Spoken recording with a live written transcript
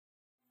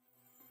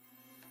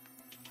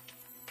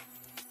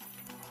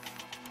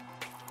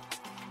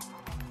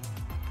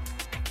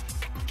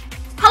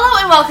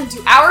welcome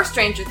to our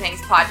Stranger Things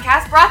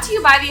podcast, brought to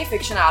you by the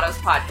AFICTIONADOS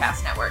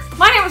podcast network.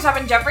 My name is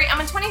Robin Jeffrey. I'm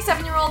a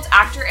 27-year-old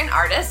actor and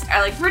artist. I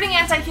like rooting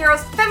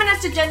anti-heroes,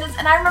 feminist agendas,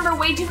 and I remember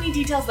way too many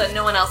details that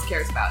no one else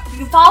cares about. You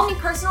can follow me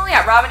personally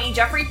at Robin E.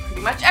 Jeffrey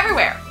pretty much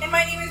everywhere. And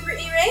my name is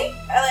Brittany Ray.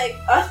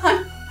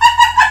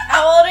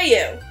 How old are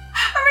you? I'm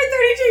a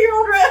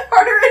 32-year-old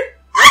artist.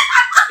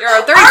 You're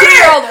a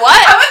 32-year-old what?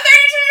 I'm a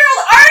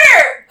 32-year-old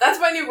artist! That's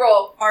my new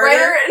role.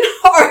 Writer and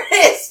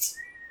artist.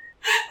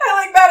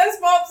 I like badass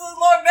moms and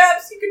long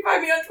naps. You can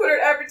find me on Twitter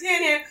at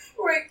Britannia,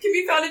 where I can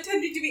be found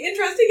attempting to be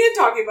interesting and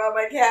talking about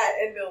my cat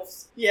and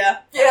MILFs. Yeah.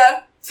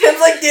 Sam's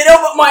like ditto,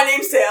 but my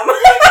name's Sam.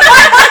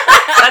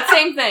 That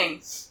same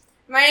thing.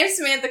 My name's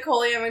Samantha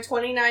Coley. I'm a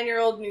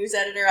 29-year-old news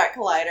editor at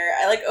Collider.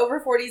 I like over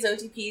 40s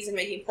OTPs and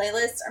making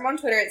playlists. I'm on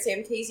Twitter at Sam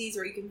Taseys,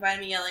 where you can find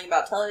me yelling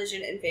about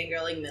television and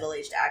fangirling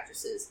middle-aged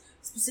actresses.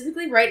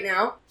 Specifically right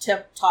now,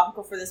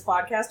 topical for this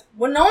podcast,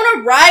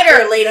 Winona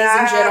Ryder, ladies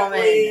and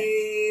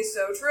gentlemen.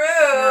 So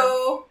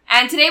true. Yeah.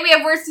 And today we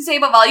have words to say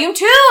about Volume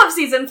 2 of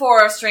Season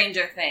 4 of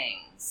Stranger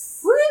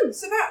Things. Woo!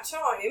 It's about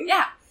time.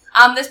 Yeah.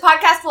 This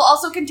podcast will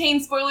also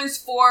contain spoilers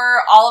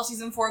for all of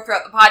Season 4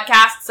 throughout the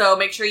podcast, so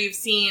make sure you've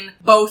seen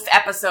both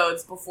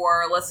episodes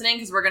before listening,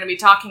 because we're going to be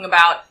talking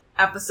about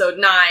Episode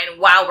 9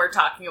 while we're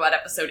talking about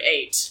Episode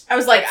 8. I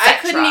was like, I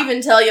couldn't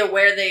even tell you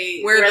where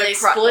they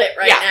split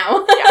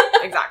now.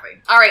 Yeah, exactly.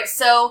 Alright,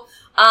 so,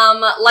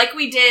 like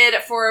we did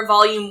for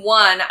Volume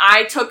 1,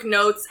 I took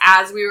notes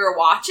as we were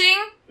watching.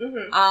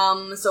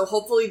 Mm-hmm. So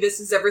hopefully this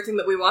is everything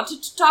that we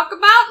wanted to talk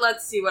about.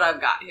 Let's see what I've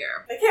got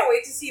here. I can't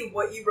wait to see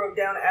what you wrote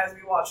down as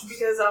we watched,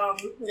 because,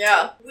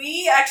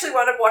 we actually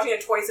wound up watching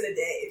it twice in a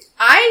day.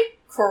 I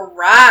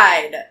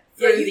cried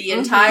through the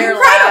entire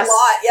You cried a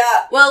lot,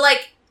 yeah. Well,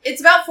 it's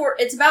about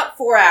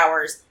 4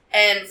 hours,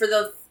 and for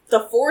the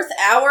fourth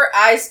hour,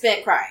 I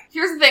spent crying.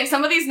 Here's the thing,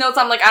 some of these notes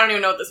I'm like, I don't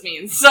even know what this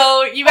means,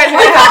 so you guys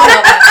might have to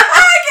help me.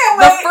 I can't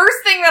wait! The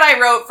first thing that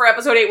I wrote for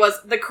Episode 8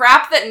 was the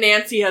crap that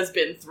Nancy has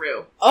been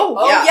through.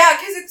 Oh yeah,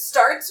 because it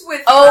starts with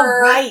her...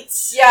 Oh, right.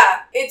 Yeah,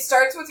 it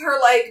starts with her,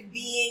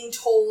 being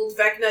told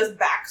Vecna's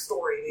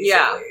backstory,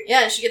 basically.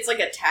 Yeah, and she gets,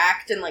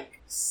 attacked and,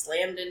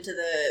 slammed into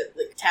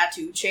the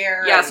tattoo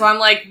chair. Yeah, so I'm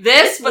like,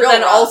 this, but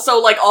then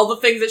also, all the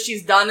things that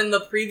she's done in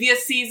the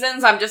previous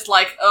seasons, I'm just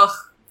like, ugh.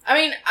 I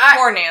mean,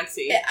 poor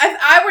Nancy. If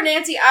I were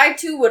Nancy, I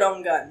too would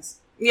own guns.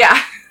 Yeah,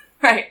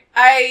 right.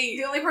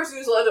 The only person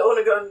who's allowed to own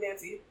a gun is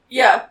Nancy.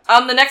 Yeah.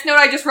 The next note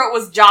I just wrote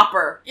was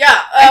Jopper.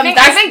 Yeah. I think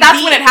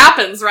that's when it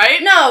happens,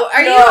 right? No,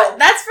 you?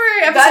 That's for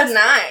episode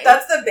 9.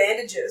 That's the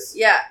bandages.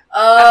 Yeah.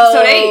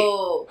 Episode 8.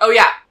 Oh,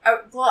 yeah.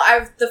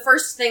 The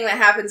first thing that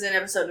happens in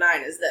episode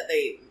 9 is that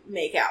they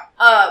make out.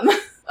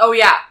 Oh,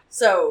 yeah.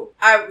 So,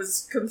 I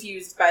was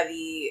confused by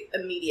the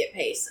immediate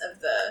pace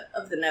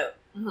of the note.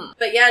 Mm-hmm.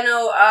 But yeah,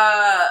 no,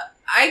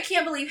 I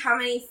can't believe how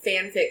many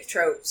fanfic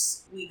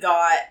tropes we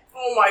got.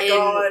 Oh my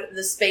god! In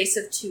the space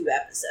of 2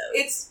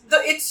 episodes.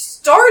 It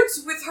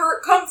starts with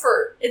her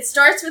comfort. It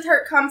starts with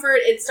her comfort.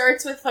 It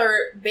starts with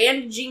her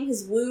bandaging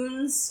his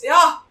wounds.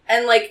 Yeah,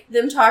 and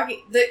them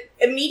talking. That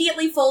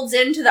immediately folds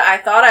into the "I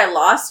thought I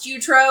lost you"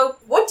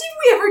 trope. What did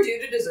we ever do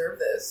to deserve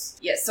this?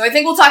 Yes, so I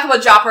think we'll talk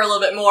about Jopper a little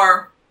bit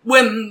more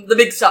when the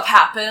big stuff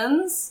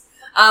happens.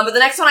 But the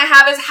next one I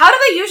have is, how do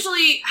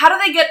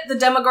they get the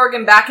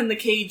Demogorgon back in the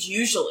cage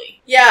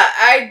usually? Yeah,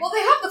 Well,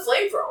 they have the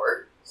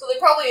flamethrower, so they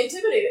probably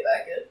intimidate it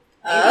back in.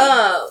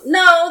 Oh.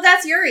 No,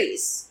 that's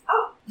Yuri's.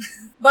 Oh.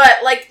 But,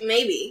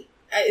 maybe.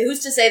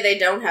 Who's to say they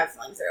don't have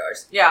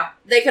flamethrowers? Yeah.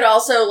 They could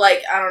also,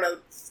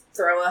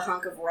 throw a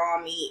hunk of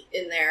raw meat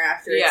in there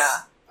after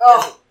it's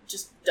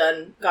just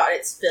got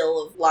its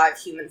fill of live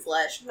human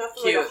flesh.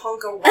 Nothing like a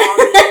hunk of raw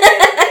meat at the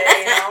end of the day,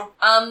 you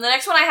know? The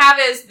next one I have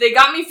is, they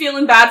got me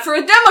feeling bad for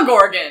a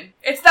Demogorgon.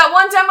 It's that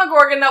one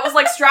Demogorgon that was,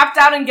 strapped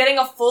out and getting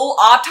a full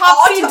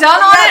autopsy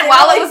done on it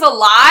while it was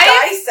alive.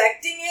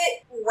 Dissecting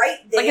it right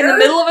there. In the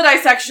middle of a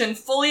dissection,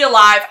 fully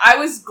alive. I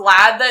was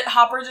glad that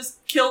Hopper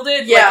just killed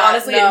it. Yeah,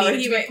 honestly, it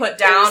needed to be put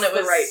down. It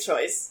was the right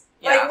choice.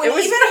 Yeah. When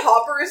even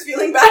Hopper is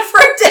feeling bad for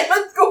a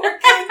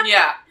Demogorgon.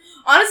 Yeah.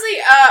 Honestly,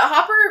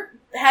 Hopper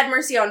had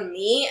mercy on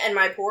me and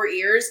my poor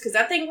ears, because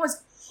that thing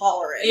was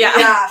hollering. Yeah,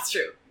 that's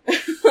true.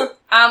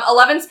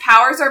 11's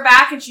powers are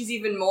back, and she's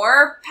even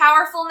more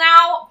powerful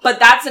now, but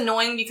that's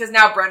annoying because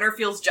now Brenner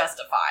feels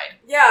justified.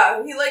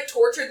 Yeah, he,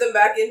 tortured them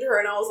back into her,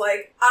 and I was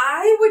like,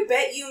 I would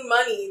bet you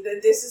money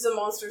that this is a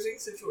Monsters, Inc.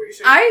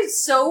 situation. I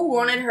so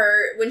wanted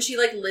her, when she,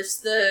 lifts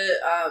the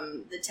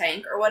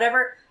tank or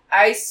whatever,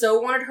 I so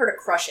wanted her to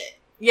crush it.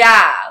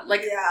 Yeah,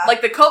 like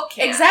the Coke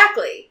can.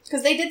 Exactly.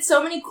 Because they did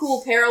so many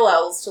cool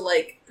parallels to,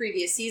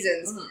 previous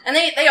seasons, and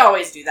they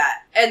always do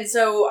that. And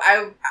so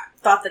I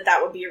thought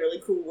that would be a really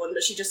cool one,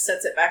 but she just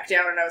sets it back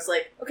down, and I was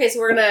like, okay,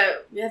 so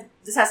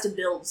this has to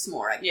build some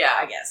more, I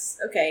guess.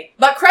 Okay.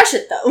 But crush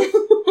it,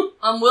 though.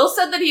 Will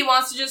said that he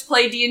wants to just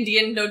play D&D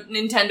and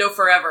Nintendo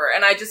forever,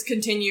 and I just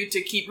continue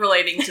to keep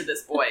relating to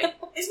this boy.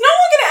 Is no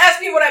one gonna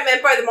ask me what I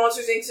meant by the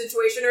Monsters, Inc.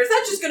 situation, or is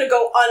that just gonna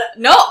go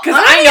No, because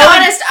I know. To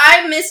be honest,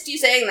 I missed you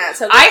saying that,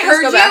 so I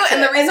heard you,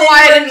 and the reason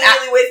why I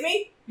didn't with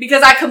me?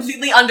 because I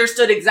completely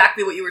understood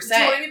exactly what you were Do you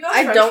want saying. to be best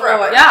I friends don't know forever?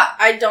 what. Yeah.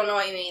 I don't know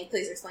what you mean.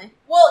 Please explain.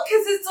 Well,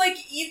 because it's like,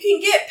 you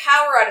can get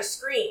power out of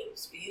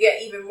screams, but you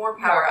get even more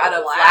power out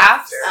of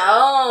laughter.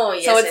 Oh,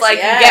 yes. So it's yes, like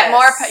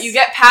yes. you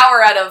get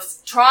power out of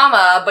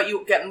trauma, but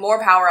you get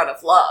more power out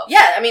of love.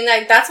 Yeah, I mean,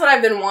 like, that's what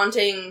I've been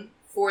wanting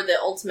for the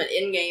ultimate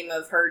endgame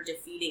of her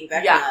defeating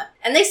Vecna. Yeah.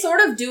 And they sort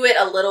of do it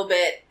a little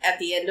bit at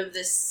the end of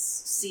this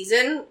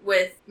season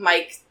with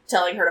Mike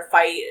telling her to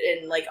fight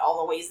in, like, all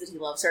the ways that he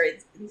loves her.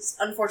 It's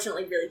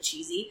unfortunately really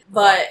cheesy.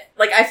 But,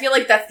 like, I feel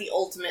like that's the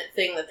ultimate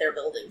thing that they're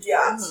building towards.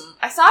 Yeah.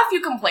 I saw a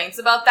few complaints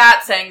about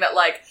that, saying that,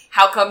 like,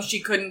 how come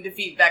she couldn't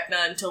defeat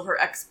Vecna until her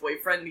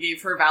ex-boyfriend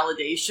gave her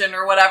validation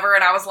or whatever,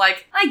 and I was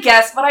like, I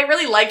guess, but I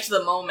really liked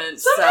the moment,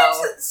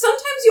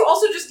 Sometimes you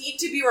also just need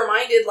to be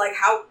reminded, like,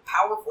 how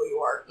powerful you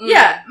are.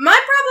 Yeah, my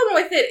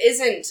problem with it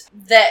isn't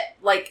that,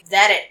 like,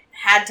 that it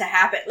had to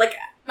happen. Like,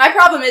 my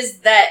problem is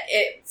that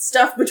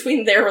stuff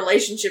between their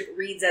relationship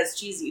reads as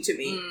cheesy to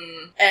me.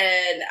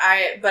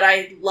 But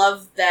I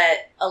love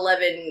that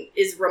 11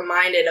 is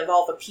reminded of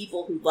all the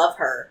people who love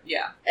her.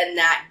 Yeah. And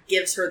that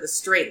gives her the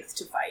strength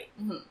to fight.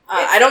 Mm-hmm.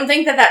 I don't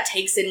think that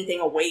takes anything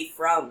away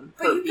from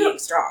But her you being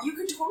could- strong. You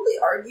could totally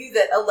argue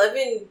that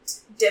 11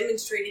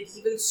 demonstrated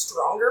even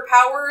stronger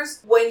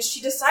powers when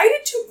she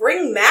decided to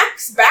bring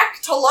Max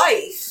back to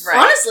life. Right.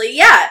 Honestly,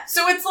 yeah.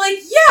 So it's like,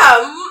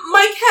 yeah,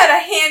 Mike had a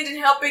hand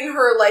in helping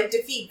her, like,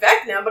 defeat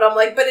Vecna, but I'm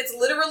like, but it's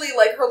literally,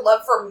 like, her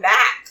love for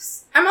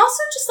Max. I'm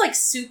also just, like,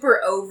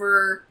 super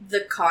over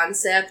the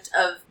concept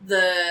of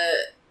the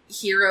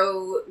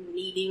hero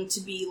needing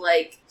to be,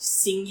 like,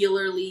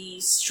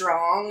 singularly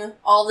strong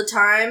all the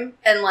time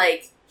and,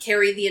 like,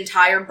 carry the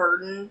entire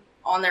burden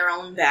on their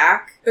own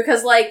back.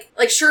 Because, like,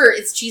 sure,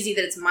 it's cheesy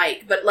that it's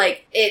Mike, but,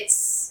 like,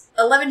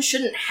 11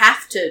 shouldn't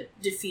have to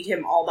defeat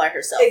him all by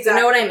herself. Exactly.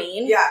 You know what I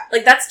mean? Yeah.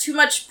 Like, that's too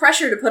much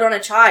pressure to put on a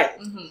child.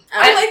 Mm-hmm.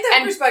 I like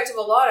that perspective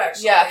a lot,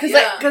 actually. Yeah,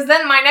 because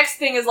then my next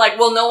thing is like,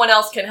 well, no one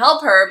else can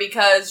help her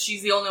because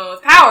she's the only one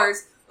with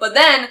powers, but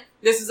then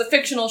this is a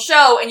fictional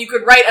show and you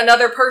could write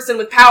another person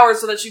with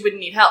powers so that she wouldn't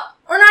need help.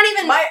 Or not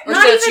even, so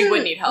that she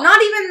would need help. Not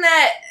even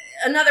that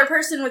another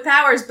person with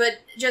powers, but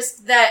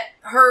just that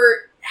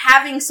her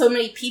having so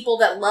many people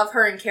that love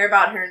her and care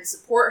about her and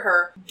support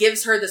her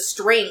gives her the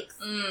strength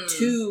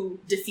to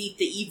defeat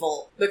the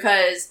evil.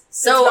 Because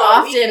so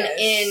often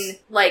in,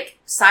 like,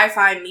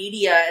 sci-fi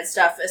media and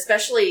stuff,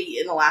 especially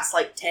in the last,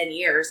 like, 10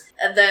 years,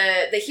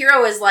 the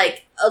hero is,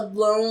 like, a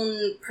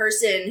lone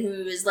person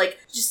who is, like,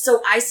 just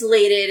so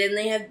isolated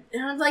and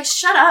I'm like,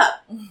 shut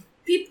up.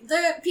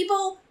 The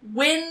people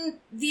win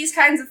these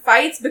kinds of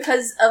fights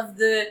because of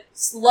the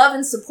love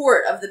and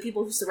support of the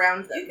people who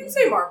surround them. You can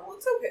say Marvel,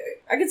 it's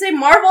okay. I could say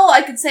Marvel,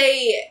 I could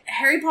say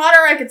Harry Potter,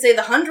 I could say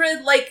The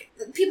 100. Like,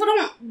 people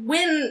don't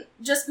win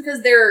just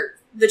because they're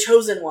the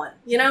chosen one,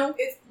 you know?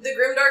 The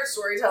grimdark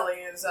storytelling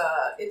is,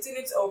 it's in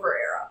its over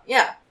era.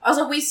 Yeah.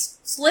 Also, we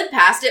slid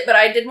past it, but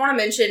I did want to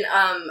mention,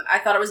 I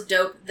thought it was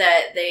dope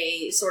that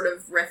they sort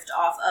of riffed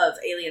off of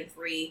Alien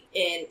 3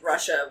 in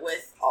Russia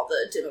with all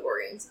the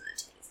Demogorgons and the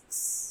tanks.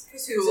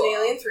 Because who's in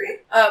Alien 3?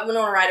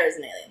 Winona Ryder is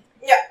an alien.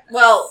 Yeah.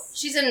 Well,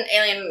 she's in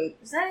Alien...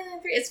 Is that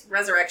Alien 3? It's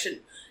Resurrection.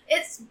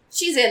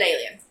 She's in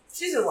Alien.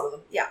 She's in one of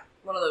them. Yeah.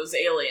 One of those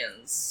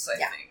aliens, I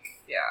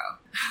think. Yeah.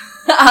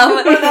 One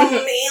of them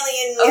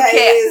alien guys.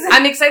 Okay,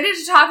 I'm excited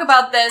to talk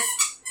about this.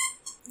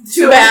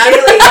 Too bad.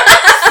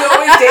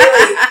 So is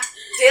Daily.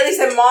 Daily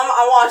said, Mom,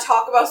 I want to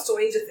talk about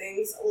Stranger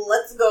Things.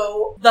 Let's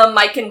go. The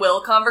Mike and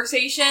Will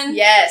conversation.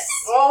 Yes.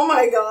 Oh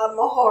my god,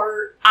 my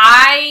heart.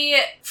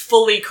 I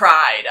fully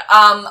cried.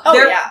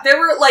 There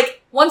were,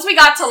 like, once we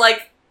got to,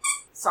 like,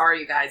 sorry,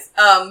 you guys.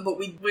 But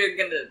we're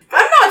gonna...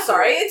 I'm not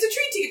sorry. It's a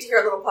treat to get to hear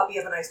a little puppy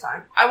have a nice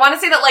time. I want to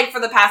say that, like, for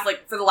the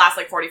last,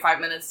 45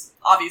 minutes,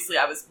 obviously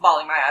I was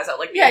bawling my eyes out,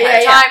 like, the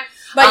entire time.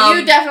 But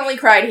you definitely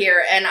cried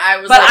here, and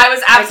I was I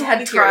was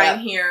absolutely crying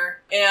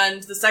here.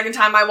 And the second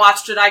time I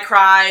watched it, I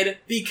cried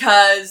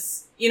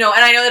because, you know,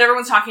 and I know that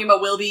everyone's talking about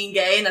Will being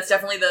gay, and that's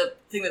definitely the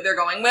thing that they're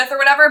going with or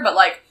whatever, but,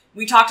 like,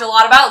 we talked a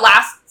lot about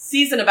last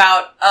season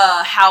about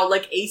how,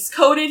 like,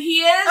 ace-coded he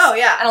is. Oh,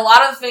 yeah. And a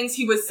lot of the things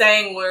he was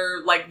saying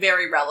were, like,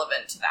 very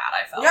relevant to that,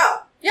 I felt. Yeah.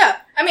 Yeah.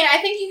 I mean, I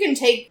think you can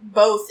take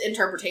both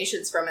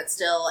interpretations from it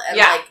still. And,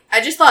 like,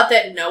 I just thought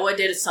that Noah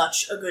did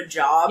such a good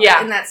job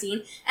in that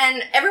scene.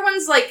 And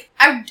everyone's like,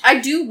 I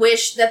do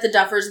wish that the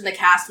Duffers and the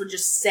cast would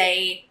just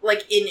say,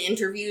 like, in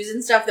interviews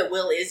and stuff that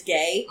Will is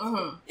gay.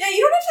 Mm-hmm. Yeah, you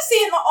don't have to say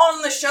it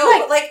on the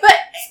show, but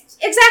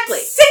exactly.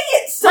 Say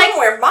it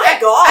somewhere, my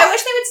god. I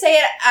wish they would say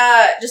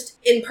it, just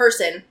in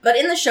person. But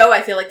in the show,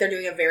 I feel like they're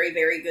doing a very,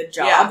 very good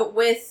job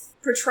with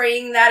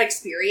portraying that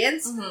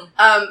experience.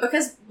 Mm-hmm.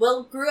 Because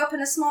Will grew up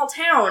in a small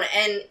town,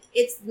 and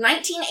it's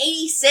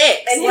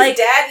 1986. And his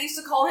dad used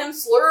to call him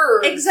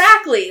slurs.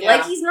 Exactly. Yeah.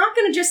 Like, he's not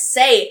gonna just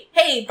say,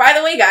 hey, by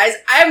the way, guys,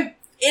 I'm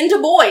into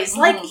boys.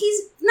 Mm-hmm. Like,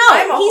 he's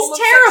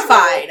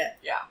terrified.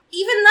 Yeah.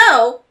 Even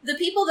though the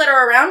people that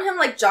are around him,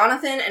 like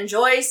Jonathan and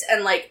Joyce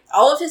and, like,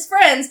 all of his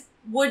friends,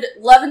 would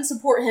love and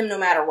support him no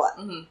matter what.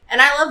 Mm-hmm.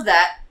 And I love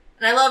that.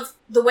 And I love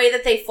the way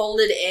that they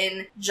folded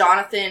in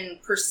Jonathan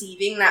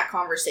perceiving that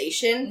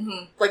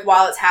conversation, like,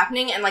 while it's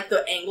happening, and, like,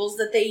 the angles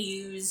that they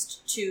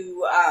used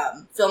to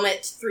film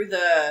it through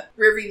the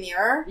rearview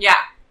mirror.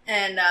 Yeah.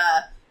 And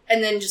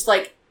then just,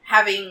 like,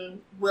 having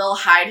Will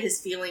hide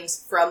his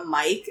feelings from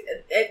Mike.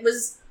 It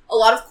was a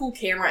lot of cool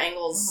camera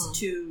angles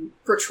to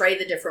portray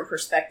the different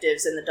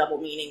perspectives and the double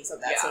meanings of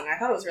that scene. I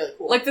thought it was really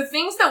cool. Like, the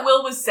things that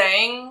Will was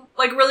saying,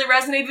 like, really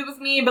resonated with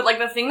me, but, like,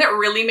 the thing that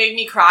really made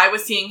me cry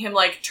was seeing him,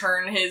 like,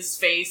 turn his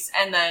face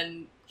and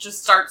then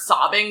just start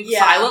sobbing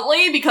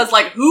silently, because,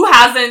 like, who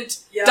hasn't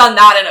done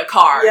that in a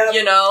car,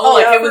 you know? Oh,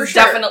 like, it was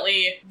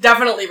definitely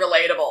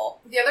relatable.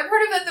 The other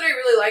part of it that I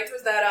really liked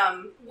was that,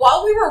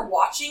 while we were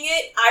watching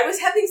it, I was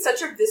having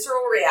such a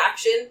visceral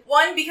reaction.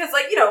 One, because,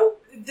 like, you know,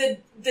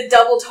 the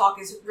double talk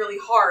is really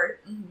hard.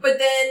 But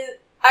then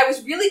I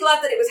was really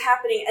glad that it was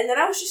happening, and then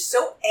I was just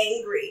so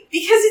angry.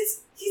 Because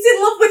he's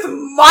in love with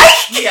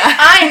Mike! Yeah.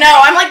 I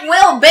know, I'm like,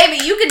 Will,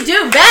 baby, you could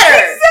do better!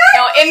 Exactly!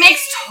 No, it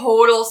makes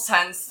total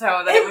sense,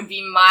 though, that it would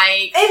be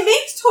Mike. It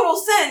makes total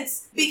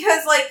sense,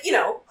 because, like, you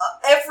know,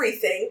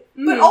 everything.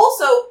 But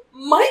also,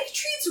 Mike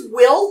treats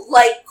Will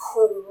like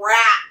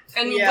crap.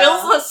 And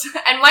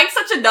and Mike's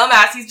such a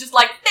dumbass. He's just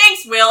like,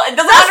 thanks, Will, and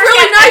doesn't That's understand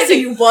really nice of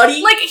anything. you,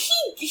 buddy! Like,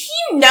 he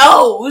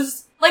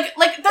knows. Like,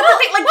 that's the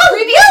thing, like,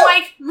 previous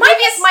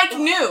Mike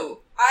knew.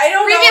 I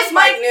don't know if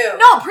Mike knew.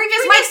 No,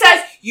 previous Mike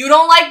says, you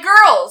don't like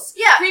girls.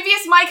 Yeah.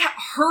 Previous Mike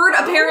heard,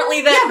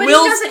 apparently, that but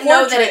Will's he doesn't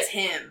portrait... know that it's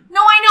him.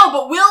 No, I know,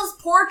 but Will's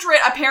portrait,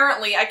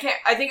 apparently, I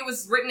think it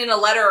was written in a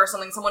letter or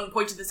something, someone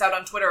pointed this out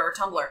on Twitter or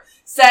Tumblr,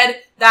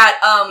 said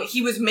that,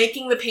 he was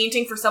making the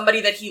painting for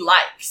somebody that he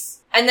likes.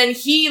 And then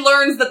he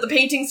learns that the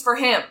painting's for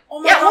him.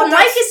 Oh my God,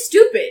 Mike is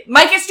stupid.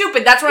 Mike is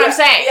stupid, that's what I'm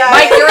saying. Yeah.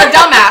 Mike, you're a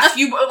dumbass.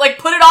 You, like,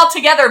 put it all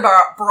together,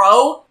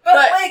 bro.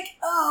 But like,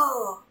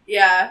 oh.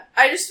 Yeah,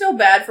 I just feel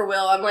bad for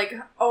Will. I'm like,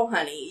 oh,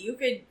 honey, you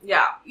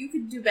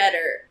could do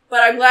better.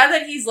 But I'm glad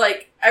that he's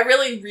like, I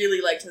really,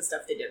 really liked the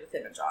stuff they did with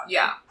him and Jonathan.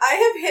 Yeah. I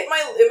have hit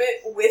my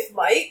limit with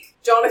Mike.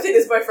 Jonathan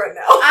is my friend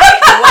now. Wow,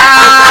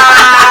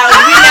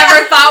 we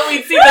never thought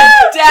we'd see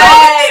the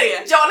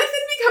day.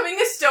 Jonathan becoming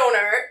a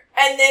stoner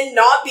and then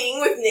not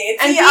being with Nancy.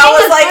 And I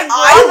was like,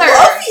 I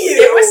love you.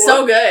 It was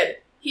so good.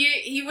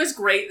 He was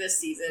great this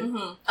season.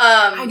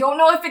 I don't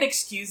know if it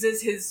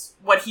excuses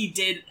what he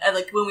did,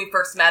 like, when we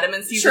first met him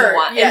in season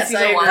 1. Yes, in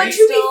season 1. But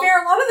to be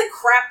fair, a lot of the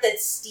crap that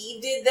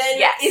Steve did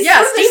then is yeah,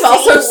 sort of Steve the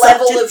also same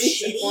level sucked of in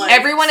season shitty. 1.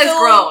 Everyone has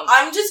grown.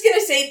 I'm just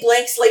gonna say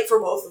blank slate for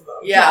both of them.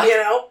 Yeah. You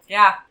know?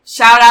 Yeah.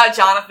 Shout out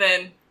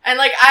Jonathan. And,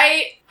 like,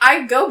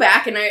 I go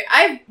back and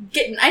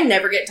I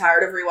never get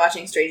tired of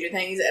rewatching Stranger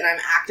Things, and I'm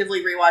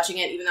actively rewatching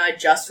it, even though I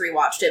just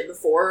rewatched it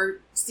before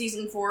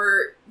season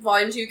 4,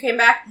 volume 2 came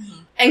back.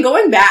 And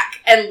going back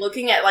and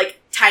looking at,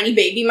 like, tiny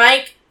baby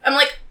Mike, I'm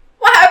like,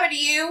 what happened to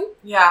you?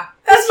 Yeah.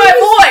 That's my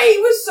boy! He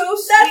was so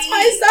sweet. That's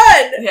my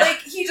son! Yeah. Like,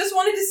 he just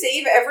wanted to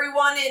save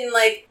everyone, and,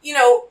 like, you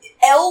know,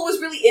 Elle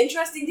was really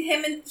interesting to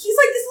him, and he's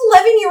like this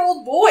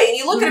 11-year-old boy, and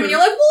you look at him and you're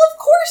like, well, of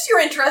course you're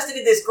interested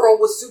in this girl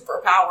with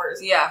superpowers.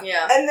 Yeah.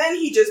 Yeah. And then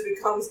he just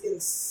becomes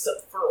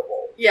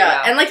insufferable.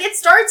 Yeah. And, like, it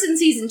starts in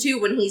season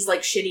 2 when he's,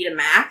 like, shitty to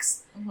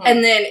Max,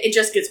 and then it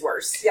just gets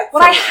worse. Yeah.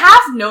 What I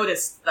have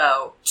noticed,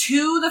 though,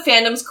 to the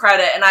fandom's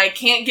credit, and I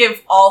can't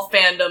give all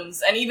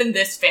fandoms, and even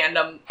this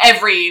fandom,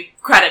 every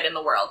credit in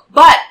the world,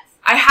 but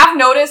I have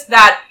noticed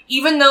that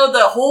even though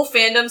the whole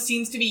fandom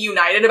seems to be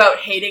united about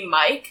hating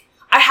Mike,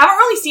 I haven't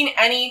really seen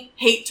any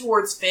hate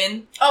towards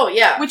Finn. Oh,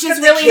 yeah. Which is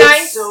The really kid's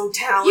nice. so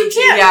talented.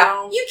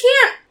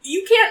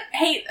 You can't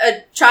hate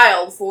a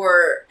child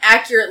for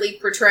accurately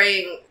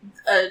portraying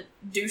a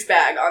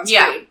douchebag on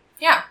screen.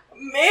 Yeah.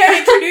 May I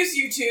introduce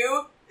you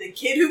to the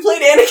kid who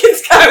played Anakin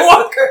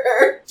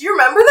Skywalker? Do you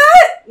remember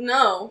that?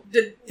 No.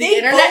 The They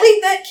internet...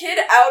 bullied that kid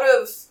out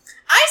of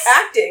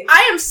acting.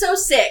 I am so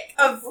sick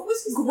of What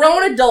was his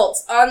grown name?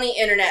 adults on the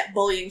internet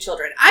bullying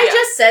children. I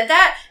just said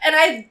that, and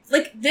I,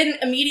 like, then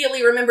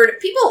immediately remembered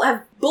people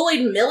have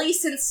bullied Millie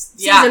since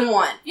season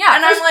 1. Yeah.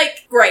 And I'm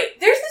like, great.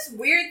 There's this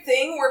weird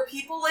thing where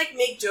people, like,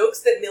 make jokes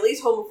that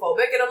Millie's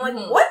homophobic, and I'm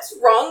like, what's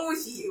wrong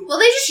with you? Well,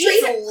 they just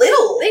She's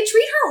little. They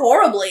treat her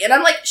horribly, and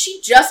I'm like, she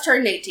just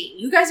turned 18.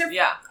 You guys are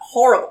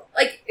horrible.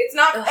 Like, It's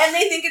not, and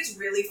they think it's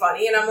really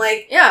funny, and I'm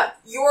like, yeah.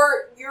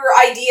 your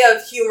idea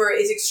of humor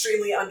is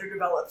extremely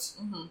underdeveloped.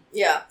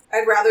 Yeah.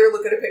 I'd rather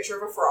look at a picture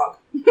of a frog.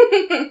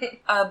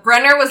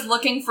 Brenner was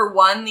looking for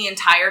one the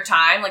entire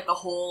time, like the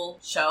whole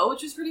show,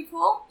 which was pretty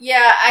cool.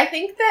 Yeah, I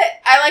think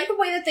that I like the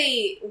way that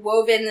they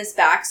wove in this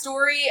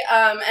backstory,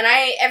 and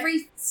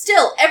every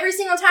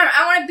single time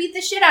I want to beat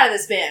the shit out of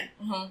this man.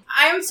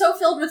 I am so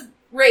filled with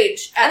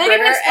rage at And they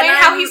Brenner, didn't explain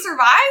how he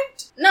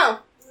survived? No.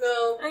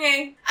 No.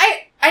 Okay.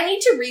 I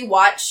need to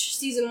rewatch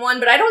season 1,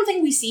 but I don't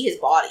think we see his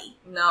body.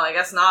 No, I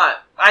guess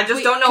not. I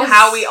just don't know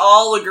how we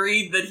all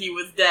agreed that he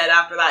was dead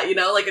after that, you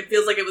know? Like, it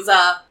feels like it was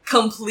a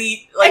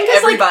complete, like,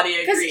 everybody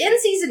agreed. Because in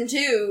season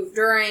 2,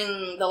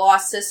 during The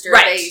Lost Sister,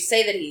 they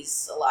say that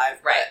he's alive.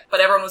 Right.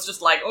 But everyone was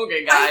just like,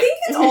 okay, guys. I think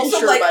it's also,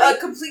 Sure, like, buddy. a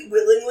complete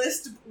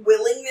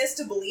willingness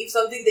to believe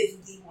something that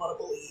you want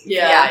to believe.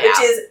 Yeah. Which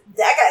is,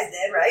 that guy's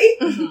dead, right?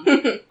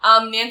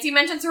 Nancy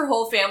mentions her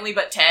whole family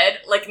but Ted.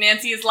 Like,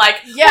 Nancy is like,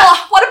 Yeah. well,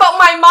 what about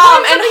my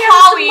mom and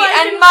Holly Mike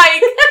and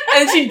Mike?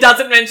 And she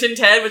doesn't mention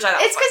Ted, which I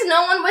thought It's because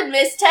no one would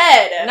miss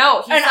Ted.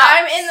 No, he's and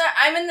not.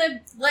 I'm in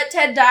the let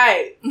Ted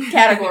die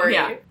category.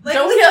 Yeah. Like,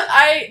 Don't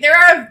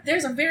feel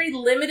there's a very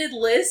limited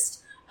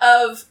list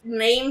of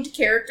named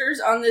characters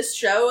on this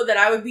show that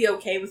I would be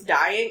okay with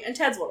dying, and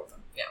Ted's one of them.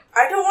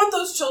 I don't want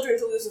those children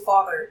to lose a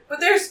father, but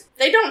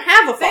They don't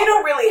have a father. they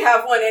don't really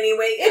have one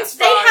anyway. It's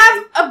They fine.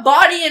 have a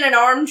body in an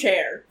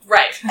armchair.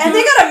 Right. And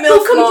they got a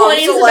milk Who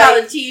complains mom, so, about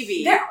like, the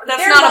TV? That's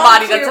their not a mom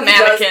body, that's a clearly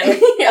does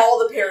mannequin. all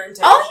the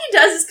parenting. All he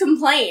does is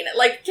complain.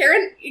 Like,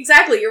 Karen,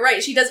 exactly, you're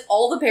right. She does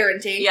all the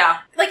parenting. Yeah.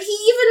 Like, he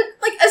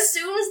even,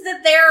 assumes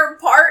that they're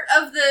part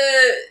of the,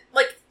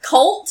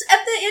 cult at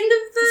the end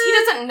of the... Because he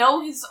doesn't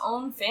know his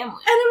own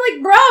family. And I'm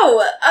like,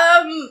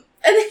 bro,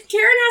 and then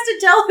Karen has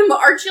to tell him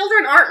our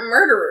children aren't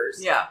murderers.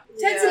 Yeah.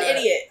 Ted's an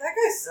idiot. That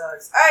guy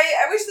sucks.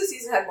 I wish the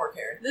season had more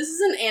Karen. This is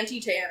an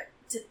anti-Ted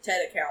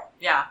account.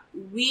 Yeah.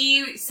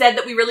 We said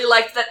that we really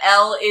liked that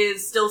Elle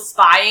is still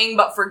spying,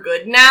 but for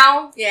good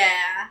now. Yeah.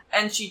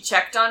 And she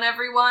checked on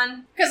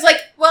everyone. Because,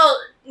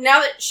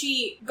 now that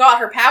she got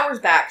her powers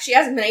back, she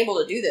hasn't been able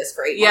to do this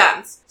for 8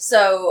 months.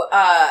 So,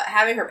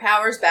 having her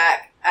powers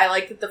back, I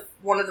like that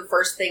one of the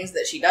first things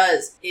that she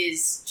does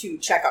is to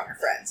check on her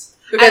friends.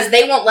 Because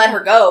they won't let her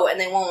go, and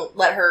they won't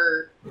let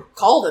her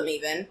call them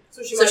even.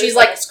 So she's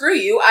like, screw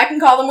you, I can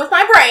call them with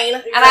my brain.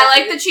 Exactly. And I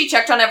like that she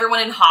checked on everyone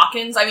in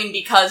Hawkins. I mean,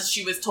 because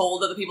she was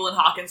told that the people in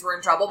Hawkins were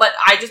in trouble. But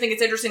I just think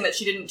it's interesting that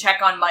she didn't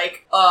check on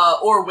Mike,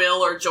 or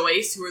Will, or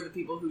Joyce, who are the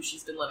people who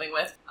she's been living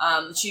with.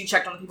 She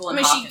checked on the people in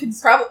Hawkins. She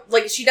could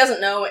probably, she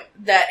doesn't know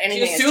that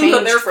anything has assumed changed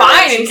that they're for them.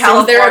 fine She in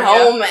assumes they're at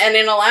California. home and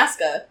in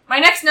Alaska. My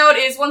next note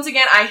is, once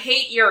again, I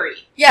hate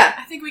Yuri. Yeah.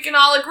 I think we can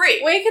all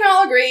agree. We can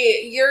all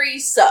agree, Yuri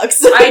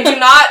sucks. I do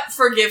not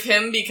forgive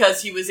him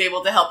because he was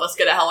able to help us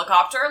get a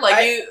helicopter.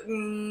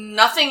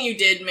 Nothing you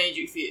did made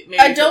you feel.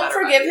 I don't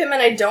forgive him,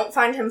 and I don't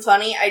find him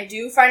funny. I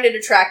do find it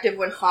attractive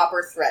when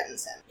Hopper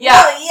threatens him. Yeah.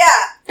 Well,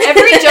 yeah.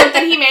 Every joke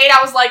that he made,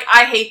 I was like,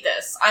 I hate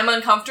this. I'm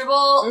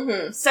uncomfortable.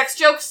 Mm-hmm. Sex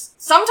jokes,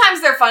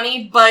 sometimes they're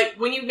funny, but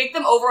when you make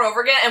them over and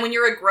over again, and when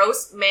you're a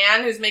gross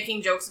man who's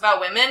making jokes about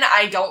women,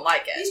 I don't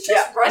like it. He's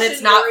just Russian and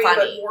it's not Yuri,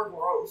 funny. but more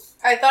gross.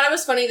 I thought it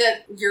was funny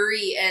that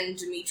Yuri and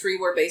Dmitri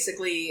were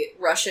basically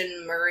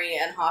Russian Murray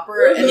and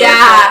Hopper. And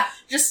Yeah.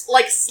 just,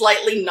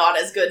 slightly not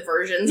as good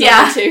versions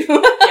Yeah. of the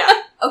two.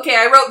 Yeah. Okay,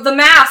 I wrote The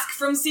Mask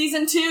from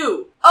season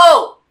 2.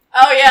 Oh!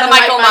 Oh, yeah, the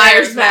Michael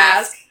Myers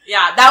mask.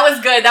 Yeah, that was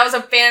good. That was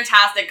a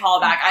fantastic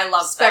callback. I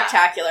loved that.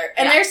 Spectacular.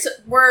 And Yeah. there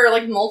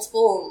were,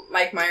 multiple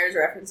Mike Myers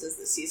references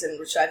this season,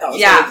 which I thought was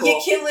Yeah. really cool.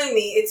 You're killing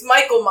me. It's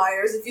Michael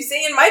Myers. If you're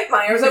saying Mike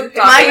Myers, I'm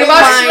Talking picturing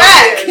about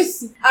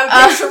Myers.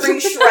 I'm picturing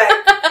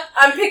Shrek.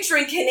 I'm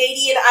picturing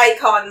Canadian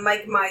icon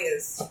Mike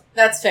Myers.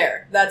 That's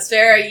fair. That's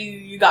fair.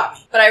 You got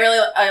me. But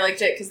I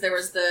liked it because there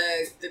was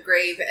the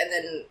grave, and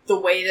then the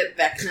way that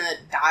Vecna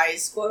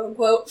dies, quote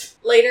unquote,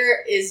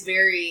 later is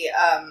very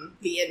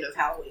the end of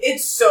Halloween.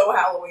 It's so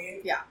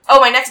Halloween. Yeah. Oh,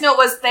 my next note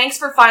was, thanks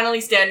for finally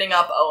standing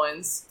up,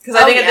 Owens. Because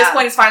I Oh, think at this yeah.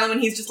 point it's finally when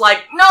he's just like,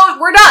 no,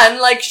 we're done.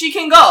 Like, she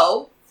can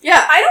go.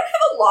 Yeah. I don't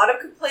have a lot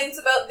of complaints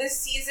about this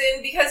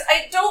season because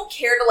I don't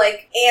care to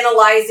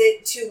analyze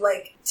it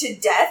to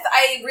death.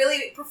 I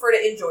really prefer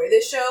to enjoy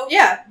this show.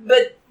 Yeah.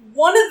 But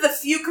one of the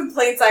few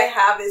complaints I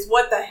have is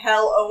what the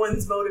hell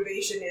Owen's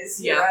motivation is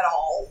here Yeah. at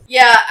all.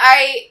 Yeah,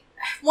 I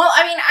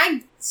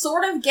I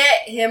sort of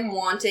get him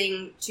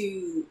wanting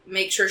to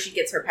make sure she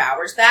gets her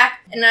powers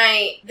back, and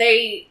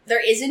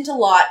there isn't a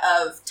lot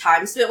of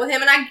time spent with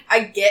him, and I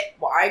get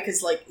why,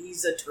 because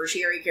he's a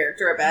tertiary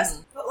character at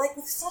best. But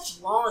with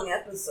such long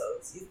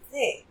episodes, you'd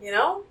think,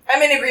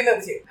 I'm in agreement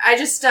with you. I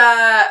just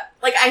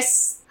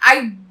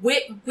I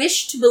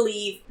wish to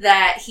believe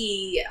that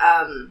he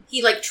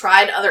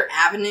tried other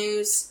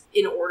avenues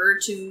in order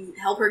to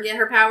help her get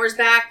her powers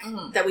back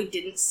that we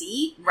didn't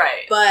see.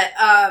 Right. But,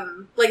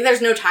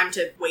 there's no time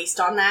to waste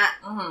on that.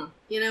 Mm-hmm.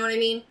 You know what I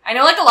mean? I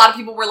know, a lot of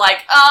people were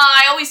like,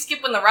 I always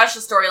skip when the Russia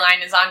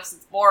storyline is on because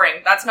it's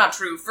boring. That's not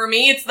true. For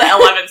me, it's the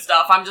 11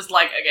 stuff. I'm just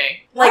like,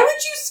 okay. Why would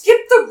you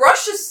skip the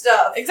Russia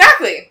stuff?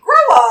 Exactly.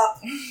 Grow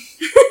up!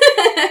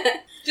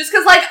 Just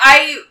because,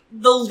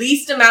 the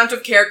least amount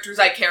of characters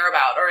I care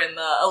about are in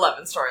the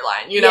 11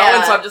 storyline, Yeah.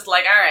 And so I'm just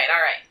like, alright.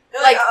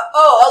 They're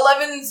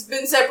 11's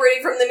been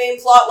separated from the main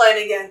plot line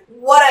again.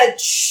 What a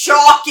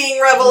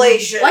shocking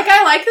revelation.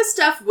 I like the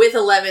stuff with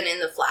 11 in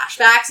the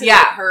flashbacks and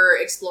Yeah. her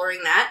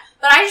exploring that,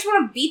 but I just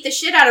want to beat the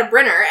shit out of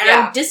Brenner, and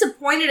Yeah. I'm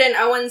disappointed in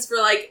Owens for,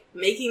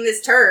 making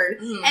this turn.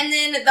 Mhm. And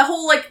then the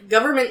whole,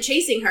 government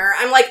chasing her,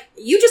 I'm like,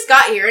 you just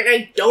got here, and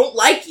I don't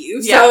like you,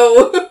 Yeah.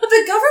 so...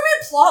 The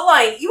government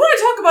plotline, you want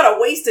to talk about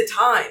a waste of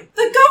time.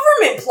 The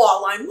government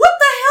plotline, what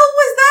the hell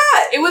was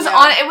that? It was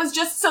Yeah. it was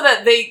just so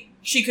that they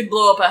she could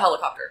blow up a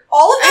helicopter.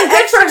 All of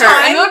that extra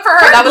time. And good for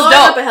her. That was blowing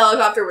dope. up a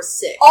helicopter was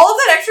sick. All of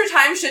that extra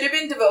time should have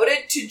been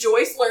devoted to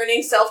Joyce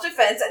learning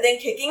self-defense and then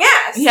kicking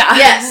ass. Yeah.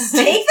 Yes.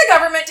 Take the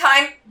government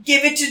time,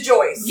 give it to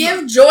Joyce.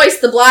 Give Joyce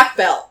the black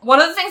belt. One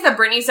of the things that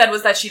Brittany said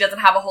was that she doesn't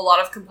have a whole lot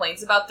of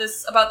complaints about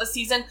this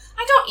season.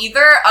 I don't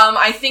either.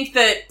 I think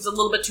that it's a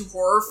little bit too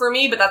horror for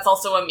me, but that's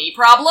also a me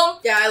problem.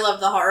 Yeah, I love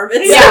the horror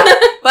bits. Yeah.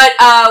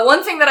 But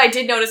one thing that I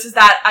did notice is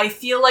that I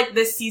feel like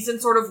this season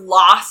sort of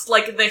lost,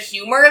 like, the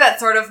humor that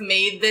sort of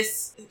made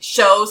this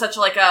show such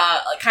like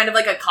a kind of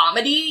like a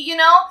comedy, you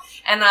know?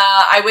 And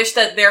I wish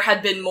that there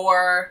had been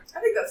more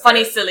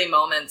funny, silly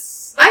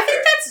moments.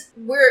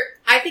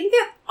 I think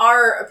that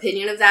our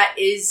opinion of that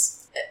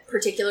is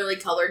particularly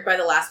colored by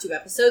the last 2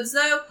 episodes,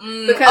 though.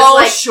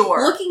 Because,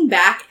 sure. Looking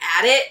back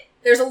at it,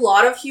 there's a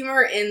lot of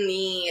humor in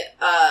the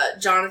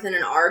Jonathan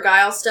and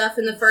Argyle stuff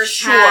in the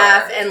first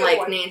half, and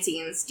like Nancy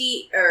and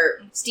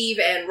Steve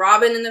and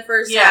Robin in the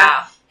first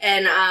half.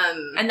 And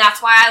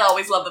that's why I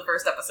always love the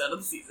first episode of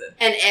the season.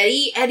 And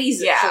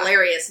Eddie's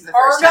hilarious in the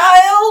first half.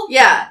 Argyle?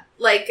 Yeah.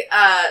 Like,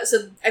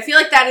 so I feel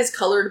like that is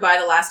colored by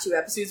the last 2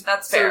 episodes.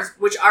 That's fair.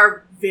 Which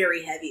are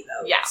very heavy,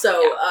 though. Yeah.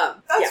 So,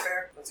 that's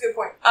fair. That's a good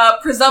point.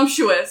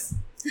 Presumptuous.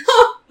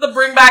 The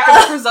bring back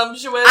of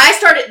Presumptuous.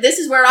 This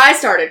is where I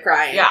started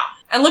crying. Yeah.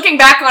 And looking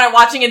back on it,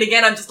 watching it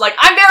again, I'm just like,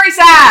 I'm very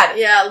sad!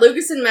 Yeah,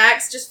 Lucas and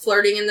Max just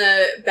flirting in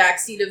the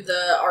backseat of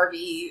the RV,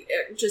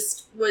 it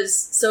just was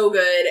so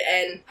good,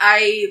 and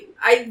I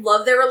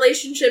love their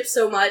relationship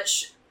so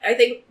much. I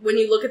think when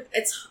you look at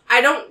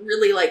I don't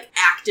really, like,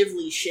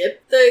 actively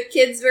ship the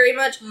kids very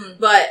much,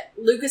 but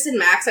Lucas and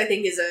Max, I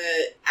think, is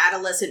a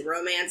adolescent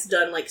romance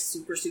done, like,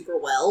 super, super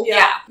well.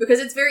 Yeah. Because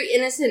it's very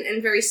innocent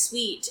and very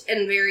sweet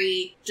and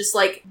very, just,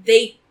 like,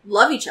 they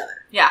love each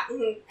other. Yeah.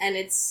 Mm-hmm. And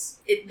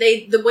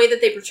the way that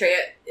they portray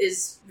it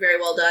is very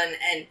well done,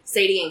 and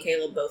Sadie and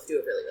Caleb both do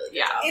a really, really good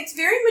job. It's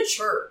very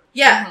mature.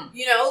 Yeah. Mm-hmm.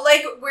 You know,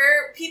 like,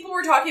 where people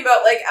were talking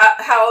about, like,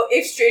 how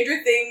if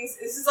Stranger Things,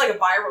 this is, like, a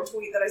viral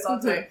tweet that I saw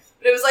today,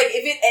 but it was like,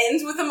 if it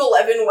ends with a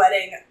Malevolent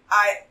wedding,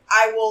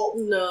 I will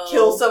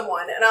kill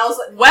someone. And I was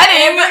like,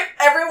 wedding?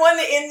 Everyone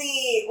in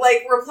the,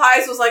 like,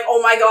 replies was like,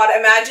 oh my god,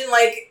 imagine,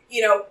 like,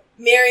 you know,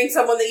 marrying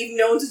someone that you've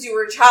known since you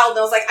were a child. And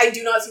I was like, I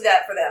do not see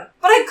that for them.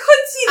 But I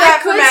could see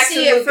that for Max and Lucas. I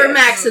could see it for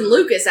Max and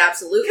Lucas,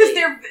 absolutely.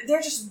 Because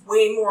they're just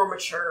way more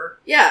mature.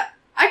 Yeah.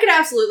 I could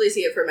absolutely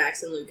see it for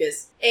Max and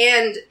Lucas.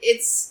 And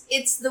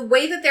it's the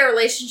way that their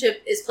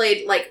relationship is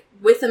played, like,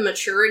 with a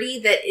maturity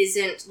that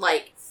isn't,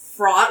 like,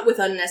 fraught with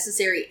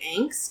unnecessary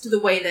angst, the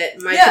way that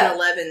Mike and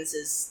Eleven's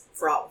is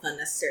fraught with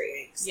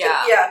unnecessary angst.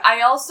 Yeah.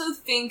 I also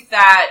think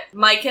that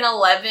Mike and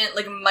Eleven,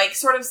 like, Mike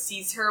sort of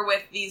sees her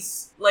with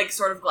these, like,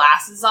 sort of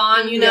glasses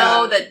on, you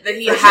know, that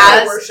he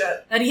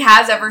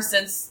has ever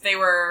since they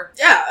were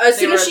as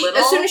soon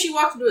as she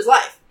walked into his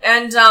life.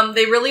 And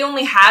they really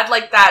only had,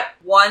 like, that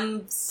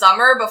one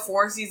summer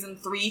before season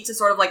 3 to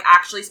sort of, like,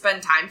 actually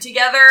spend time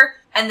together.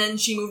 And then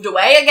she moved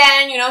away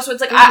again, you know? So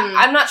it's like,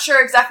 I'm not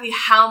sure exactly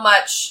how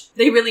much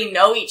they really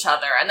know each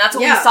other. And that's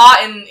what we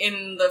saw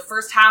in the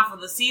first half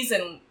of the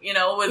season, you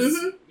know, was,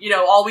 you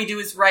know, all we do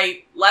is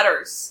write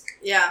letters.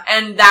 Yeah.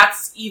 And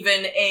that's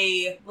even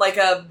a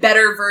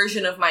better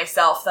version of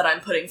myself that I'm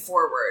putting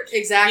forward.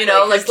 Exactly. You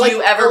know, like, do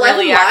you ever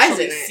really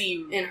actually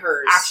see in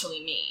hers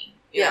actually me?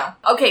 Yeah.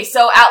 Okay,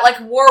 so at, like,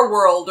 War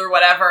World or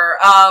whatever,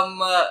 War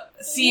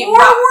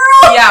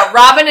World? Yeah,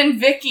 Robin and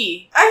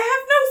Vicky. I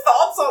have no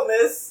thoughts on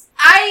this.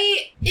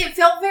 It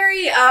felt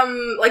very,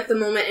 like the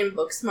moment in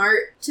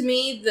Booksmart to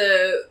me,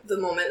 the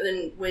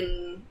moment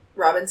when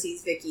Robin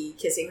sees Vicky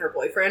kissing her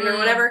boyfriend or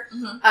whatever.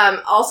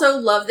 Also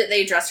love that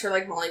they dressed her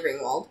like Molly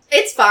Ringwald.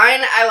 It's fine.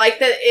 I like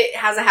that it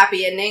has a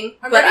happy ending.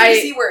 I'm ready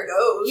to see where it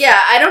goes.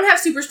 Yeah, I don't have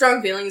super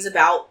strong feelings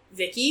about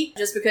Vicky,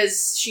 just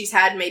because she's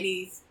had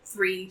maybe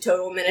 3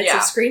 total minutes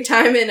of screen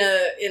time in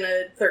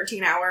a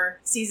 13-hour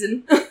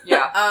season.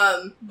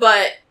 Yeah.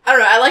 But I don't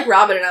know, I like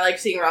Robin, and I like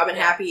seeing Robin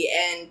happy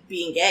and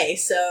being gay,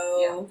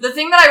 so... The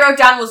thing that I wrote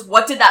down was,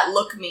 what did that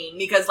look mean?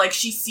 Because, like,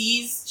 she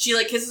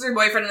like, kisses her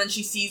boyfriend, and then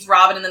she sees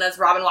Robin, and then as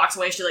Robin walks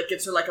away, she, like,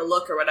 gives her, like, a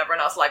look or whatever,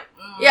 and I was like,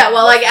 yeah,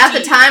 well, like, at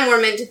the time,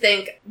 we're meant to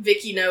think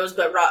Vicky knows,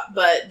 but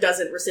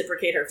doesn't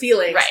reciprocate her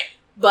feelings. Right.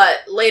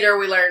 But later,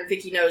 we learn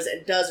Vicky knows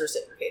and does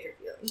reciprocate her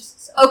feelings.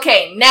 So.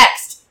 Okay,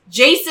 next.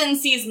 Jason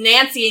sees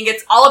Nancy and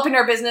gets all up in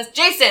her business.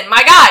 Jason,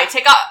 my guy,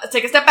 take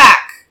a step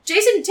back.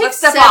 Jason takes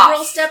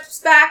several steps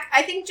back.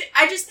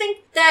 I just think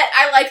that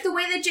I like the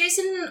way that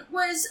Jason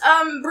was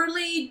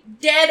brutally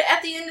dead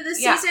at the end of the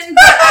season,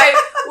 but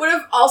I would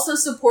have also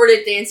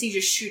supported Nancy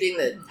just shooting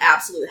the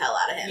absolute hell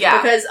out of him.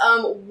 Yeah. Because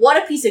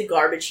what a piece of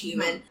garbage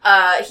human.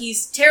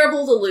 He's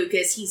terrible to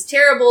Lucas, he's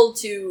terrible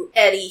to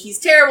Eddie, he's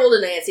terrible to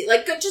Nancy.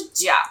 Like, just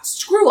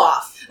screw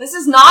off. This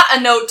is not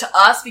a note to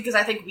us because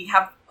I think we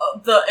have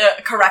the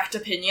correct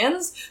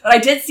opinions, but I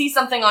did see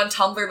something on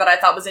Tumblr that I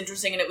thought was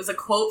interesting, and it was a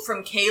quote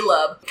from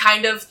Caleb,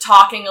 kind of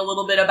talking a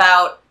little bit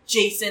about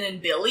Jason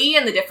and Billy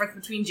and the difference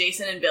between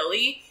Jason and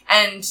Billy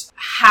and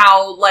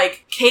how,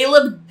 like,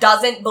 Caleb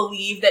doesn't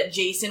believe that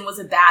Jason was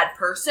a bad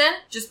person,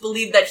 just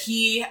believed that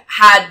he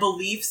had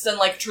beliefs and,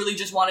 like, truly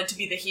just wanted to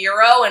be the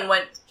hero and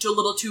went a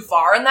little too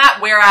far in that,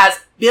 whereas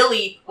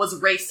Billy was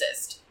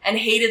racist and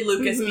hated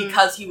Lucas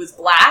because he was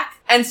black.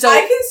 And so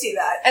I can see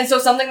that. And so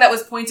something that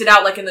was pointed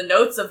out, like, in the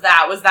notes of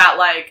that was that,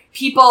 like,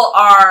 people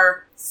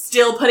are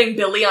still putting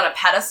Billy on a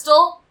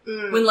pedestal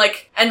when,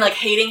 like, and, like,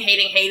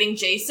 hating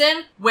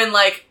Jason, when,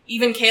 like,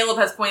 even Caleb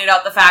has pointed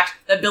out the fact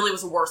that Billy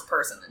was a worse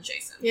person than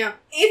Jason. Yeah.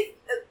 If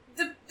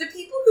the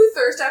people who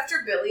thirst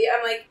after Billy,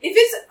 I'm like, if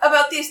it's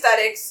about the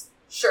aesthetics,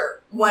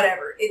 sure,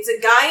 whatever. It's a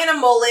guy in a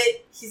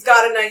mullet, he's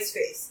got a nice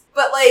face.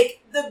 But,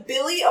 like, the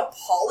Billy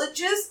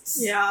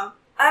apologists, Yeah.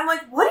 I'm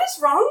like, what is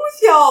wrong with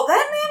y'all?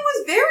 That man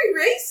was very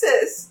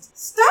racist.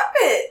 Stop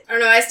it. I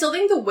don't know, I still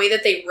think the way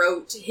that they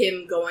wrote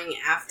him going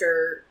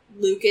after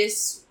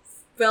Lucas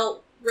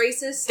felt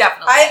racist.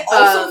 Definitely. I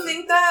also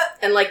think that.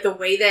 And, like, the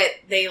way that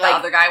they, The like,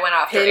 other guy went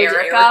after pinned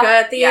Erica.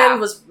 at the end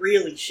was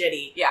really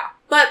shitty. Yeah.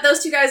 But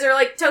those two guys are,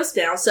 like, toast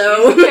now,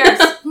 so... Who cares?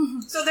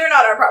 So they're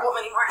not our problem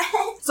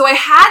anymore. So I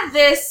had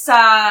this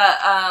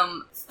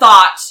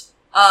thought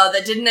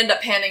that didn't end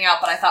up panning out,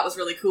 but I thought was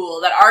really cool.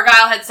 That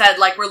Argyle had said,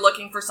 like, we're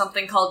looking for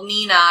something called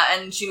Nina,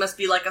 and she must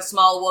be, like, a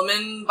small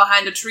woman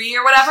behind a tree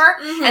or whatever.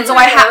 And so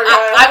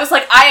I was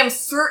like, I am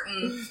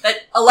certain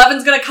that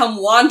Eleven's gonna come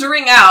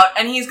wandering out,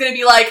 and he's gonna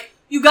be like,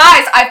 you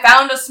guys, I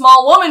found a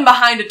small woman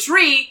behind a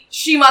tree.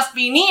 She must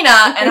be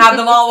Nina, and have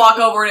them all walk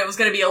over, and it was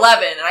gonna be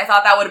 11. And I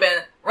thought that would have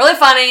been really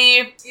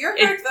funny. You're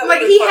correct, that Like,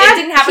 would've he been funny. had,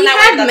 didn't happen he that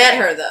way, had that's met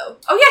okay. her, though.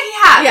 Oh yeah, he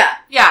had. Yeah.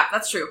 Yeah,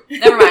 that's true.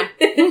 Never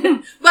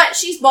mind. But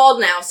she's bald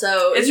now,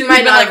 so It's you really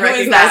might not like, have who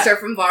is recognized that? her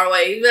from far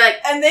away. You'd be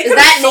like, And they is could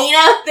that have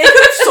Nina? They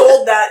could have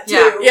sold that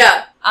too.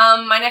 Yeah.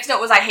 My next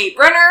note was I hate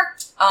Brenner.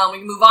 We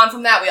can move on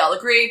from that. We all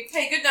agree.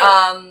 Hey, good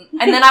note.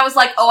 And then I was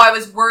like, I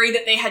was worried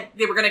that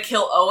they were going to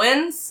kill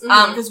Owens,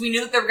 because we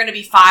knew that there were going to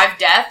be 5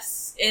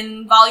 deaths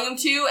in Volume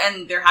 2,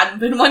 and there hadn't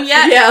been one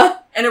yet. Yeah.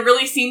 And it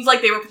really seems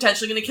like they were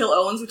potentially going to kill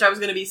Owens, which I was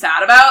going to be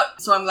sad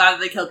about. So I'm glad that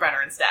they killed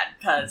Brenner instead,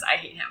 because I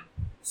hate him.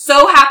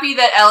 So happy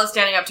that Elle is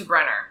standing up to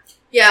Brenner.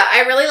 Yeah,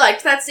 I really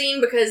liked that scene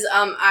because,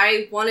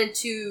 I wanted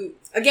to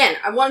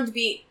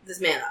beat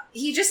this man up.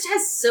 He just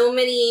has so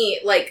many,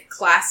 like,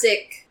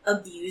 classic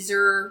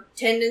abuser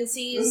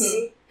tendencies.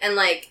 And,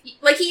 like,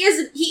 he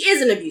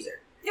is an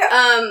abuser.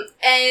 Yeah.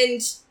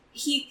 And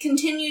he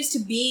continues to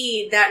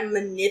be that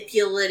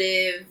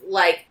manipulative,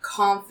 like,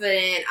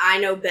 confident, I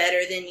know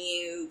better than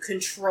you,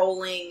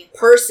 controlling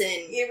person.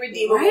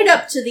 Irredeemable. Right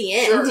up to the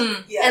end. Sure.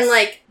 Yes. And,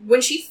 like,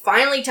 when she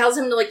finally tells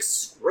him to, like,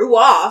 screw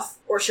off,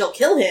 or she'll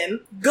kill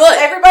him, good.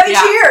 Everybody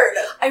cheered.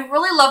 I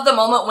really love the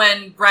moment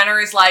when Brenner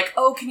is like,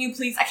 oh, can you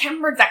please, I can't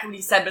remember exactly what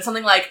he said, but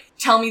something like,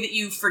 tell me that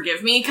you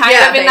forgive me, kind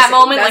of in that basically.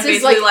 moment. That's like,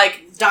 his, basically,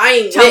 like,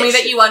 dying tell me wish.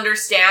 that you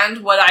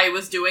understand what I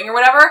was doing or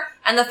whatever.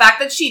 And the fact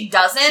that she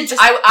doesn't,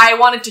 I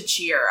wanted to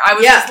cheer. I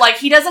was just like,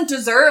 he doesn't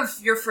deserve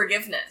your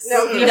forgiveness.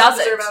 No, he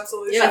doesn't. deserve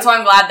absolution. And so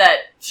I'm glad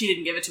that she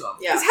didn't give it to him.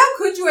 Yeah. Because how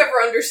could you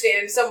ever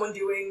understand someone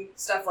doing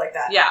stuff like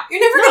that? Yeah.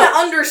 You're never going to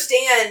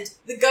understand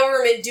the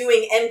government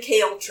doing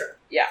MK Ultra.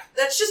 Yeah.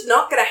 That's just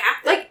not going to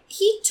happen. Like,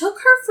 he took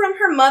her from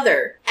her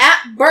mother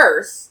at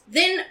birth,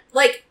 then,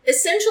 like,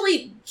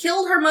 essentially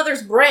killed her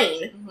mother's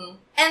brain,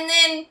 and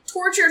then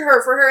tortured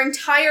her for her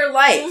entire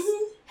life.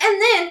 And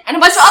then... And a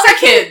bunch of other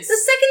kids. The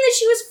second that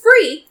she was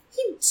free,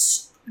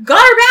 he got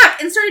her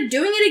back and started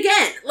doing it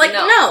again. Like,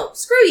 no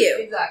screw you.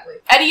 Exactly.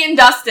 Eddie and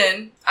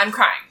Dustin, I'm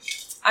crying.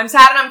 I'm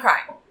sad and I'm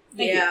crying.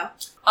 Thank you.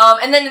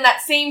 And then in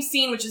that same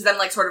scene, which is them,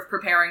 like, sort of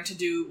preparing to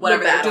do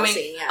whatever they're doing,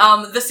 scene,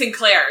 the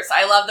Sinclairs.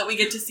 I love that we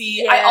get to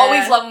see, I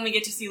always love when we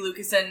get to see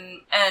Lucas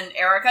and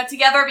Erica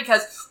together,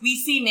 because we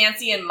see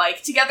Nancy and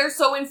Mike together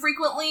so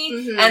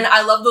infrequently, and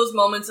I love those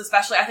moments,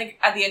 especially, I think,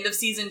 at the end of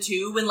season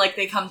 2, when, like,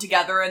 they come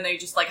together and they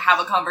just, like, have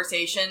a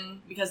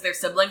conversation, because they're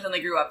siblings and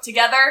they grew up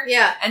together.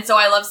 Yeah. And so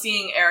I love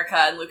seeing Erica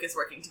and Lucas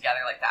working together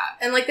like that.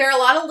 And, like, there are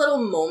a lot of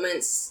little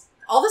moments,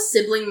 all the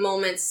sibling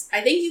moments,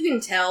 I think you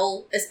can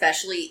tell,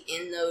 especially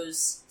in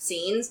those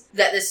scenes,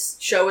 that this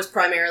show was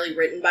primarily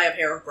written by a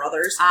pair of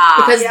brothers.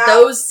 Because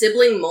those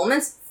sibling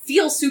moments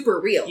feel super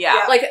real.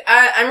 Yeah. Like,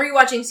 I'm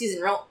rewatching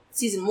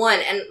season 1,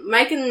 and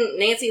Mike and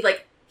Nancy,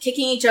 like,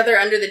 kicking each other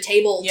under the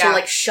table to,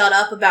 like, shut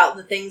up about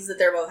the things that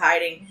they're both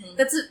hiding.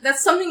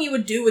 That's something you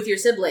would do with your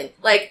sibling.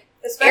 Like,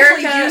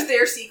 Especially Erica, use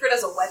their secret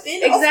as a weapon.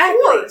 Exactly.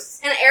 Of course.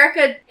 And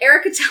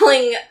Erica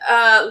telling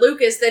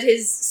Lucas that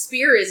his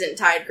spear isn't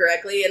tied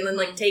correctly, and then,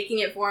 like, taking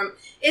it for him.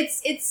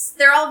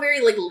 They're all very,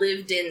 like,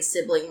 lived-in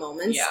sibling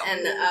moments,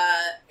 and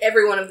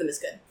every one of them is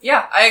good.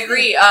 Yeah, I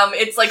agree.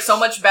 It's, like, so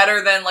much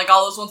better than, like,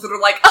 all those ones that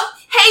are like, oh,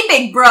 hey,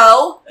 big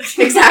bro!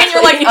 Exactly. And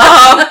you're like,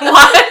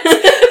 what?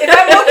 If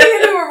I'm walking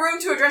into a room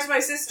to address my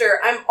sister,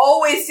 I'm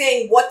always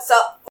saying, what's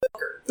up,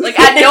 fucker? Like,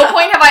 at no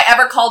point have I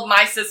ever called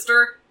my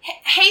sister,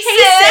 hey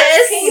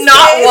sis! Hey,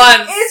 Not sis,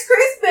 once. It's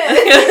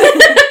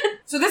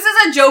Christmas! So this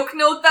is a joke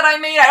note that I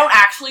made. I don't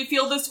actually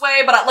feel this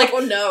way, but like, oh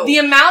no. The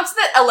amounts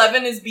that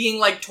 11 is being,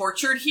 like,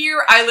 tortured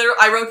here,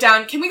 I wrote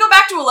down, can we go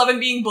back to 11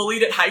 being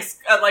bullied at high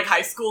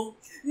school?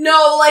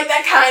 No, like,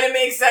 that kind of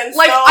makes sense,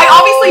 Like, though. I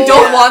obviously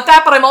don't want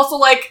that, but I'm also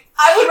like,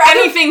 I would rather...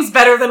 anything's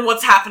better than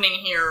what's happening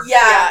here.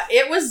 Yeah,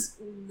 it was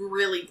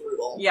really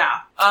brutal. Yeah.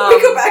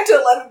 we go back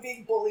to 11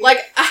 being bullied. Like,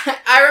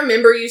 I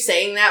remember you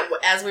saying that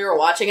as we were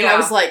watching, and I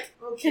was like,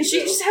 can she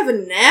just have a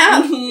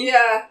nap?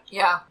 Yeah.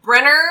 Yeah.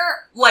 Brenner,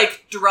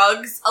 like,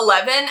 drugs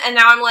 11, and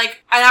now I'm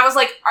like, and I was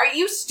like, are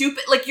you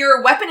stupid? Like,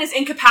 your weapon is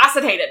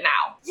incapacitated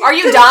now. Yeah, are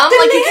you dumb? The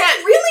Like, you man's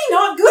can't... really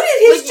not good at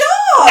his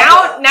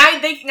job!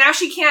 Now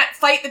she can't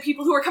fight the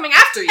people who are coming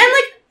after you. And,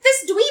 like,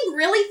 this dweeb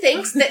really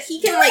thinks that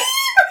he can, like,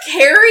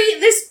 carry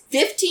this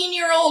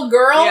 15-year-old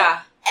girl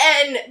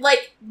and,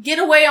 like, get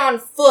away on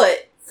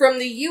foot from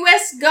the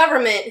U.S.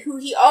 government, who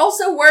he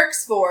also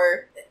works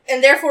for,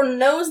 and therefore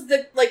knows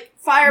the, like,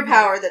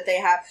 firepower that they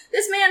have.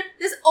 This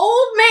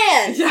old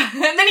man, yeah.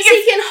 And then he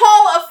can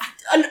haul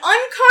an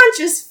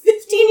unconscious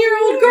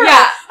 15-year-old girl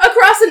Yeah.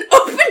 across an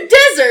open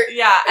desert.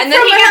 Yeah, and then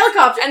from he a gets,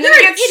 helicopter. and You're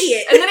then he an gets,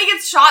 idiot. and then he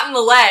gets shot in the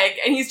leg,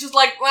 and he's just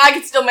like, well, I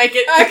can still make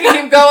it. I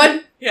can keep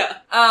going. Yeah.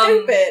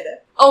 Stupid.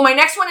 Oh, my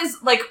next one is,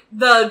 like,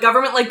 the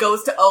government, like,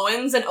 goes to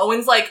Owens, and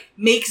Owens, like,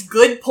 makes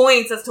good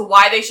points as to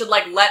why they should,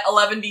 like, let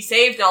 11 be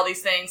saved and all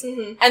these things.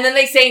 Mm-hmm. And then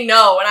they say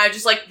no, and I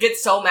just, like, get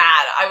so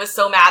mad. I was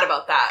so mad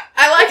about that.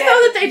 I like, Again,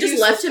 though, that they just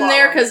useless left him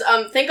there, because,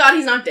 thank God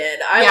he's not dead.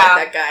 I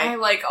like that guy. I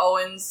like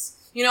Owens.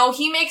 You know,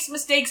 he makes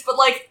mistakes, but,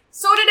 like,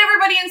 so did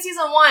everybody in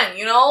season 1,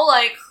 you know?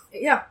 Like...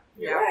 Yeah.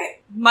 You're right.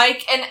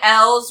 Mike and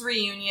Elle's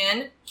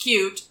reunion,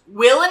 cute.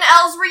 Will and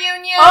Elle's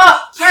reunion,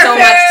 Oh, so much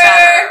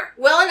better.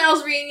 Will and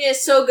Elle's reunion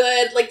is so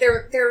good. Like,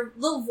 their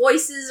little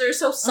voices are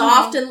so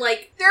soft and,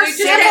 like, They're just-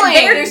 siblings.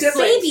 They're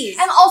Siblings. babies.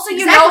 And also, you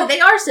exactly, know, they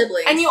are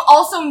siblings. and you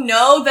also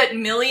know that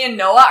Millie and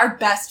Noah are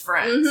best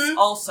friends, Mhm.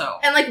 also.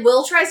 And, like,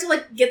 Will tries to,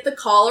 like, get the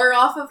collar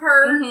off of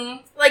her.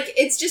 Mm-hmm. Like,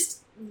 it's just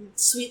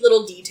sweet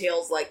little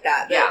details like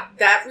that. Yeah.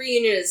 That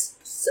reunion is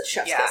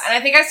chef's Yeah, kiss. and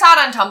I think I saw it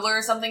on Tumblr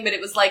or something, but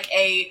it was like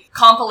a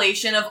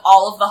compilation of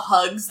all of the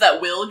hugs that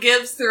Will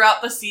gives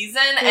throughout the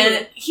season,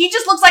 and he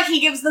just looks like he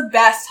gives the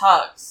best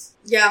hugs.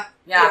 Yeah.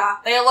 Yeah.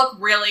 They look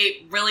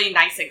really, really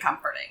nice and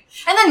comforting.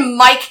 And then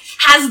Mike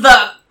has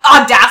the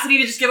audacity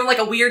to just give him like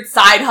a weird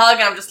side hug,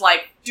 and I'm just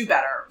like, do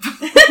better.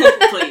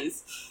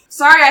 Please.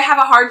 Sorry, I have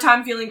a hard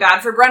time feeling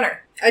bad for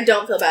Brenner. I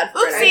don't feel bad for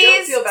Oopsies. Brenner. I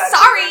don't feel bad.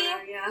 Sorry. For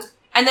Brenner, yeah.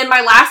 And then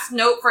my last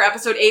note for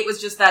episode 8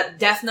 was just that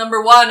death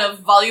number 1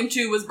 of volume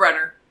 2 was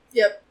Brenner.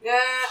 Yep. Yeah.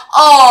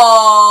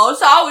 Oh,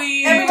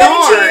 sorry. Everybody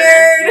Darn.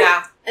 cheered.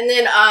 Yeah. And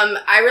then,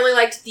 I really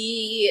liked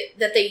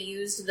that they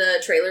used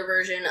the trailer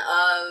version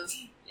of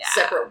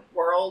Separate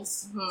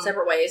Worlds,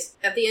 Separate Ways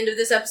at the end of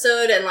this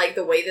episode, and, like,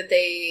 the way that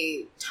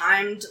they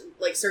timed,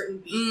 like, certain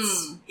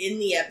beats in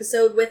the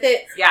episode with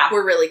it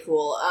were really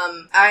cool.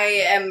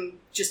 I am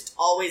just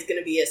always going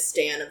to be a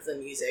stan of the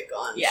music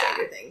on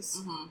Stranger Things.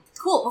 Mm-hmm.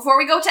 Cool. Before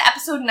we go to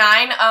episode 9,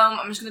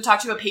 I'm just going to talk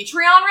to you about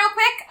Patreon real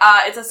quick.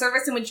 It's a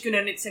service in which you can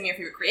donate to some of your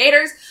favorite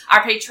creators.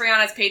 Our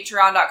Patreon is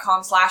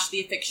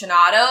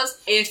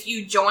patreon.com/theAFICTIONADOS. If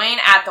you join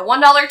at the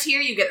 $1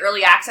 tier, you get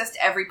early access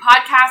to every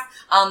podcast.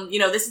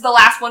 This is the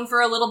last one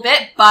for a little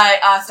bit,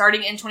 but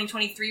starting in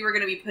 2023, we're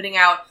going to be putting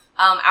out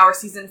our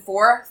season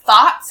 4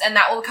 thoughts, and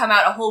that will come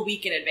out a whole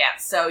week in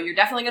advance. So you're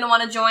definitely going to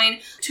want to join.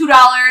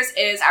 $2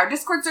 is our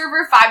Discord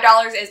server.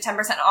 $5 is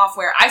 10% off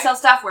where I sell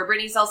stuff, where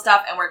Brittany sells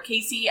stuff, and where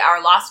Casey, our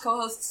Lost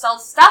co-host,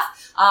 sells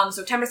stuff.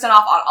 So 10%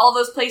 off on all of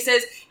those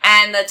places.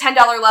 And the $10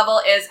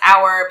 level is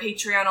our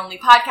Patreon-only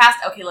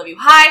podcast, Okay Love You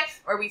Hi,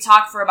 where we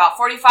talk for about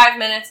 45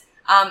 minutes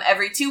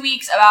every 2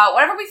 weeks about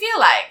whatever we feel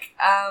like.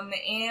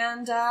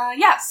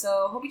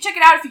 So hope you check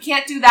it out. If you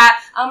can't do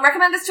that,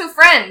 recommend this to a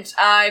friend.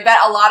 I bet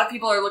a lot of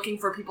people are looking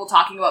for people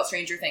talking about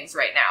Stranger Things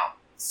right now.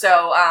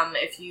 So,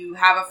 if you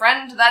have a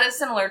friend that is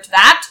similar to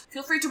that,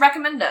 feel free to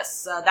recommend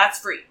us. That's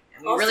free.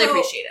 And we really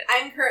appreciate it.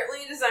 I'm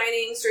currently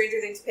designing Stranger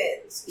Things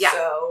pins. Yeah.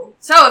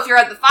 So if you're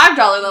at the $5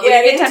 level, you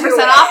get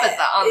 10% off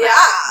on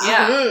that.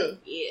 Yeah. Mm-hmm.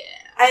 Yeah.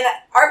 And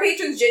our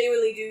patrons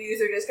genuinely do use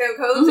their discount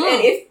codes,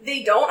 and if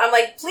they don't, I'm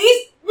like,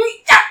 please,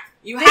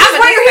 You this have is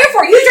what you're here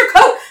for. Use your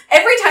code.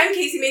 Every time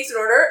Casey makes an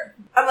order,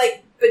 I'm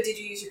like, but did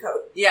you use your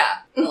code? Yeah.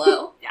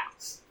 Hello? Yeah.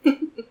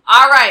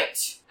 All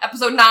right.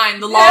 Episode 9,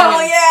 the long Hell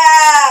one.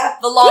 yeah!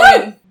 The long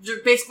one.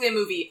 Basically a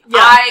movie.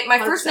 Yeah, My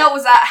first note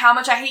was that how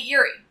much I hate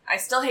Yuri. I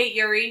still hate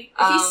Yuri.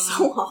 He's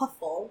so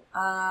awful.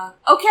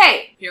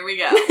 Okay. Here we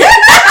go.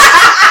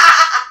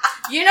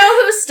 You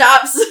know who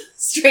stops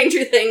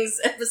Stranger Things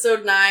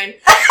episode 9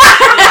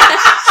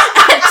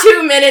 at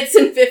 2 minutes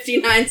and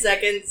 59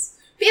 seconds?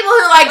 People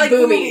who like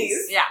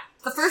boobies. Yeah.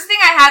 The first thing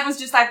I had was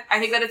just, I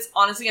think that it's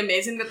honestly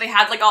amazing that they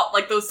had, like, all,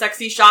 like, those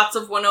sexy shots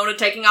of Winona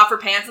taking off her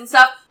pants and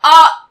stuff.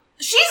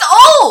 She's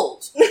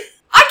old!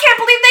 I can't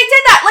believe they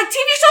did that! Like,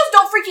 TV shows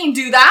don't freaking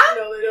do that!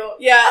 No, they don't.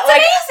 Yeah, That's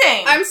like,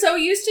 amazing! I'm so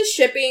used to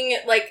shipping,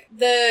 like,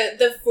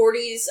 the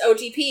 40s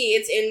OTP.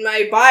 It's in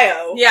my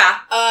bio. Yeah.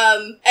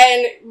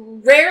 And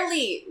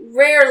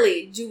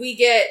rarely do we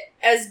get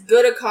as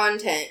good a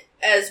content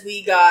as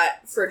we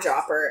got for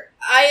Jopper.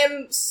 I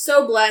am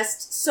so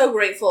blessed, so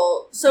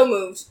grateful, so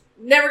moved.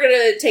 Never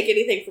gonna take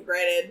anything for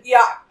granted.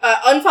 Yeah.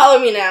 Unfollow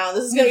me now.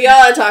 This is gonna be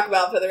all I talk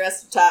about for the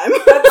rest of time.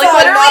 That's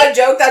not a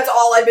joke. That's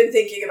all I've been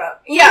thinking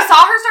about. When I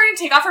saw her starting to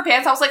take off her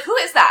pants, I was like, who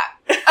is that?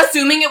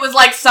 Assuming it was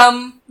like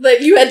some... Like,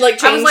 you had like I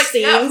changed was like,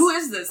 scenes. yeah, who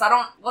is this?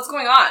 What's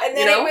going on? And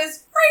then it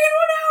was friggin'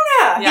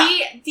 Winona!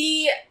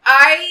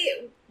 Yeah.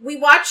 We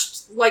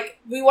watched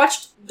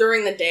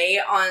during the day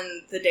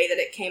on the day that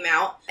it came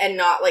out and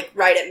not like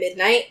right at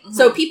midnight. Mm-hmm.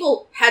 So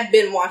people had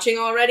been watching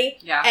already.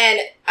 Yeah. And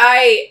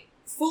I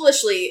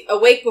foolishly,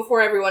 awake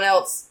before everyone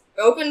else,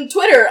 opened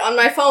Twitter on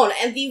my phone,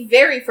 and the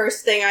very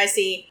first thing I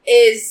see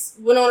is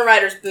Winona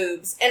Ryder's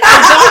boobs. And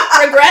I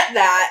don't regret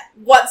that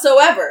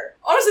whatsoever.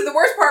 Honestly, the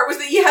worst part was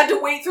that you had to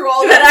wait through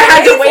all of That I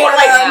had to wait,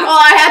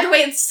 I had to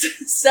wait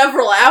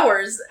several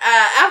hours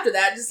after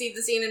that to see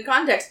the scene in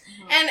context.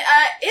 Mm-hmm. And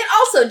it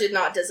also did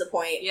not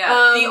disappoint.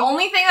 Yeah. The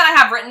only thing that I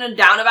have written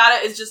down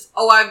about it is just,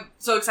 I'm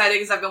so excited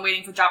because I've been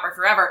waiting for Jopper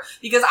forever.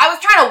 Because I was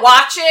trying to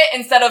watch it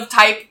instead of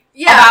type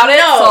about it,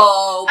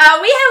 so...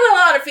 we have a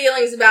lot of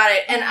feelings about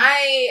it, and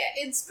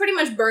it's pretty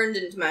much burned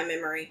into my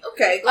memory.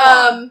 Okay, go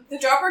on. The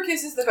Jopper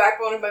kiss is the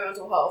backbone of my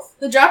mental health.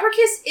 The Jopper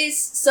kiss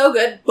is so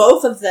good,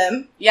 both of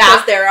them. Yeah.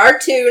 Because there are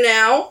two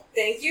now.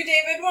 Thank you,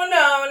 David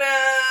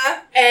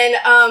Winona. And,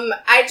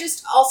 I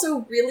just also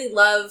really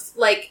love,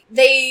 like,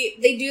 they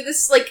do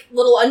this, like,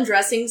 little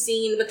undressing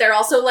scene, but they're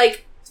also,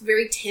 like,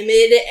 very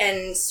timid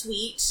and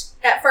sweet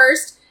at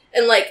first,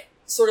 and, like,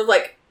 sort of,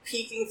 like,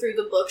 peeking through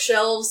the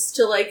bookshelves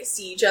to, like,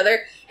 see each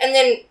other. And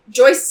then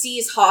Joyce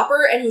sees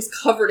Hopper, and he's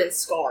covered in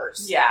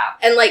scars. Yeah.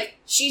 And, like,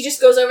 she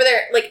just goes over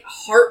there, like,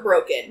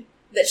 heartbroken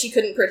that she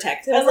couldn't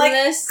protect him from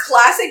this.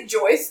 Classic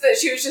Joyce, that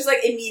she was just,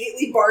 like,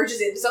 immediately barges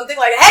into something,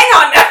 like, hang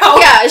on now!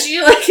 Yeah,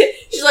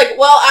 she's like,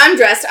 well, I'm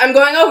dressed, I'm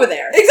going over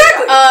there.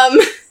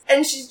 Exactly!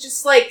 And she's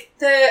just, like,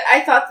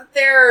 I thought that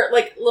their,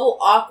 like, little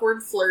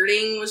awkward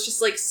flirting was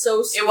just, like,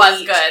 so sweet. It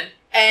was good.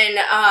 And,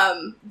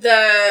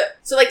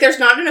 so, like, there's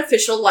not an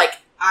official, like,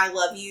 I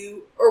love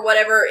you, or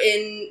whatever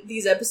in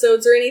these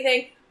episodes or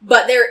anything,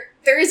 but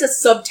there is a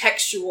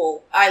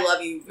subtextual I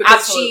love you, because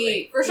Absolutely.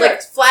 she, for sure,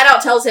 like, flat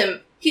out tells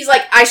him, he's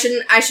like, I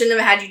shouldn't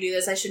have had you do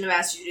this, I shouldn't have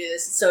asked you to do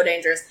this, it's so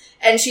dangerous.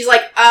 And she's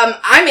like,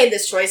 I made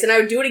this choice, and I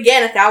would do it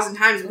again 1,000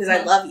 times because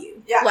I love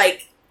you. Yeah.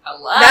 Like,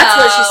 Hello. that's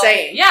what she's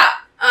saying. Yeah.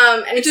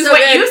 And Which it's is so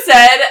what good. you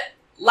said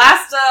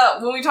last,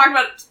 when we talked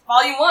about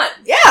Volume 1.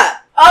 Yeah.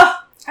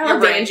 Oh, I Your love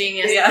brain. Dan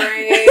Genius.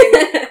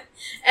 Yeah.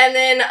 And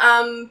then,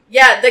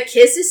 the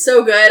kiss is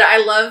so good.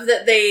 I love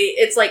that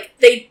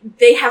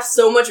they have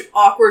so much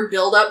awkward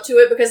build up to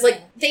it because,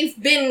 like, they've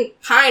been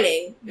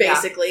pining,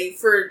 basically,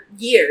 for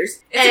years.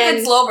 It's a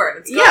good slow burn.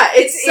 It's good. Yeah,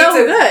 it's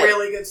so a good.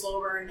 really good slow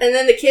burn. And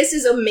then the kiss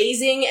is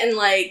amazing and,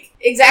 like,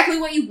 exactly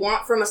what you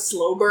want from a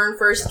slow burn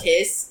first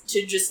kiss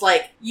to just,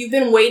 like, you've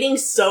been waiting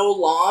so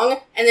long,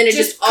 and then it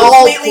just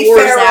all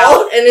pours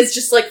out, and it's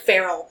just, like,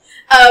 feral.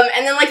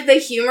 And then, like, the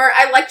humor,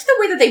 I liked the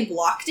way that they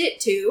blocked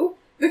it, too.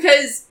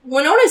 Because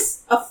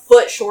Winona's a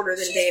foot shorter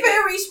than David. She's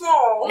very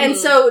small. And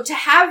so to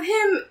have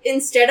him,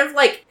 instead of,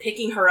 like,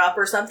 picking her up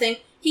or something,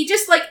 he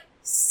just, like,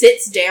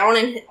 sits down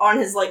on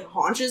his, like,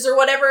 haunches or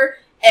whatever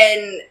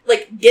and,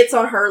 like, gets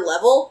on her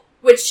level,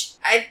 which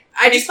I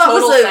just thought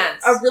was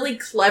a really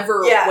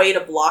clever way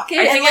to block it.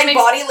 I think, like,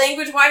 body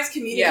language-wise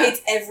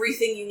communicates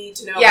everything you need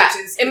to know, which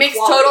is it makes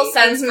total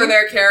sense for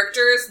their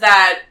characters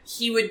that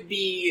he would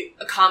be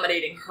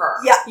accommodating her.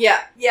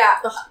 Yeah.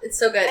 Ugh, it's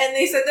so good. And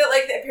they said that,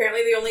 like,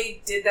 apparently they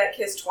only did that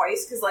kiss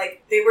twice, because,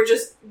 like, they were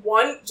just,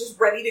 one, just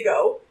ready to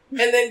go,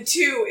 and then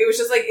two, it was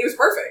just, like, it was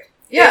perfect.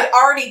 Yeah.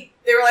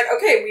 They were like,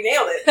 okay, we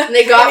nailed it. And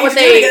they got what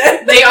they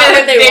wanted.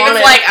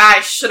 David's like,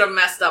 I should have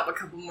messed up a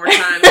couple more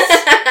times.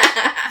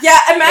 Yeah,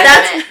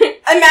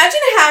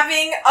 imagine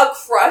having a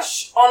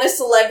crush on a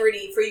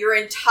celebrity for your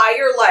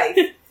entire life.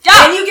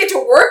 Yeah. And you get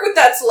to work with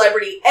that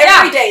celebrity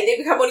every day. They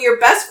become one of your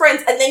best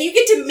friends, and then you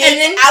get to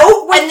make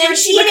out with your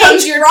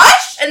teenage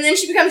crush. And then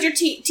she becomes your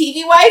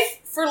TV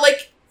wife for,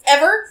 like,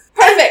 ever.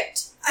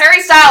 Perfect.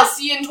 Harry Styles,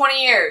 see you in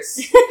 20 years.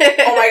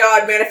 Oh my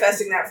god,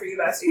 manifesting that for you,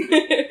 bestie.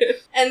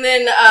 And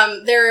then,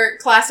 their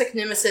classic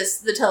nemesis,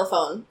 the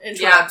telephone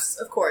interrupts,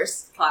 of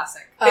course.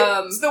 Classic.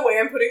 It's the way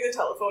I'm putting the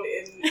telephone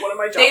in one of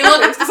my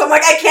jobs. Because I'm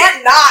like, I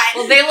can't not.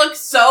 Well, they look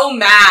so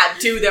mad,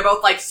 too. They're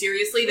both like,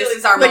 seriously, this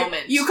is our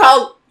moment. You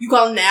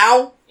called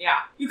now?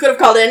 Yeah. You could have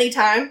called any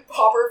time.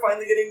 Hopper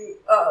finally getting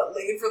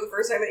laid for the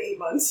first time in 8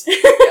 months.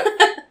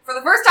 For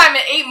the first time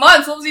in 8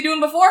 months, what was he doing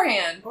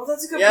beforehand? Well,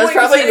 that's a good point. It's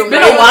probably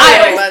been a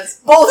while.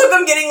 Both of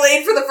them getting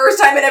laid for the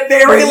first time in a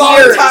very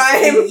long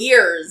time.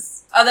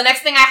 Years. The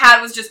next thing I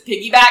had was just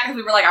piggyback, because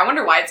we were like, I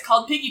wonder why it's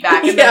called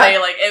piggyback. And then they,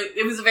 like,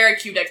 it was a very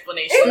cute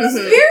explanation. It was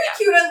very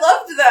cute. I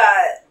loved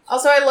that.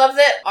 Also, I love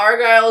that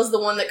Argyle is the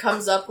one that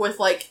comes up with,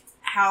 like,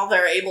 how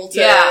they're able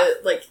to,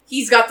 like,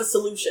 he's got the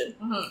solution.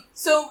 Mm-hmm.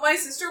 So, my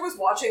sister was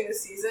watching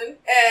this season,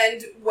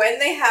 and when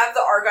they have the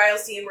Argyle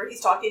scene where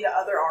he's talking to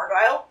other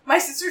Argyle, my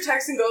sister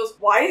texts and goes,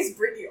 why is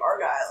Brittany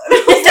Argyle? And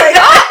I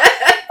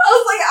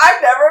was like,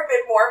 I've never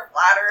been more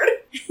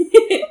flattered.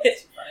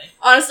 It's funny.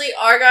 Honestly,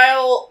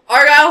 Argyle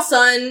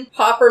Sun,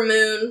 Popper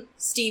Moon,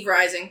 Steve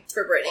Rising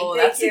for Brittany. Oh,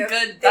 Thank that's you. a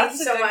good Thank you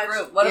so much.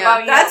 group. What Yeah.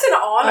 about you? That's an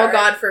honor. Oh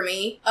God, for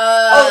me.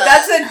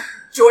 that's a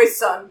Joyce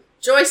Sun.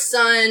 Joyce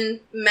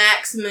Sun,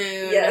 Max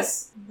Moon,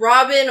 Yes.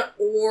 Robin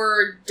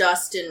or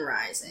Dustin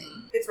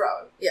Rising. It's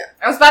Robin.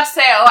 I was about to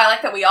say, I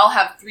like that we all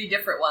have 3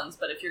 different ones,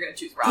 but if you're going to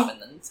choose Robin,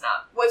 then it's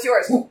not. What's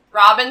yours?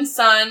 Robin,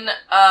 Sun,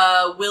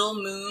 Will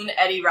Moon,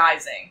 Eddie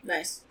Rising.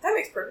 Nice. That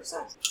makes perfect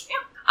sense.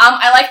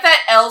 I like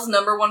that Elle's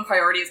number 1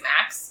 priority is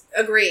Max.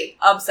 Agree.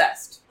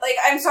 Obsessed. Like,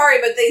 I'm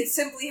sorry, but they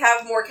simply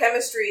have more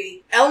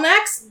chemistry.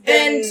 L-Max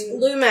and Then-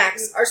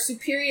 Lumax are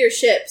superior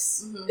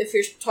ships, Mhm. if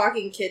you're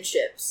talking kid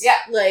ships. Yeah.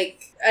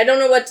 Like, I don't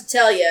know what to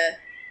tell you.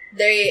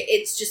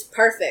 It's just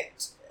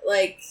perfect.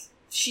 Like,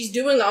 she's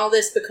doing all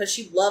this because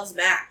she loves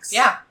Max.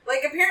 Yeah. Like,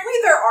 apparently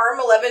there are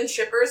 11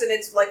 shippers, and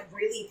it's, like,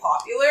 really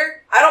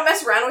popular. I don't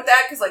mess around with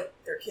that, because, like,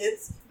 they're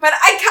kids. But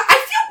I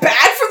feel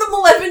bad for the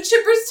 11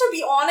 shippers, to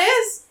be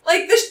honest.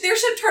 Like, their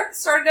ship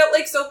started out,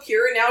 like, so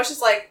pure, and now it's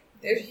just like,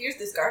 here's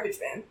this garbage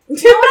man.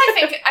 You know what I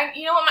think?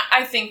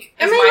 I think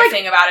is my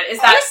thing about it is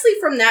that Honestly,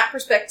 from that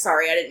perspective,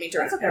 sorry, I didn't mean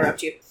to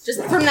interrupt you.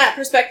 Just from that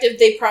perspective,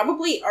 they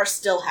probably are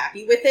still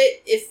happy with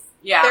it if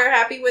they're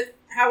happy with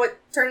how it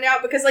turned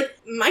out, because, like,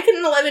 Mike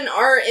and 11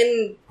 are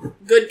in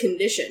good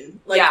condition.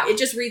 Like, it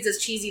just reads as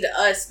cheesy to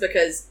us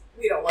because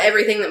We don't like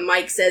everything that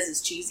Mike says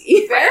is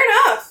cheesy. Fair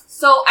enough.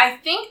 So I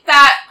think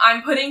that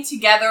I'm putting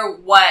together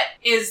what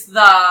is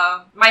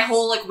my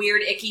whole, like,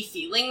 weird icky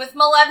feeling with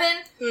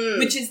Maleven,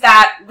 which is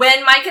that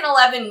when Mike and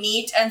 11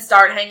 meet and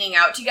start hanging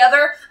out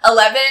together,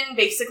 11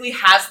 basically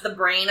has the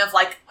brain of,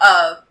 like,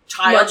 a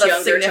child Much that's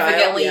younger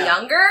significantly child, yeah.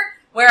 younger,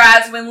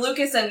 whereas when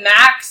Lucas and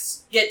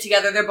Max get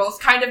together, they're both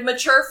kind of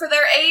mature for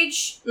their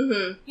age,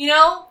 Mm-hmm. you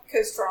know?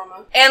 Because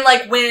trauma. And,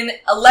 like, when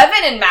 11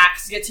 and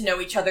Max get to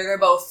know each other, they're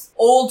both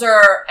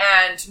older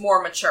and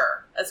more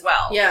mature as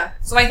well. Yeah.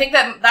 So I think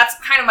that that's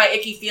kind of my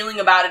icky feeling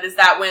about it, is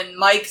that when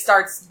Mike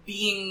starts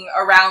being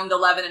around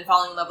 11 and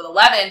falling in love with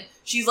 11,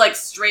 she's, like,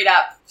 straight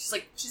up,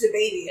 She's a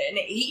baby. an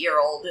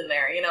 8-year-old in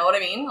there, you know what I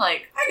mean?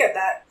 Like, I get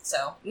that.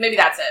 so maybe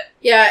that's it.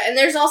 Yeah, and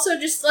there's also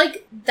just,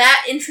 like,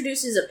 that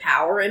introduces a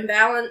power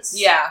imbalance.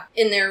 Yeah.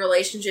 In their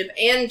relationship,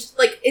 and,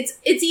 like, it's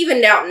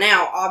evened out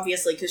now,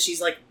 obviously, because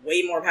she's, like,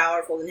 way more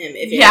powerful than him,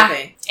 if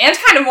anything. And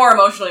kind of more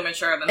emotionally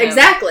mature than him.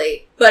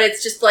 Exactly. But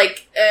it's just,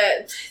 like,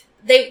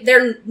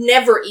 they're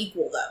never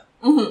equal,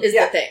 though, Mhm. is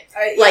the thing.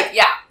 Like,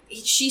 Yeah.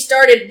 She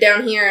started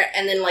down here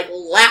and then, like,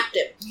 lapped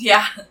him.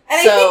 Yeah. and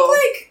I So- think,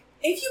 like,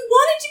 if you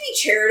wanted to be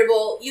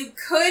charitable, you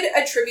could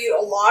attribute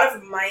a lot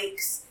of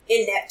Mike's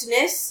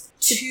ineptness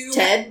to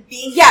Ted?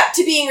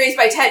 being raised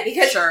by Ted.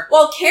 Because Sure.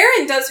 while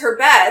Karen does her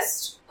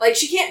best, like,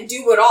 she can't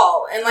do it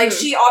all. And, like, Mhm.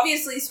 she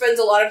obviously spends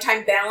a lot of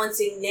time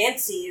balancing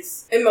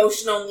Nancy's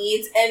emotional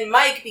needs and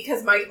Mike,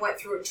 because Mike went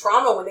through a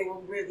trauma when they were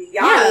really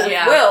young with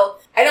Yeah. Will.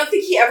 I don't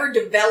think he ever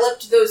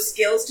developed those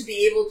skills to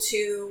be able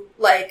to,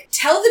 like,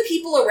 tell the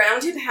people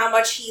around him how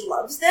much he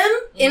loves them.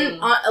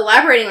 In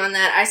elaborating on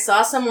that, I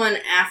saw someone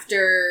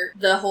after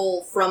the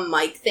whole From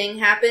Mike thing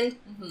happened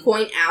Mhm.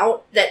 point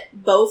out that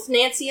both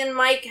Nancy and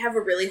Mike have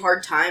a really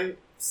hard time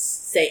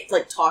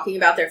talking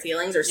about their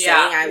feelings or saying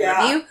I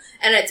love you,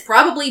 and it's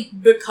probably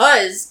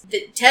because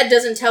Ted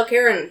doesn't tell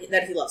Karen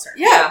that he loves her.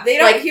 Yeah, they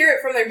don't Like, hear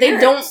it from their They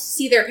parents. don't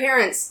see their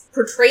parents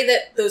portray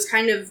those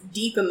kind of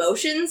deep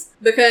emotions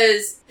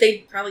because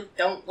they probably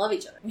don't love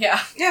each other. Yeah.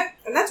 Yeah,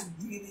 and that's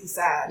really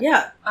sad.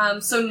 Yeah.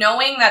 So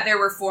knowing that there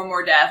were 4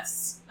 more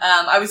deaths,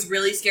 I was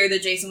really scared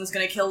that Jason was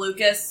going to kill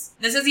Lucas.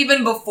 This is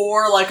even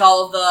before, like,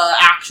 all of the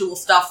actual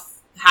stuff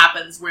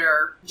happens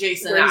where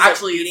Jason Where he's, like,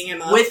 actually beating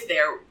him up. with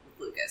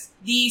Lucas.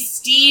 The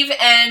Steve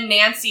and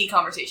Nancy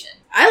conversation.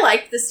 I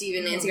liked the Steve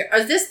and Nancy.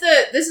 This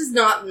is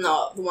not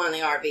the one in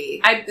the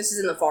RV. This is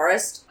in the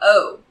forest.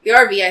 Oh. The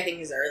RV, I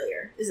think, is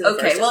earlier. Is in the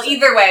Okay, first well, episode.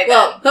 either way, then.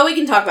 Well, but we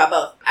can talk about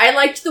both. I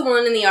liked the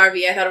one in the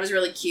RV. I thought it was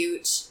really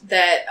cute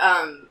that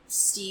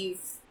Steve,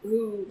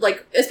 who,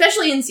 like,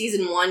 especially in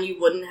season 1, you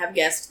wouldn't have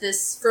guessed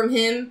this from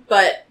him,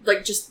 but,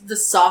 like, just the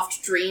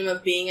soft dream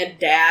of being a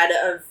dad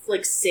of,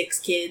 like, 6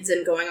 kids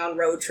and going on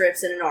road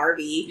trips in an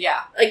RV.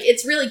 Yeah. Like,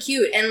 it's really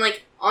cute, and,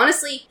 like,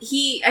 honestly,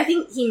 I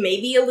think he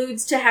maybe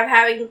alludes to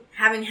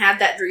having had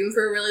that dream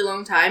for a really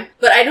long time,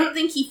 but I don't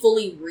think he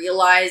fully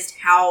realized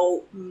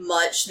how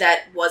much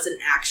that was an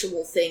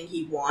actual thing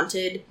he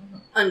wanted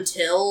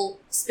until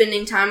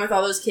spending time with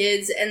all those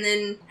kids and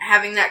then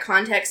having that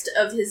context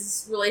of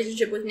his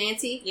relationship with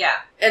Nancy. Yeah.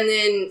 And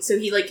then, so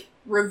he, like,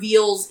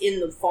 reveals in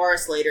the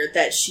forest later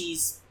that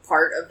she's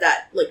part of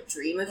that, like,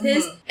 dream of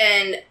his.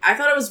 And I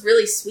thought it was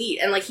really sweet.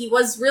 And, like, he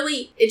was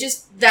really,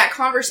 that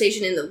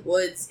conversation in the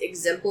woods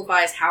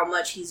exemplifies how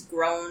much he's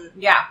grown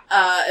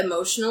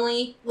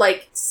emotionally,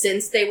 like,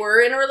 since they were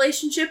in a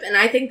relationship. And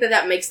I think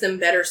that makes them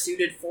better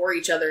suited for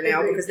each other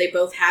now because they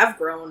both have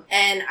grown.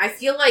 And I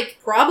feel like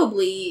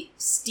probably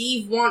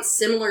Steve wants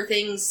similar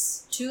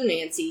things to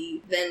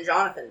Nancy than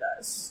Jonathan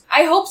does.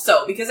 I hope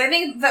so, because I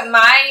think that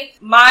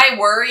my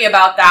worry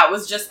about that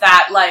was just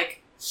that, like,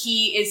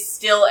 he is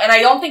still, and I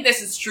don't think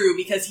this is true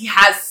because he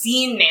has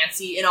seen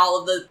Nancy in all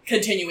of the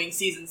continuing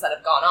seasons that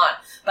have gone on,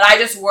 but I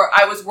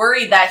was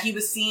worried that he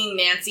was seeing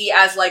Nancy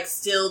as, like,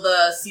 still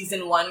the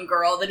season 1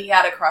 girl that he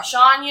had a crush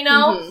on, you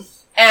know? Mm-hmm.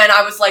 And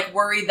I was, like,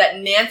 worried that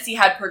Nancy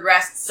had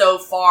progressed so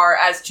far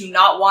as to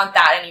not want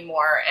that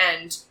anymore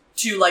and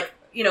to, like,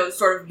 you know,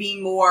 sort of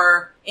be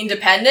more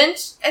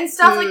independent and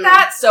stuff like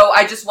that. So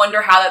I just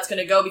wonder how that's going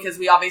to go because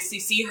we obviously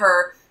see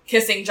her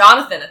kissing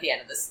Jonathan at the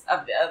end of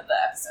the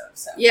episode.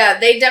 So yeah,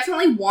 they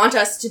definitely want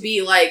us to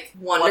be, like,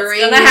 wondering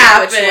which way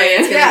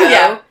it's going to go.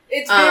 Yeah.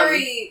 It's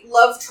very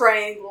love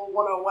triangle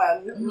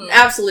 101. Mm-hmm.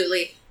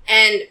 Absolutely.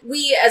 And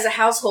we, as a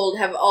household,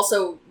 have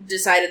also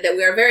decided that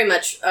we are very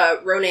much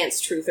romance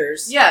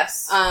truthers.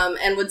 Yes.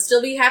 And would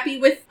still be happy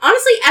with,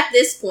 honestly, at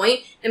this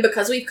point, and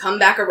because we've come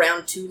back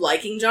around to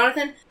liking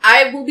Jonathan,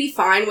 I will be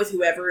fine with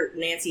whoever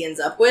Nancy ends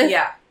up with.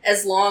 Yeah.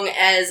 As long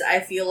as I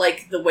feel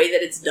like the way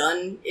that it's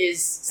done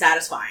is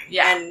satisfying.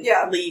 Yeah.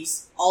 And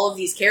leaves all of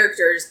these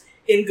characters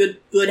in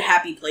good,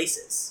 happy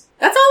places.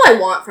 That's all I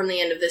want from the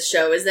end of this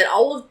show, is that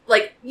all of,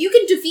 like, you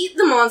can defeat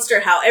the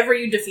monster however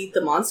you defeat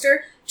the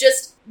monster.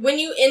 Just, when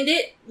you end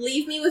it,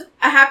 leave me with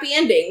a happy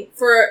ending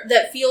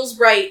that feels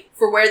right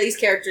for where these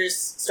characters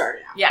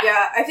started out. Yeah.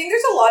 Yeah, I think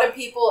there's a lot of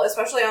people,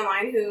 especially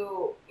online,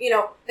 who, you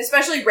know,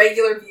 especially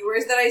regular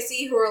viewers that I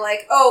see who are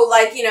like, oh,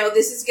 like, you know,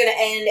 this is gonna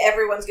end,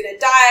 everyone's gonna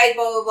die,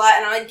 blah, blah, blah.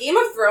 And I'm like, Game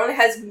of Thrones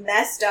has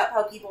messed up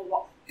how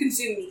people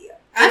consume media.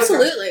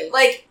 Absolutely.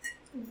 Like,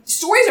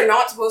 stories are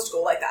not supposed to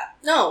go like that.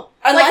 No.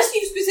 Unless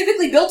you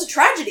specifically built a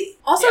tragedy.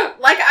 Also,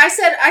 like I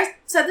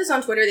said this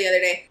on Twitter the other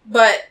day,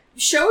 but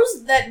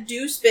shows that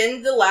do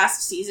spend the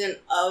last season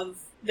of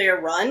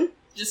their run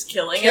just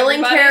killing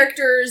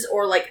characters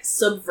or, like,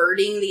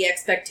 subverting the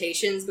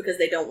expectations because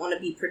they don't want to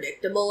be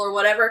predictable or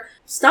whatever,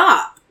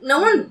 stop. No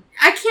one,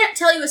 I can't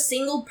tell you a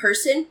single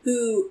person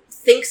who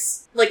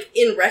thinks, like,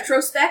 in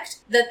retrospect,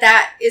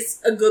 that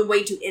is a good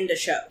way to end a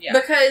show. Yeah.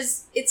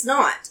 Because it's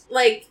not.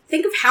 Like,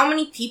 think of how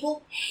many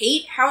people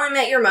hate How I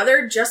Met Your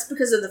Mother just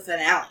because of the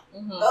finale.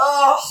 Mm-hmm.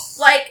 Ugh.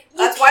 Like,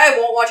 that's why I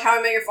won't watch How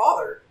I Met Your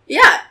Father.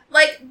 Yeah,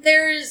 like,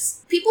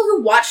 there's people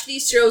who watched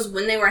these shows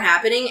when they were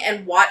happening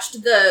and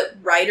watched the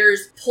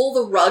writers pull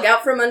the rug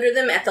out from under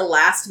them at the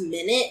last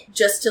minute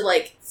just to,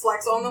 like,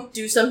 flex on them,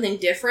 do something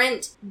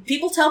different.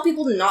 People tell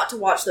people not to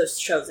watch those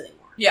shows anymore.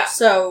 Yeah.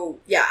 So,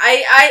 yeah,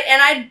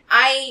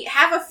 I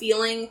have a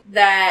feeling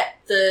that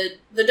the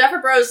Duffer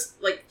Bros,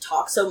 like,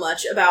 talk so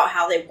much about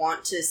how they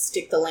want to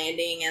stick the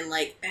landing and,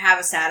 like, have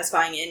a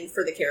satisfying end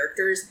for the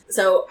characters.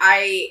 So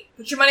I...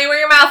 Put your money where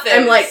your mouth is.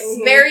 I'm, like,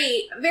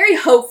 very, very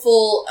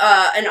hopeful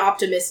and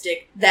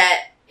optimistic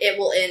that it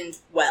will end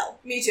well.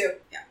 Me too.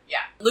 Yeah.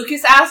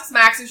 Lucas asks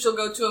Max if she'll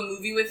go to a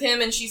movie with him,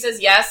 and she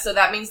says yes, so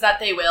that means that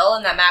they will,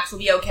 and that Max will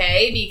be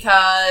okay,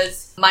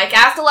 because Mike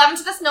asked Eleven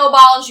to the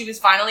snowball, and she was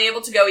finally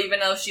able to go, even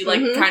though she, like,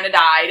 kind of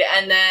died,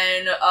 and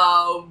then,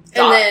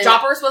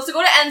 Chopper was supposed to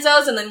go to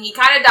Enzo's, and then he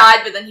kind of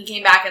died, but then he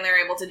came back, and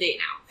they're able to date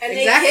now. And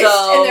they kissed,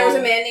 and there was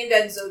a man named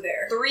Enzo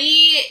there.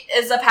 3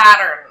 is a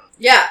pattern.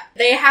 Yeah,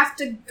 they have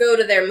to go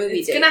to their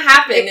movie date. It's gonna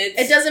happen.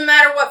 It doesn't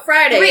matter what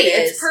Friday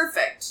it is. It's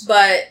perfect.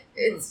 But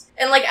it's...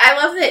 And, like, I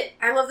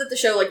love that the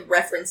show, like,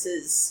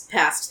 references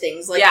past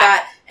things like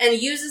that and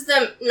uses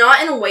them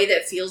not in a way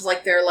that feels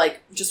like they're,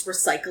 like, just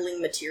recycling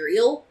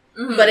material,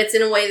 but it's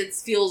in a way that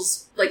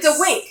feels like... It's a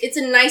wink. It's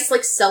a nice,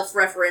 like,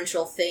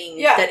 self-referential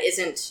thing that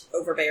isn't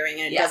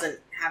overbearing and it doesn't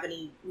have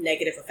any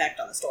negative effect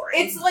on the story.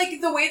 It's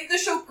like the way that the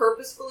show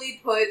purposefully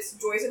puts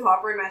Joyce and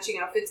Hopper in matching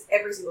outfits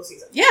every single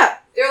season. Yeah.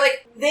 They're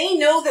like, they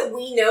know that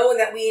we know and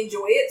that we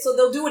enjoy it, so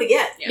they'll do it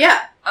again.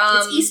 Yeah.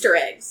 It's Easter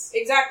eggs.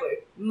 Exactly.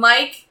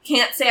 Mike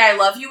can't say I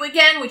love you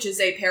again, which is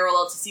a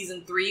parallel to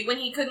season 3 when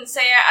he couldn't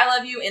say I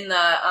love you in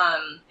the,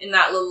 in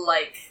that little,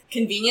 like,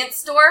 convenience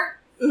store.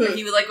 Where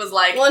he was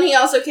like... Well, and he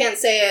also can't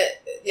say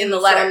it in the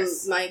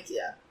letters. Mike,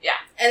 yeah. Yeah.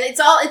 And it's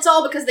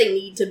all because they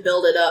need to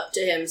build it up to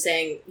him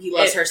saying he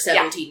loves her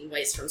 17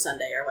 ways from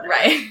Sunday or whatever.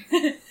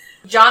 Right.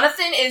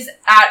 Jonathan is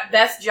at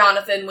best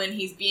Jonathan when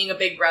he's being a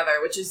big brother,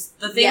 which is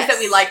the things that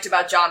we liked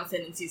about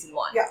Jonathan in season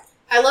 1. Yeah.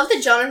 I love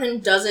that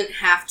Jonathan doesn't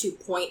have to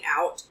point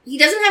out. He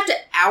doesn't have to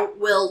out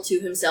Will to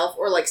himself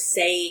or, like,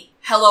 say,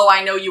 hello,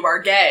 I know you are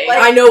gay.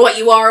 Like, I know what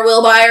you are,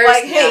 Will Byers.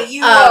 Like, hey,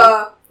 you,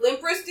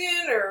 limp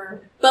wristed,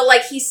 or... But,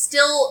 like, he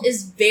still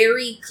is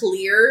very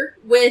clear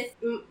with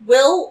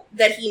Will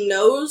that he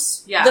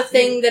knows the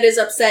thing that is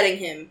upsetting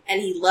him,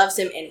 and he loves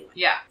him anyway.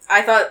 Yeah.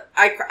 I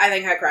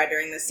think I cried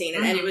during this scene,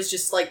 and it was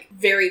just, like,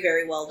 very,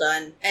 very well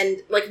done,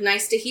 and, like,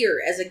 nice to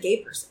hear as a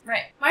gay person.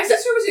 Right. My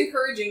sister was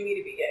encouraging me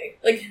to be gay.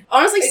 Like,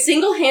 honestly,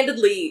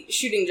 single-handedly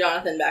shooting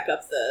Jonathan back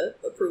up the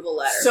approval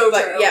ladder. So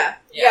true. Yeah.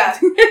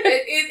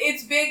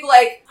 It's big,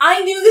 like,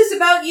 I knew this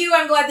about you,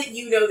 I'm glad that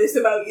you know this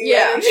about you.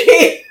 Yeah.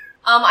 Energy.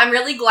 I'm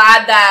really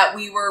glad that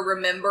we were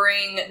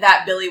remembering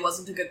that Billy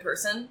wasn't a good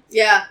person.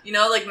 Yeah. You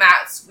know, like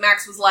Max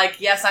was like,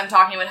 yes, I'm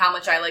talking about how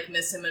much I like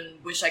miss him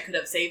and wish I could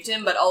have saved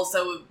him, but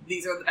also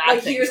these are the bad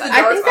Like, things. here's the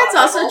that- I think that's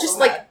Dark also just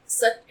like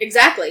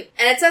exactly,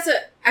 and it's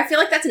I feel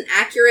like that's an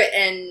accurate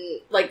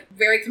and like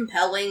very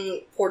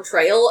compelling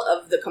portrayal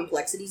of the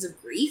complexities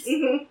of grief,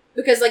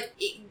 because like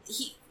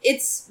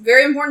it's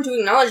very important to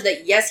acknowledge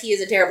that yes, he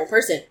is a terrible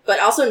person, but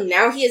also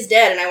now he is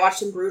dead, and I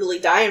watched him brutally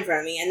die in front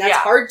of me, and that's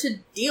hard to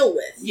deal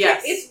with.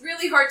 Yes. It's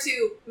really hard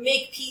to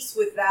make peace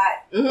with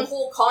that, the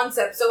whole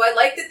concept. So I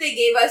like that they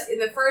gave us, in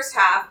the first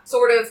half,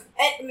 sort of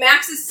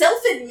Max's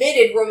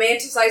self-admitted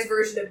romanticized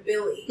version of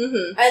Billy.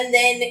 And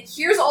then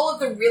here's all of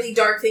the really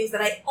dark things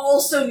that I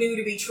also knew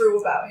to be true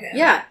about him.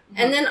 Yeah.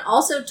 And then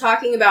also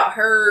talking about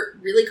her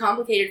really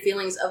complicated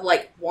feelings of,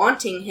 like,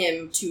 wanting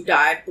him to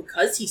die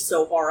because he's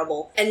so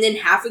horrible, and then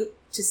having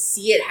to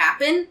see it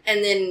happen,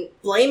 and then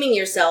blaming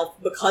yourself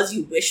because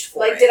you wished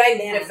for it. Like, did I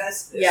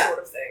manifest this sort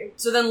of thing?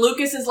 So then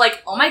Lucas is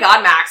like, oh my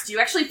god, Max, do you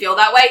actually feel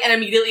that way? And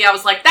immediately I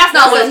was like, that's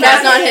not Lucas.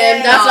 That's not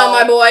him. That's not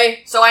my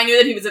boy. So I knew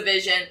that he was a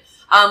vision.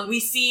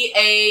 We see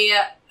a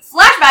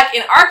flashback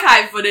in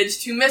archive footage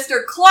to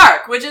Mr.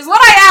 Clark, which is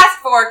what I asked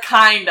for,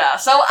 kinda.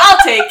 So I'll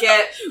take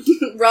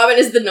it. Robin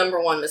is the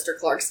number one Mr.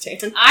 Clark stan.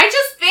 I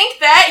just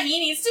think that he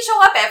needs to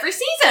show up every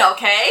season,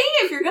 okay?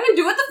 If you're gonna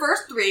do it the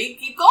first 3,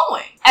 keep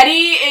going.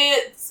 Eddie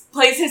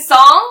plays his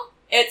song.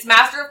 It's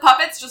Master of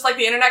Puppets, just like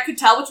the internet could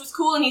tell, which was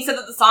cool, and he said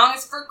that the song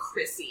is for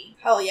Chrissy.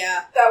 Hell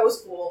yeah. That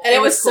was cool. And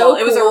it was cool. so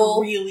cool. It was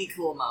a really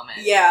cool moment.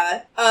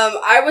 Yeah.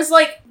 I was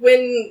like,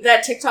 when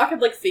that TikTok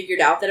had like figured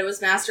out that it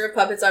was Master of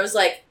Puppets, I was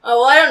like,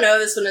 oh, well, I don't know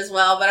this one as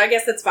well, but I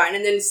guess that's fine.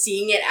 And then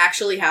seeing it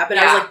actually happen,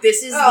 I was like,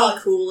 this is the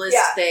coolest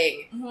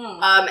thing.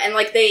 And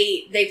like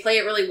they play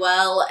it really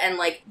well, and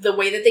like the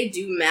way that they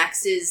do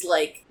Max's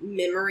like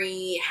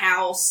memory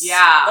house. Yeah,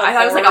 I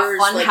thought it was like a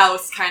fun like,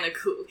 house kind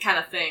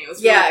of thing. It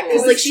was yeah, really cool.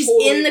 because like she's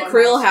totally in the fun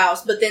Krill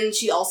house, but then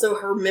she also,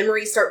 her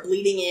memories start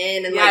bleeding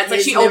in, and yeah, like it's like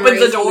his she opens the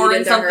memories door bleed and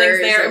into something's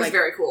hers, there. or, It was like,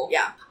 very cool.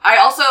 Yeah. I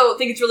also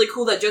think it's really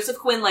cool that Joseph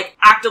Quinn like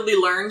actively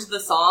learned the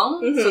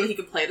song so that he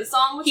could play the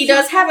song. Which He is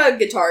does really have a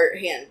guitar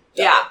hand.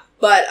 Though. Yeah.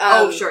 But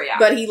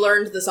But he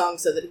learned the song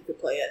so that he could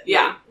play it.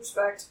 Yeah.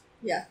 Respect.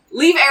 Yeah.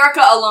 Leave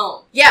Erica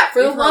alone. Yeah,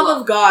 for Leave the her love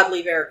alone. of God,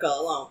 leave Erica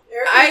alone.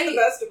 Erica's the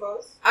best of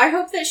us. I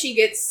hope that she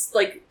gets,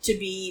 like, to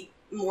be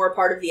more a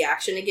part of the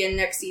action again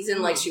next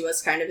season, like she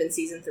was kind of in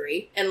season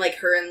 3. And, like,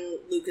 her and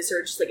Lucas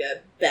are just, like,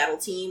 a battle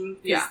team.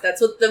 Yeah. That's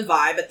what the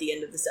vibe at the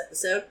end of this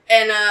episode.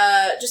 And,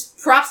 just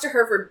props to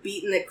her for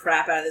beating the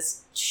crap out of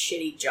this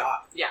shitty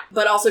jock. Yeah.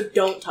 But also,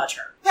 don't touch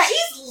her.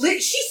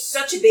 She's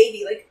such a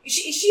baby. Like,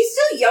 she's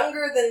still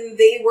younger than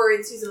they were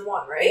in season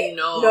 1, right?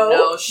 No.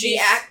 The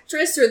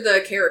actress or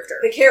the character?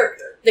 The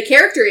character. The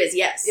character is,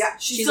 yes. Yeah.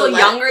 She's still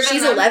younger than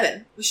She's them?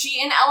 11. Was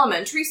she in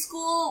elementary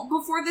school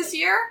before this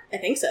year? I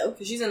think so.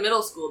 Because she's in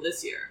middle school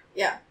this year.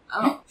 Yeah.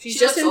 Oh. She's She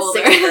just looks in older.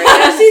 6th grade.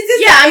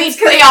 Yeah, I mean,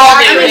 they all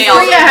do. I mean, They all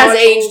Priya do. has Much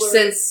aged older.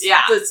 since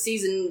Yeah. the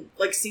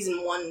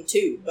season 1 and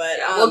 2, but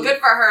Yeah, well, good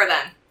for her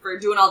then, for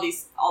doing all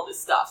this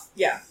stuff.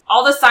 Yeah.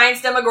 All the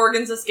science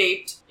demogorgons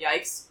escaped.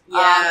 Yikes.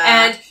 Yeah.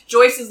 And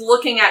Joyce is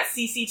looking at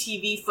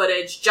CCTV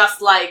footage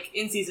just like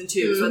in season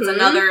 2. So it's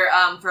another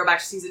throwback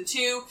to season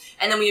 2.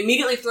 And then we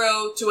immediately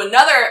throw to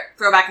another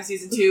throwback of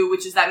season 2,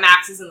 which is that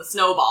Max is in the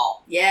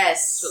snowball.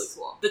 Yes. It's really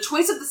cool. The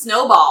choice of the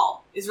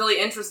snowball is really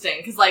interesting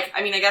because, like,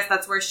 I mean, I guess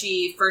that's where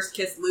she first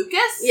kissed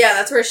Lucas. Yeah,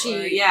 that's where she.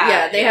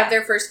 Or, they have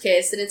their first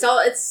kiss, and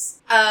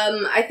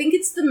I think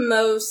it's the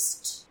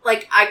most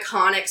like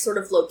iconic sort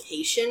of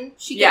location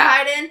she can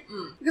hide in,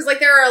 because like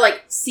there are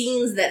like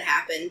scenes that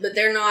happen, but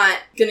they're not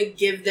gonna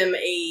give them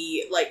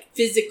a like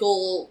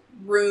physical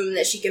room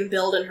that she can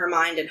build in her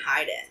mind and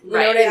hide in. You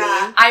know what I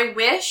mean? I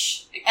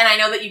wish, and I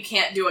know that you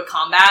can't do a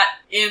combat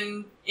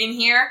in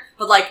here,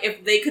 but like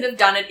if they could have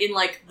done it in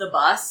like the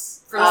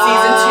bus from season 2,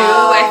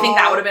 I think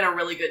that would have been a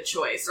really good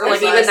choice. Or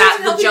like even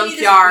that the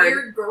junkyard,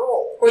 weird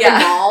girl, or the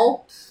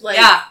mall, like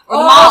or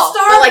the mall.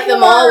 But like the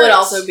mall would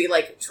also be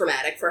like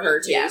traumatic for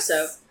her too. Yes.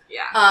 So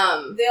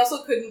yeah, they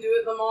also couldn't do it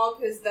at the mall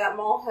because that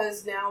mall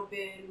has now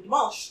been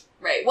demolished.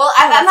 Right. Well,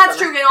 and that's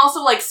true. And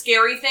also, like,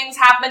 scary things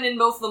happened in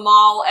both the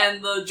mall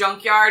and the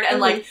junkyard, and,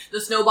 like,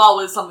 the snowball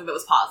was something that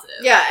was positive.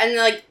 Yeah, and,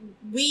 like,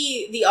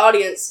 we, the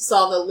audience,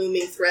 saw the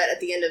looming threat at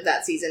the end of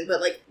that season,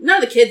 but, like,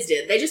 none of the kids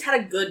did. They just had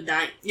a good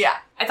night. Yeah.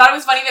 I thought it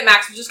was funny that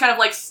Max was just kind of,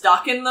 like,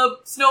 stuck in the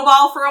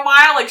snowball for a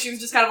while. Like, she was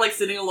just kind of, like,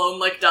 sitting alone,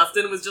 like,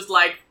 Dustin was just,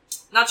 like,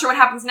 not sure what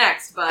happens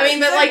next, but... I mean,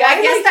 but, like,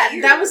 I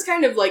guess that was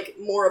kind of, like,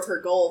 more of her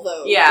goal,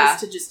 though. Yeah.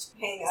 Was to just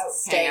hang out,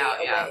 stay away.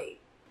 Yeah.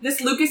 This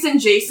Lucas and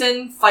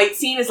Jason fight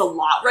scene is a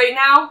lot right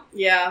now.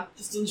 Yeah.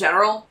 Just in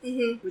general.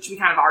 Which we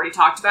kind of already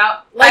talked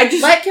about. Like,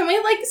 can we,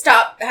 like,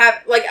 stop,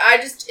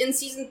 in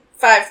season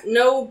 5,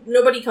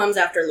 nobody comes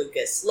after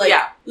Lucas. Like,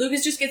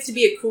 Lucas just gets to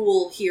be a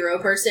cool hero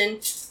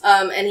person,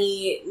 and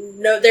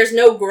there's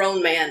no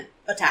grown man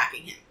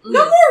attacking him.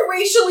 No more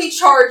racially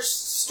charged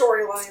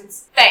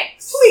storylines.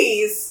 Thanks.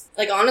 Please.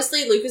 Like,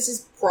 honestly, Lucas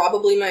is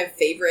probably my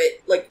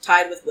favorite, like,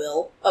 tied with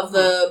Will, of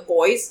the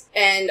boys.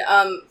 And,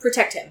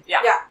 protect him.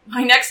 Yeah.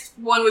 My next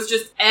one was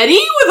just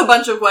Eddie with a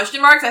bunch of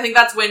question marks. I think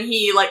that's when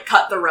he, like,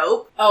 cut the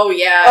rope. Oh,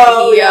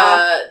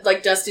 yeah.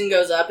 Like, Dustin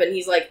goes up and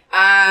he's like,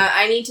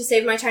 I need to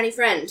save my tiny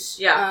friend.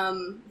 Yeah.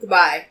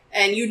 Goodbye.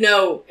 And you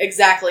know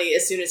exactly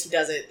as soon as he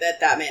does it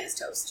that man is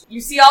toast.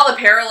 You see all the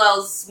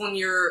parallels when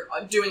you're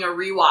doing a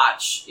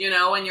rewatch, you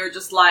know, and you're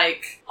just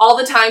like, all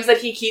the times that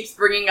he keeps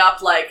bringing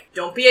up, like,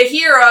 don't be a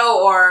hero,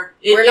 or...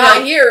 We're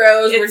not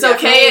heroes. We're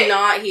definitely okay.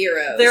 not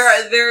heroes.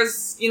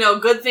 There's, you know,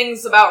 good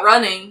things about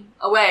running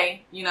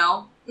away, you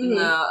know, in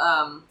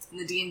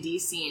the D&D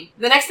scene.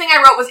 The next thing I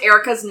wrote was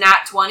Erica's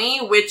Nat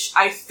 20, which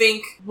I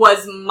think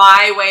was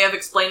my way of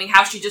explaining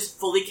how she just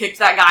fully kicked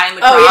that guy in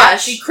the crotch. Oh yeah,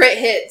 she crit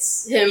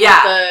hits him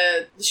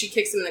with she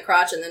kicks him in the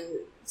crotch and then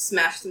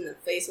smashed him in the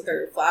face with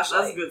her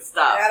flashlight. That's good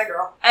stuff. Yeah,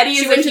 girl. Eddie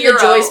she is went a to hero. the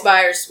Joyce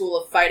Byers School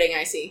of Fighting,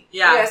 I see.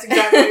 Yeah. Yes,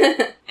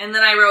 exactly. And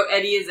then I wrote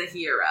Eddie is a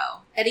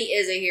hero. Eddie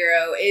is a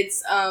hero.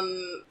 It's,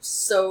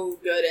 so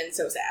good and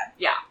so sad.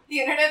 Yeah. The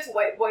internet's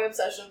white boy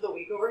obsession of the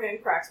week over him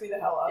cracks me the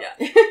hell up.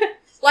 Yeah.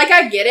 Like,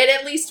 I get it,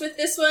 at least, with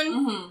this one.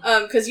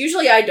 Mm-hmm. Because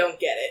usually I don't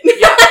get it.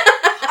 Yeah.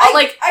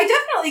 I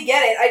definitely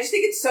get it. I just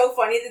think it's so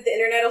funny that the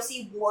internet will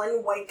see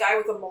one white guy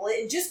with a mullet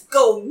and just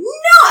go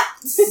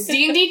nuts!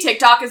 D&D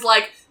TikTok is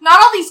like,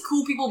 not all these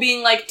cool people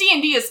being like,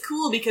 D&D is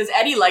cool because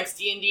Eddie likes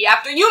D&D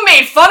after you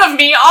made fun of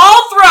me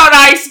all throughout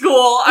high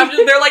school.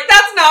 They're like,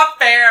 that's not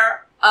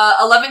fair.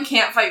 11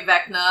 can't fight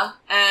Vecna,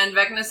 and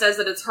Vecna says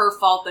that it's her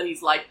fault that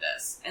he's like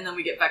this. And then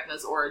we get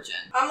Vecna's origin.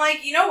 I'm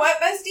like, you know what,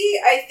 bestie?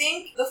 I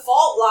think the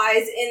fault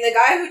lies in the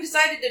guy who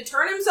decided to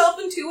turn himself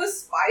into a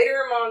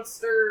spider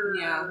monster.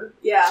 Yeah.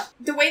 Yeah.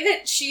 The way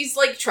that she's,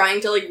 like, trying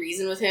to, like,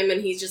 reason with him,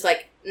 and he's just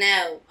like,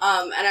 no.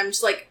 And I'm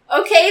just like,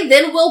 okay,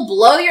 then we'll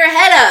blow your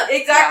head up.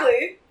 Exactly.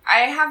 Yeah. I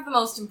have the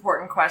most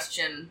important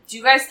question. Do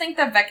you guys think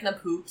that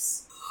Vecna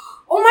poops?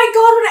 Oh my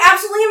god, what an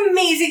absolutely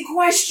amazing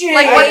question!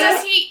 Like, what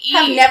does he eat?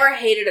 I've never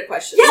hated a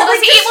question. Yeah, Well, like,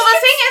 the thing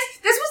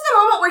is, this was the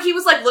moment where he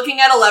was, like, looking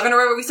at 11 or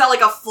whatever, we saw,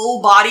 like, a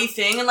full body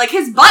thing, and, like,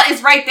 his butt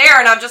is right there,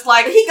 and I'm just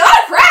like, He got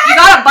a crack! you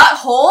got a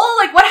butthole?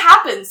 Like, what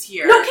happens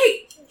here? No,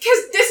 okay,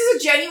 because this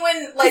is a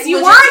genuine, like, you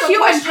were logistical a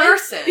human question,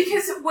 person.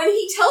 Because when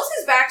he tells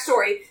his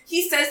backstory,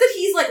 he says that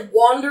he's, like,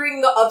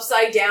 wandering the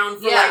upside down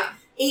for, like,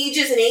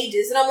 ages and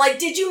ages, and I'm like,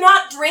 did you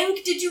not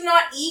drink? Did you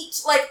not eat?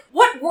 Like,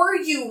 what were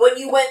you when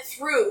you went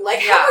through? Like,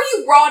 how are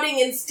you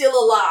rotting and still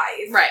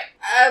alive? Right.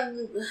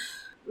 I'm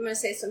gonna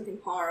say something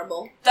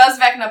horrible. Does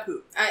Vecna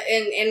poop?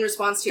 In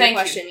response to your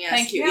question, yes.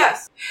 Thank you.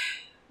 Yes.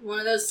 One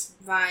of those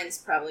vines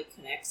probably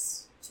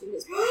connects to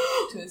his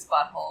To his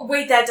butthole.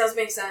 Wait, that does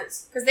make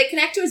sense. because they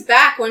connect to his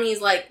back when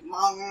he's like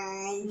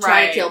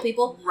trying to kill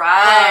people.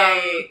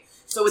 Right.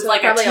 So it's So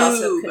like it probably a tube.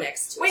 also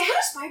connects to Wait, it. how do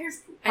spiders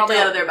poop? Probably I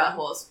out don't of their know.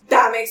 buttholes.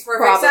 That makes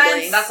perfect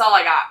Probably. sense. That's all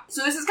I got.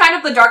 So this is kind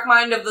of the dark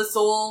mind of the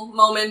soul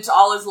moment.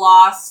 All is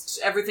lost.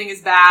 Everything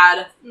is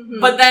bad. Mhm.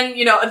 But then,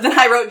 you know, then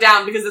I wrote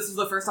down, because this was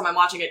the first time I'm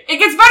watching it, it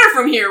gets better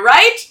from here,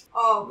 right?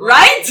 Oh, buddy.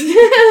 Right?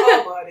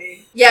 Oh,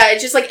 buddy. Yeah,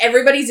 it's just like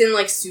everybody's in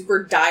like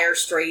super dire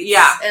straits.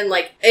 Yeah. And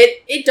like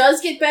it does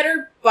get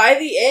better by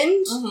the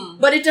end,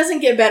 but it doesn't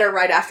get better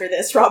right after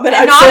this, Robin.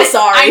 I'm so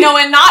sorry. I know,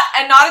 and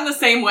not in the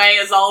same way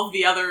as all of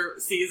the other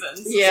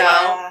seasons. Yeah.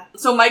 As well.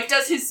 So Mike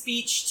does his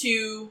speech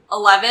to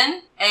 11,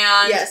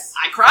 and Yes.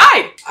 I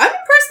cried. I'm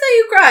impressed that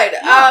you cried.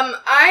 Yeah.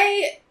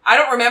 I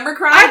don't remember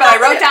crying, but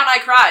I wrote down I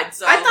cried.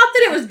 So thought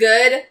that it was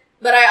good,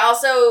 but I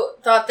also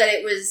thought that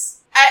it was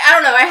I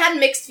don't know, I had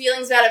mixed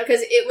feelings about it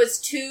because it was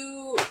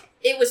too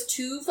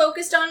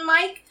focused on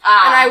Mike,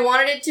 and I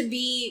wanted it to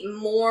be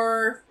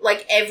more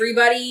like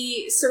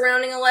everybody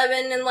surrounding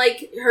 11 and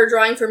like her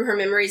drawing from her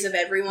memories of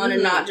everyone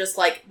and not just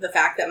like the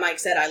fact that Mike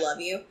said I love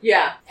you.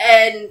 Yeah.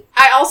 And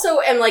I also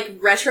am like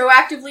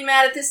retroactively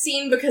mad at this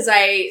scene because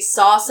I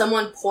saw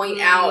someone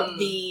point out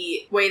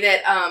the way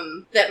that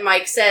that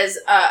Mike says,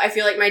 I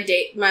feel like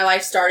my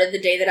life started the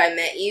day that I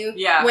met you.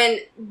 Yeah. When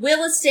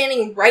Will is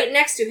standing right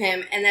next to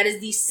him, and that is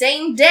the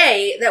same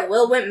day that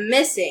Will went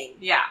missing.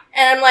 Yeah.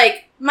 And I'm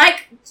like,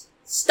 Mike,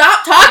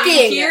 stop talking!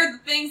 You hear the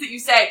things that you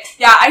say.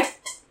 Yeah,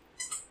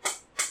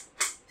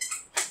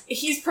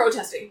 He's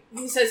protesting.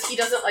 He says he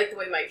doesn't like the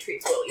way Mike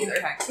treats Will either.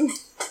 Okay.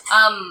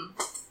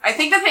 I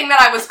think the thing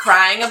that I was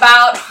crying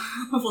about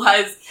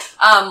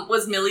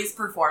was Millie's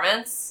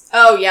performance.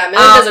 Oh yeah,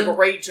 Millie does a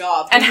great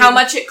job. And how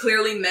much it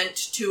clearly meant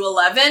to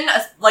 11.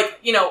 Like,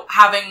 you know,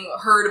 having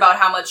heard about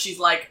how much she's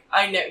like,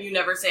 you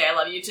never say I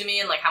love you to me,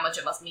 and like how much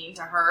it must mean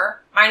to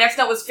her. My next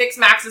note was fix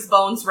Max's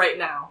bones right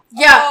now.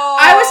 Yeah, Oh.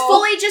 I was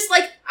fully just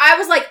like,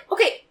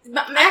 okay,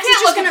 Max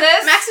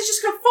is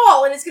just gonna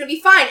fall and it's gonna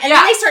be fine. And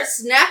then they start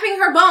snapping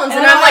her bones,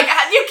 and I'm like,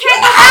 you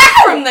can't go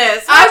back from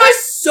this. I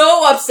was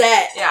so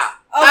upset. Yeah.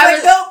 I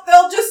was like,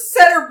 they'll just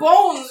set her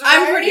bones, right?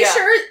 I'm pretty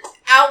sure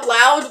out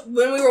loud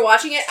when we were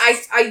watching it,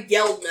 I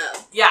yelled no.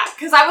 Yeah,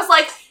 because I was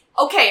like,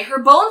 okay, her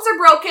bones are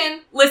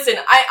broken. Listen,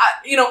 I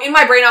in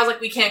my brain I was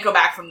like, we can't go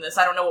back from this.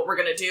 I don't know what we're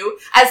gonna do.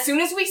 As soon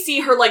as we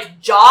see her, like,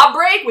 jaw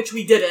break, which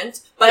we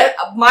didn't, but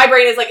my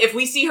brain is like, if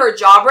we see her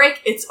jaw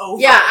break, it's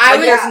over. Yeah,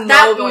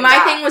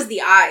 my thing was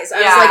the eyes.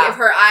 I was like, if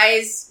her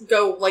eyes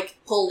go, like,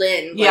 pulled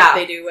in, like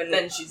they do when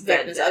then she's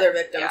victims, other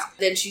victims,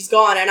 then she's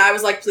gone. And I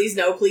was like, please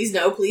no, please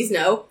no, please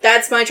no.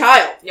 That's my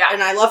child. Yeah.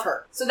 And I love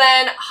her. So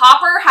then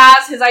Hopper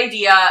has his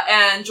idea,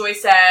 and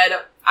Joyce said,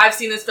 I've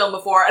seen this film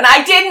before, and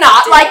I did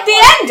not like the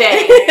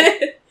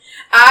ending.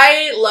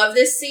 I love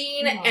this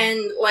scene,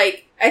 and,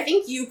 like, I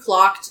think you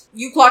clocked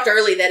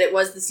early that it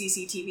was the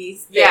CCTV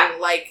thing,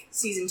 like,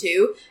 season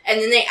 2, and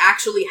then they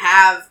actually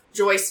have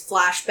Joyce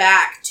flash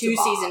back to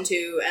season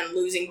 2 and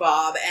losing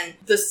Bob, and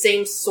the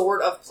same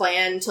sort of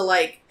plan to,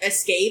 like,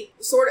 escape,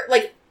 sort of,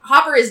 like,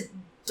 Hopper is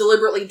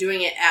deliberately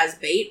doing it as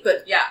bait,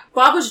 but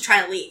Bob was just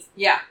trying to leave.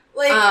 Yeah.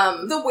 Like,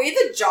 the way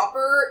the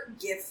Jopper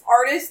GIF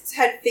artists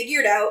had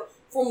figured out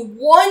from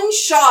one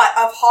shot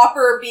of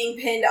Hopper being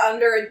pinned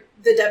under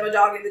the demo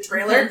dog in the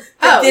trailer,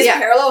 that this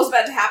parallel was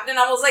about to happen, and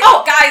I was like,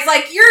 guys,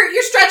 like,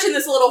 you're stretching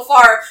this a little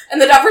far,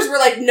 and the Duffers were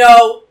like,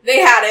 no, they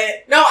had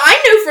it. No,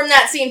 I knew from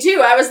that scene,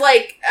 too. I was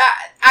like,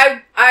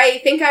 I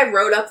think I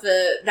wrote up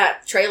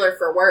that trailer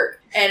for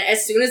work, and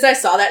as soon as I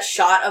saw that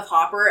shot of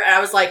Hopper, I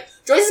was like,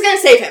 Joyce is gonna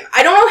save him.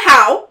 I don't know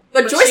how,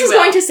 but Joyce is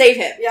going to save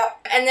him.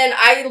 Yep. And then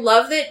I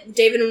love that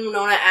David and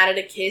Winona added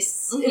a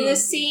kiss in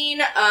this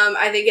scene.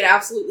 I think it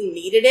absolutely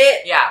needed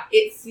it. Yeah.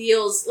 It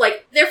feels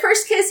like their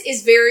first kiss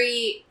is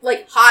very,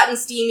 like, hot and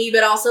steamy,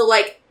 but also,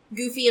 like,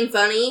 goofy and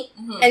funny.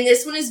 And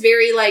this one is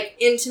very, like,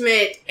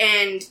 intimate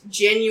and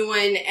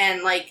genuine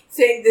and, like,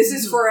 saying, this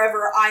is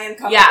forever, I am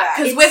coming back.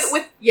 Yeah,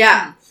 because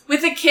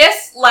with a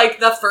kiss,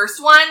 like the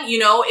first one,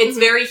 it's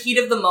very heat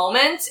of the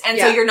moment, and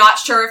so you're not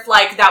sure if,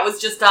 like, that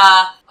was just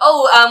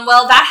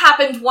well, that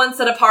happened once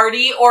at a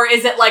party, or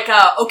is it like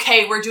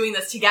okay, we're doing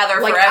this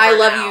together like, forever I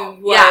love now.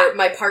 you, you're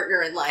my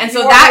partner in life. And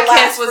so that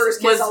kiss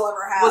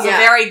was a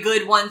very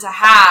good one to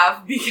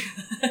have, because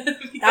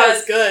that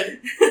was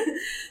good.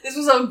 This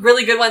was a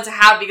really good one to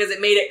have, because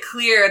it made it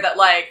clear that,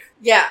 like,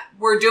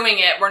 we're doing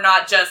it, we're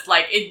not just,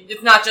 like,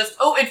 it's not just,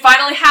 it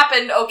finally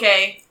happened,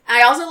 okay.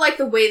 I also like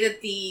the way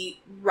that the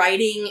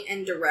writing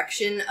and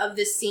direction of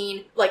this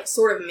scene, like,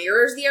 sort of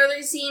mirrors the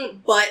earlier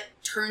scene, but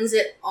turns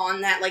it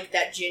on that, like,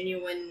 that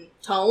genuine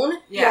tone.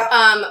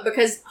 Yeah.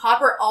 Because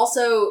Hopper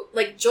also,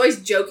 like,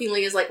 Joyce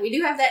jokingly is like, we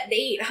do have that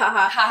date,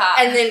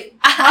 haha. And then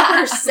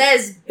Hopper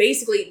says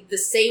basically the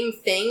same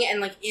thing and,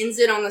 like, ends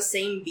it on the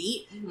same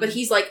beat, but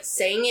he's, like,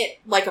 saying it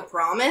like a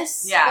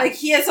promise. Yeah. Like,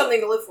 he has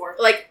something to live for.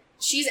 Like,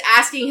 she's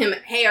asking him,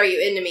 hey, are you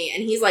into me?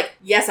 And he's like,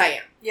 yes, I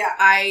am. Yeah.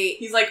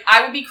 He's like,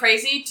 I would be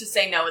crazy to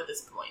say no at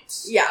this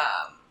point. Yeah.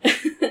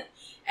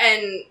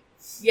 And,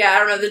 I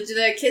don't know,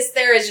 the kiss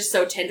there is just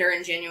so tender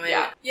and genuine.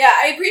 Yeah,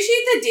 I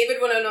appreciate that David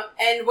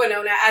and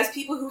Winona, as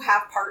people who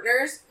have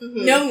partners,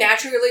 know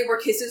naturally where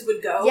kisses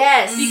would go.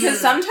 Yes. Because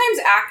sometimes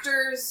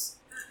actors,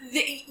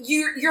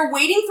 you're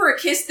waiting for a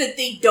kiss that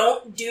they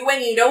don't do,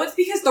 and it's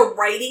because the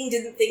writing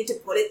didn't think to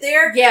put it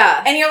there.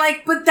 Yeah. And you're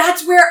like, but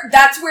that's where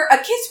a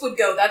kiss would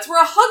go. That's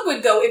where a hug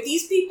would go. If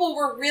these people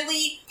were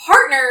really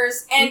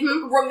partners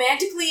and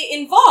romantically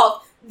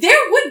involved, there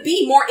would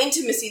be more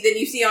intimacy than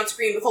you see on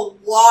screen with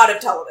a lot of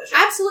television.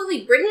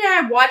 Absolutely. Brittany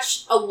and I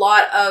watch a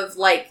lot of,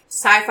 like,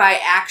 sci-fi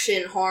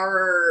action,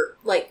 horror,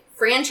 like,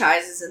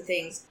 franchises and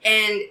things.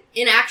 And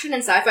in action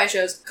and sci-fi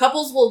shows,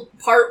 couples will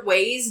part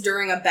ways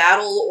during a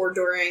battle or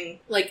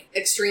during, like,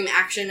 extreme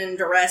action and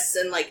duress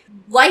and, like,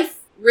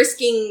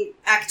 life-risking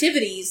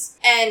activities,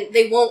 and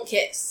they won't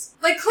kiss.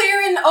 Like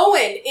Claire and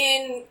Owen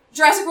in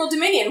Jurassic World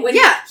Dominion, when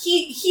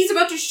he's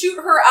about to shoot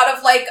her out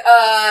of, like,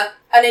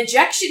 an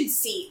ejection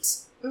seat.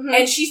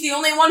 And she's the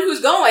only one who's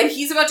going.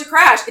 He's about to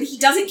crash, and he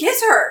doesn't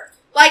kiss her.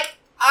 Like,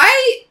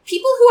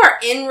 people who are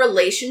in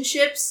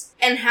relationships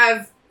and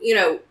have,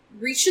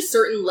 reached a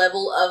certain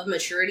level of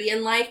maturity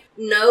in life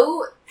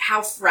know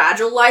how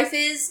fragile life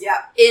is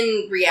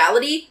in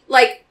reality.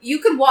 Like, you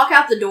could walk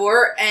out the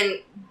door and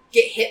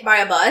get hit by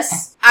a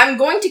bus. I'm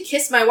going to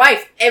kiss my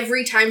wife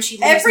every time she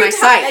leaves my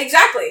sight.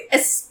 Exactly.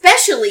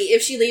 Especially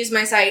if she leaves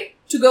my sight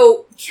to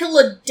go kill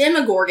a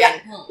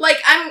Demogorgon. Yeah. Like,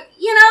 I'm,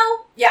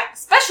 Yeah,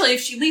 especially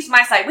if she leaves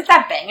my sight with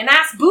that banging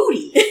ass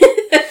booty.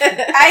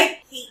 I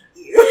hate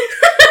you.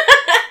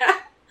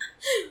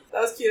 That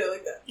was cute, I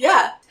like that.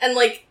 Yeah. And,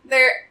 like,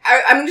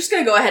 I'm just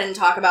gonna go ahead and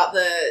talk about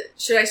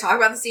should I talk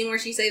about the scene where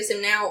she saves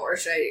him now, or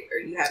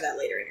you have that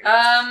later in your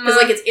because,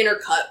 like, it's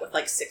intercut with,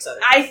 like, 6 other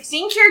things. I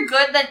think you're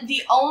good. That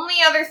the only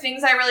other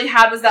things I really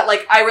had was that,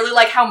 like, I really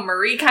like how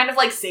Murray kind of,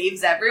 like,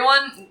 saves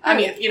everyone. I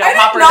mean, I did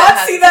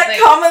not see that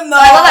coming, though.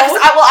 I love that, 'cause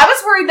I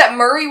was worried that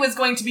Murray was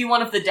going to be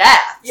one of the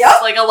deaths.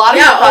 Yep. Like, a lot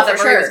of people thought that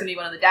Murray was going to be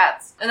one of the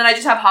deaths. And then I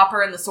just have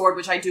Hopper and the sword,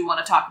 which I do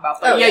want to talk about.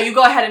 But you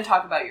go ahead and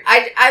talk about yours.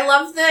 I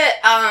love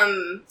that,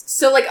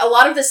 so, like, a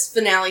lot of this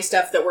finale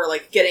stuff that we're,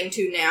 like, getting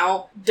to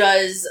now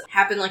does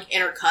happen, like,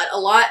 intercut a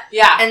lot.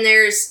 Yeah. And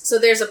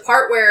there's a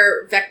part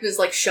where Vecna's,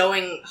 like,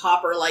 showing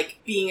Hopper, like,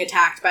 being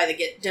attacked by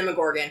the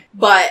Demogorgon.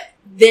 But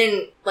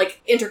then,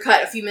 like,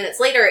 intercut a few minutes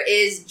later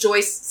is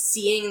Joyce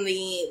seeing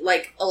the,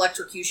 like,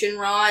 electrocution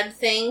rod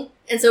thing.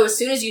 And so as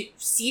soon as you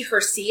see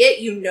her see it,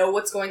 you know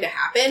what's going to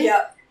happen.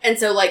 Yep. And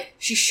so, like,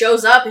 she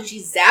shows up and she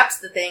zaps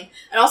the thing.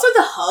 And also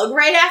the hug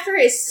right after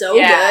is so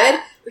good.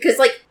 Because,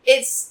 like,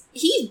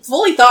 he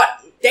fully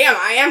thought, damn,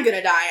 I am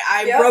gonna die.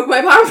 I broke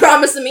my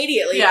promise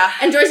immediately. Yeah.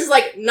 And Joyce is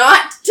like,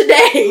 not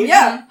today.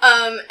 Yeah.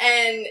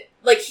 And,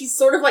 like, he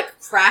sort of, like,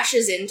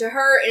 crashes into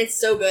her, and it's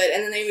so good.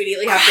 And then they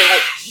immediately have to,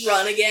 like,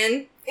 run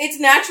again. It's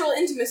natural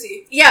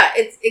intimacy. Yeah,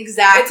 it's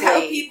exactly. It's how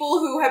people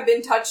who have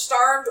been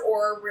touch-starved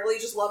or really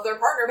just love their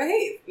partner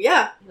behave.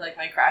 Yeah. You like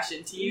my crash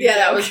into you? Yeah,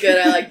 that was good.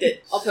 I liked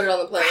it. I'll put it on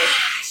the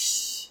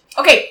playlist.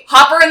 Okay,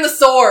 Hopper and the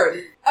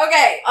Sword.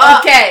 Okay.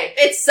 Okay.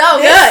 It's so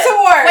This good.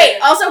 sword. Wait,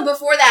 also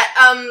before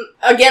that,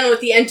 again with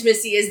the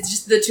intimacy is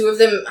just the two of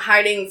them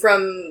hiding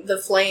from the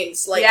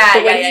flames. Like,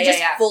 the way he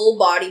just full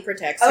body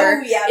protects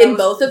her in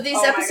both of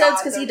these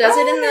episodes, because he does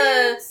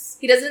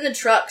it in the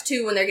truck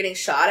too when they're getting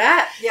shot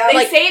at. Yeah. They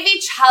like, save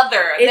each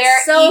other. It's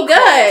They're so equals.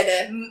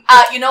 good.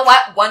 You know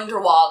what?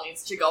 Wonderwall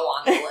needs to go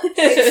on the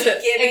list.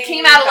 It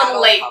came out a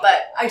little late,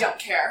 but I don't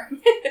care.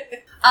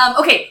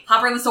 Okay,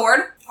 Hopper and the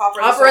Sword.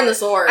 Hopper and the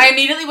Sword. I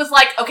immediately was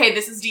like, okay,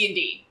 this is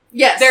D&D.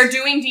 Yes. They're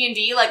doing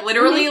D&D, like,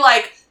 literally,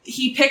 like,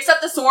 he picks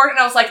up the sword, and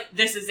I was like,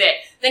 this is it.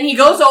 Then he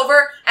goes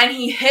over, and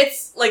he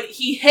hits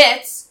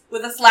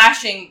with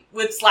slashing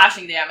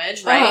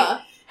damage, right? Uh-huh.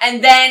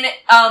 And then,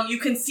 you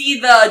can see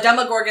the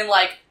Demogorgon,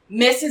 like,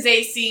 miss his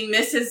AC,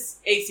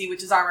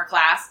 which is armor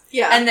class.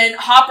 Yeah. And then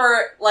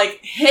Hopper, like,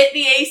 hit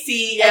the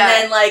AC,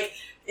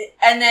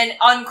 and then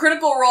on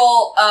Critical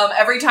Role,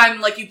 every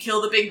time, like, you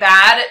kill the big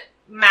bad,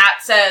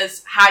 Matt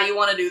says, how do you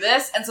want to do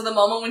this? And so the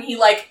moment when he,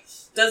 like,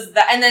 does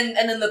that, and then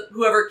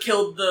whoever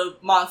killed the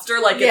monster,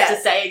 like, gets to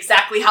say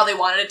exactly how they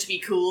wanted it to be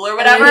cool or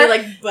whatever. And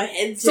then he, like,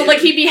 beheads him. So, like,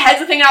 he beheads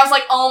the thing, and I was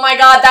like, oh my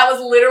god, that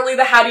was literally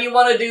the how do you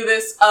want to do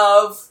this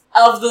of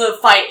the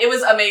fight. It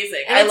was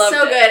amazing. And I loved it.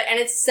 it's so good. And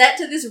it's set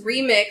to this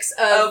remix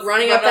of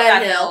Running Up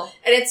That Hill.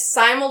 And it's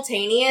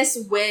simultaneous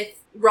with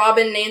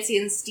Robin, Nancy,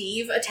 and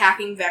Steve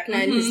attacking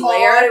Vecna in his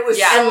lair. It was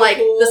so and, like,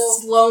 cool. the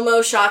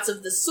slow-mo shots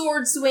of the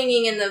sword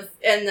swinging and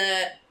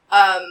the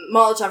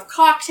Molotov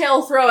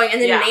cocktail throwing,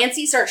 and then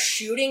Nancy starts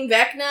shooting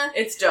Vecna.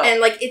 It's dope. And,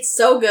 like, it's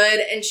so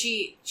good, and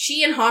she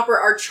and Hopper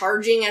are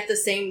charging at the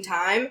same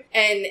time,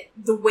 and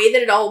the way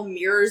that it all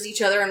mirrors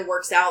each other and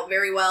works out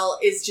very well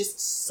is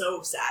just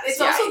so satisfying.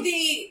 It's also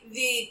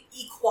the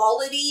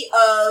equality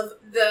of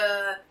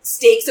the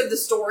stakes of the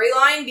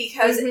storyline,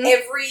 because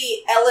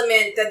every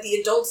element that the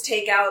adults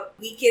take out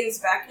weakens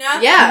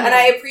Vecna. Yeah. And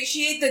I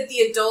appreciate that the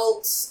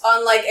adults,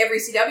 unlike every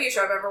CW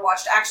show I've ever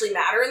watched, actually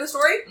matter in the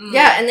story.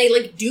 Yeah, and they,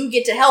 like, do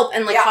get to help.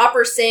 And, like,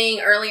 Hopper saying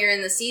earlier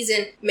in the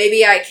season,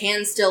 maybe I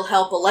can still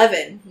help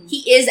 11.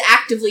 He is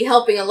actively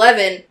helping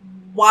 11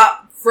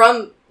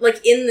 from,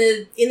 like, in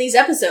these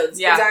episodes.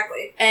 Yeah.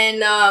 Exactly.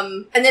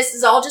 And this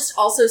is all just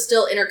also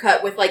still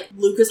intercut with, like,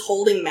 Lucas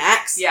holding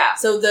Max. Yeah.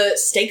 So the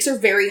stakes are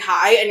very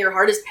high and your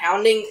heart is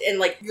pounding and,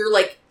 like, you're,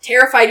 like,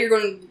 terrified you're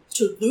going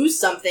to lose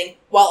something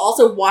while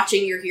also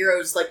watching your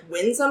heroes, like,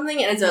 win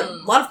something. And it's a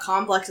lot of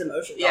complex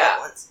emotions all at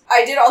once.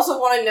 I did also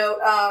want to note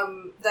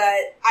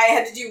that I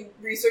had to do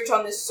research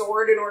on this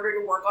sword in order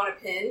to work on a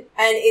pin.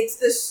 And it's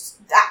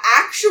the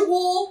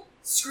actual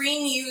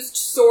screen-used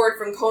sword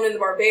from Conan the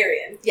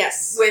Barbarian.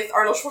 Yes. With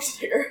Arnold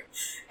Schwarzenegger.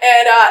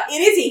 And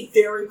it is a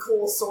very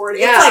cool sword.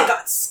 Yeah. It's, like,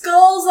 got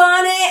skulls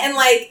on it and,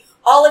 like,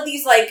 all of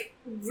these, like,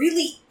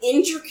 really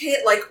intricate,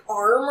 like,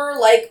 armor,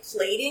 like,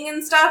 plating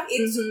and stuff.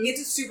 It's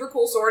a super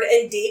cool sword,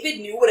 and David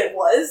knew what it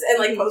was and,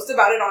 like, posted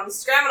about it on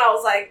Instagram, and I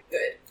was like,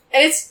 good.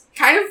 And it's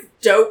kind of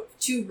dope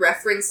to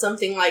reference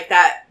something like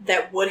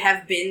that would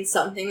have been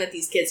something that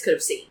these kids could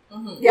have seen.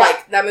 Yeah.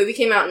 Like, that movie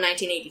came out in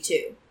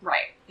 1982.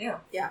 Right. Yeah.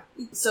 Yeah.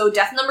 So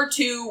death number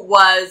 2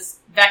 was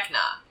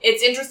Vecna.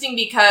 It's interesting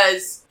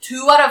because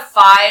 2 out of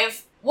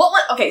 5... what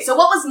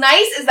was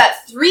nice is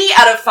that 3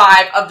 out of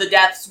 5 of the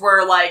deaths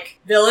were, like,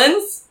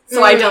 villains,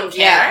 so I don't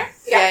care.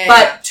 Yeah.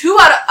 But 2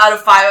 out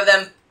of 5 of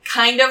them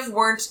kind of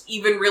weren't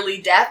even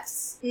really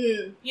deaths.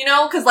 You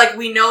know? Because, like,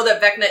 we know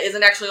that Vecna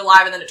isn't actually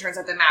alive, and then it turns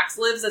out that Max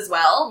lives as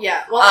well.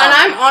 Yeah. Well, and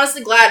I'm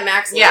honestly glad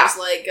Max lives.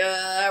 Like,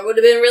 I would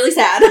have been really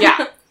sad.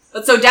 Yeah.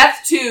 But so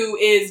death 2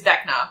 is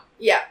Vecna.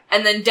 Yeah.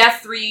 And then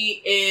death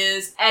 3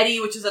 is Eddie,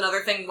 which is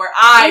another thing where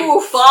I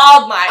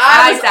bawled my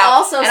eyes out.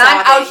 Also and sobbing.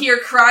 I'm out here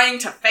crying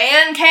to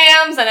fan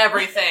cams and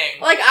everything.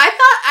 Like,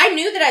 I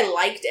knew that I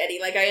liked Eddie.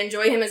 Like, I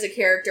enjoy him as a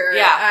character.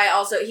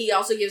 Yeah. He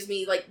also gives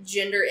me, like,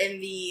 gender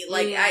envy.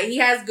 Like, he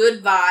has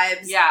good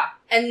vibes. Yeah.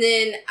 And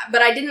then,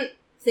 but I didn't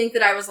think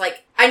that I was,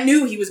 like, I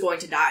knew he was going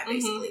to die,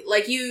 basically.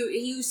 Like,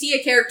 you see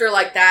a character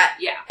like that,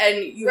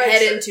 and you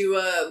head into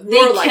a war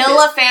They like kill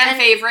this. a fan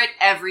favorite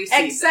every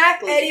season.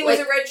 Exactly. Eddie was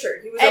a red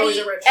shirt. He was always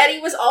a red shirt. Eddie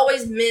was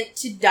always meant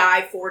to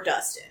die for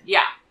Dustin.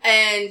 Yeah.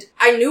 And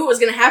I knew it was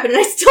going to happen, and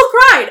I still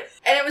cried.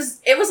 And it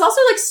was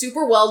also, like,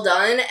 super well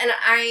done, and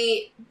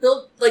I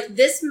built, like,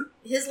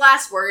 his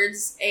last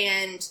words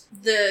and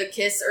the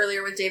kiss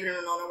earlier with David and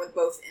Winona were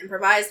both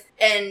improvised,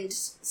 and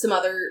some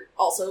other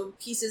also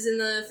pieces in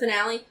the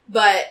finale,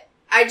 but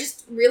I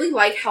just really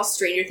like how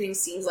Stranger Things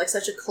seems like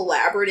such a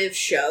collaborative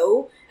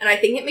show, and I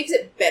think it makes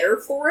it better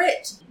for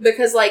it,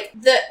 because, like,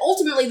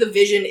 ultimately the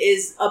vision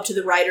is up to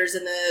the writers,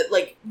 and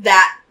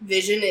that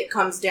vision, it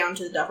comes down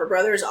to the Duffer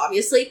Brothers,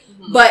 obviously,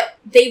 but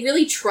they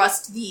really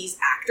trust these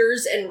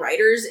actors and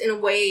writers in a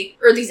way,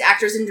 or these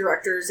actors and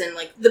directors and,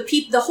 like,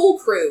 the whole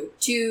crew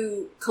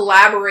to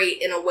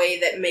collaborate in a way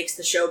that makes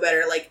the show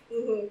better. Like,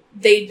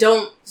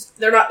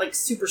 they're not, like,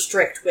 super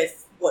strict with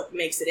what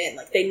makes it in.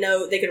 Like, they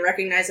know they can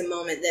recognize a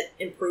moment that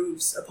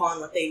improves upon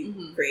what they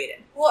created.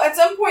 Well, at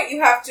some point you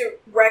have to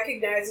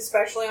recognize,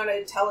 especially on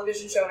a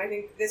television show, and I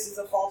think this is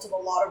the fault of a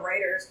lot of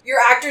writers, your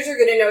actors are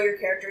going to know your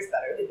characters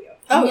better than you.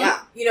 Oh,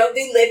 yeah. You know,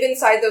 they live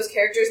inside those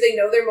characters, they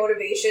know their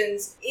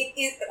motivations.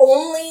 It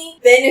only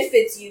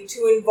benefits you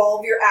to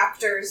involve your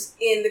actors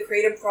in the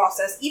creative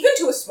process, even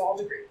to a small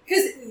degree.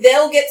 Because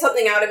they'll get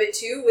something out of it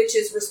too, which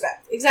is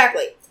respect.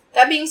 Exactly.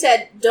 That being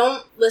said,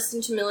 don't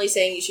listen to Millie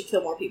saying you should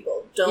kill more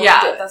people. Don't do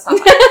it. That's not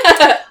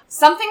fun.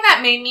 Something that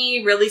made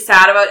me really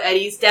sad about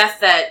Eddie's death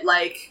that,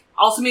 like,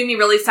 also made me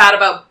really sad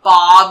about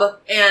Bob,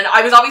 and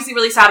I was obviously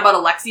really sad about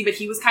Alexei, but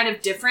he was kind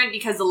of different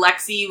because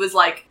Alexei was,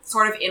 like,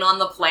 sort of in on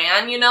the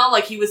plan, you know?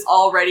 Like, he was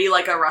already,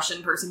 like, a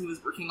Russian person who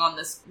was working on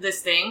this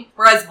thing,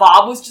 whereas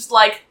Bob was just,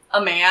 like,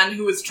 a man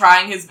who was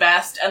trying his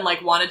best and,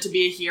 like, wanted to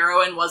be a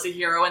hero and was a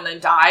hero and then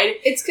died.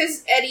 It's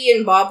because Eddie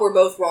and Bob were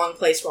both wrong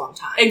place, wrong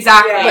time.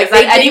 Exactly. Yeah.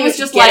 Like, Eddie was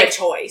just, like, a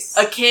choice.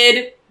 A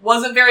kid,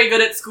 wasn't very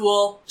good at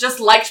school, just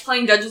liked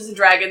playing Dungeons &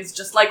 Dragons,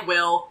 just like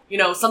Will. You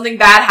know, something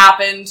bad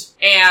happened,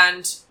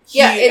 and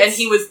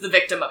he was the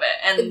victim of it.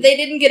 And they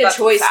didn't get a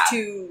choice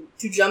to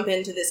jump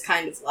into this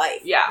kind of life.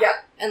 Yeah.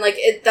 And, like,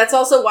 that's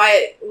also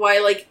why,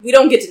 like, we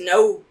don't get to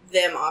know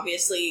them,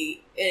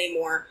 obviously,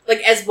 anymore, like,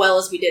 as well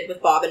as we did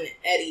with Bob and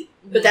Eddie.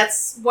 But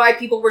that's why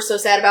people were so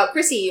sad about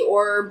Chrissy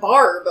or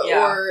Barb,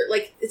 or,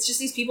 like, it's just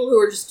these people who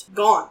are just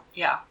gone.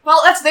 Yeah.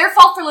 Well, that's their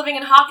fault for living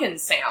in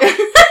Hawkins, Sam.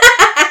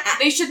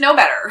 They should know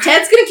better.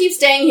 Ted's gonna keep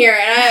staying here,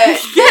 and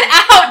get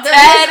out,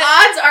 Ted! The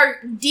odds are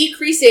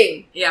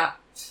decreasing. Yeah.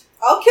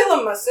 I'll kill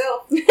him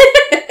myself.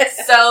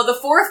 So, the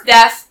fourth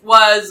death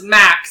was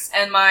Max,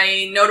 and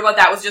my note about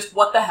that was just,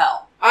 what the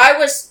hell? I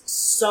was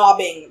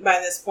sobbing by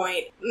this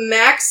point.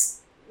 Max,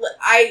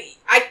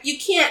 you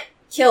can't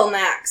kill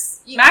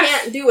Max. Max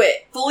can't do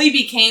it. Fully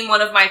became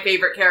one of my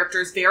favorite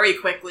characters very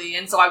quickly,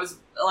 and so I was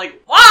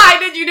like, why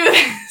did you do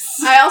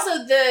this? I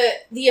also,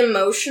 the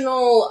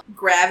emotional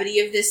gravity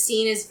of this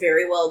scene is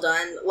very well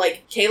done.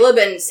 Like, Caleb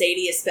and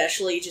Sadie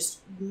especially just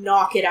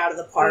knock it out of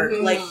the park.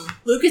 Like,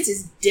 Lucas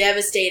is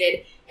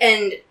devastated,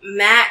 and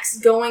Max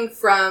going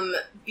from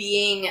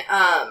being,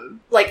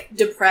 like,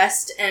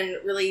 depressed and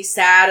really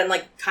sad and,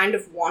 like, kind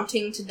of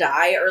wanting to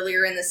die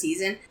earlier in the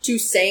season to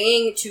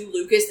saying to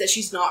Lucas that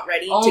she's not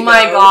ready to go. Oh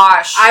my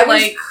gosh. I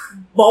was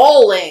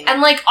bawling.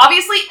 And, like,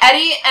 obviously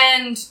Eddie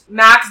and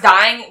Max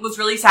dying was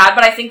really sad,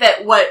 but I think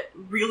that what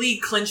really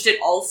clinched it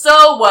also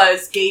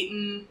was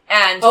Gaten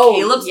and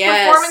Caleb's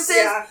performances.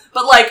 Yeah.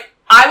 But, like,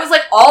 I was,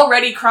 like,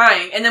 already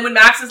crying, and then when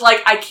Max is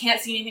like, I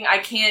can't see anything, I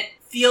can't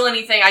feel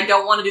anything, I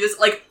don't want to do this,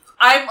 like,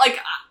 I'm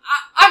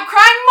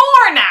crying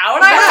more now,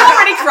 and I was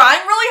already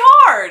crying really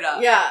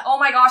hard. Yeah. Oh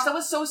my gosh, that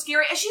was so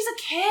scary. And she's a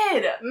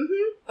kid.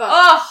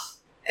 Ugh.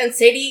 And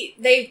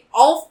Sadie,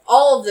 all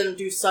of them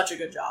do such a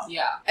good job.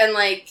 Yeah. And,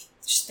 like,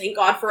 just thank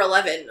God for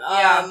 11.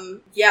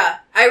 Yeah.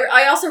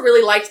 I also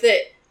really liked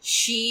that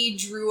she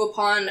drew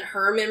upon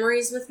her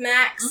memories with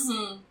Max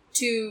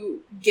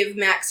to give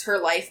Max her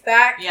life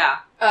back. Yeah.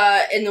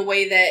 In the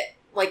way that,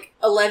 like,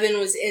 11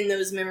 was in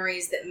those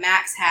memories that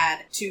Max had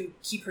to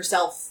keep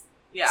herself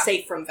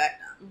safe from Vecna.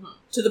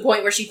 To the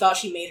point where she thought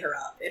she made her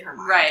up in her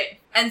mind. Right.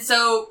 And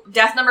so,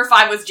 death number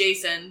 5 was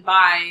Jason.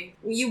 Bye.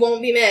 You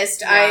won't be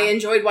missed. Yeah. I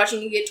enjoyed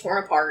watching you get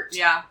torn apart.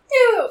 Yeah.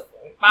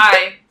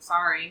 Bye.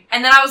 Sorry.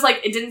 And then I was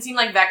like, it didn't seem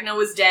like Vecna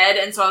was dead,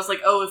 and so I was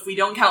like, oh, if we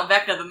don't count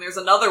Vecna, then there's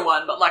another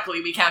one, but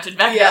luckily we counted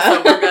Vecna,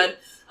 so we're good.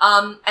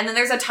 And then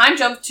there's a time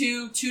jump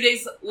to 2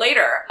 days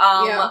later.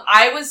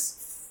 I was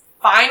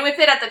fine with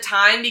it at the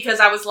time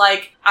because I was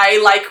like,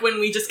 I like when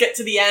we just get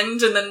to the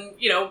end and then,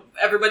 you know,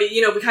 everybody,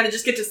 you know, we kind of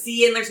just get to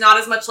see and there's not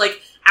as much,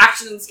 like,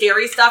 action and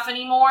scary stuff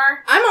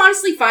anymore. I'm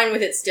honestly fine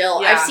with it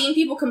still. Yeah. I've seen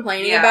people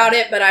complaining about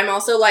it, but I'm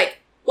also like,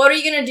 what are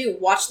you gonna do?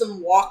 Watch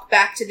them walk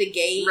back to the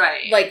gate?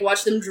 Right. Like,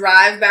 watch them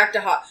drive back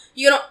to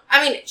You know,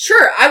 I mean,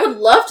 sure, I would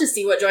love to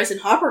see what Joyce and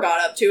Hopper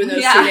got up to in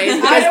those 2 days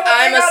because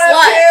I'm a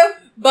slut.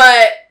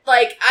 But,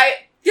 like,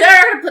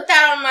 they're gonna put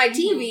that on my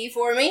TV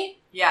for me.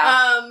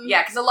 Yeah.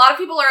 Because a lot of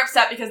people are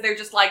upset because they're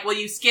just like, well,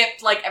 you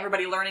skipped, like,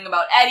 everybody learning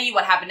about Eddie,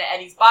 what happened to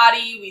Eddie's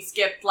body, we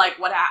skipped, like,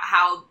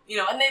 how, you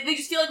know, and they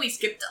just feel like we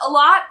skipped a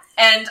lot,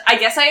 and I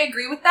guess I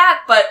agree with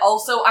that, but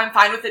also I'm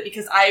fine with it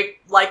because I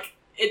like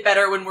it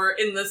better when we're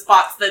in the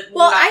spots that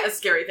not as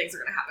scary things are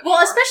gonna happen.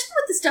 Well, especially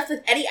with the stuff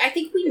with Eddie, I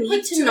think we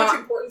need to not...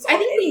 I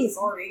think we...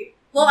 Sorry.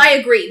 Well, I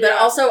agree, but Yeah.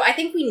 also I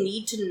think we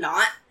need to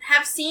not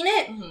have seen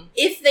it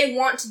if they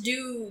want to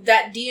do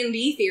that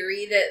D&D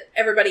theory that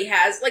everybody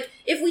has. Like,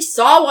 if we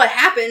saw what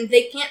happened,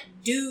 they can't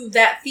do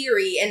that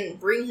theory and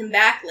bring him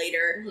back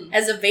later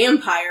as a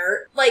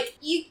vampire. Like,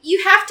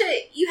 you have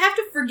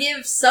to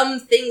forgive some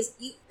things.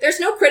 There's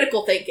no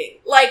critical thinking.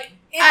 Like,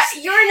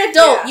 you're an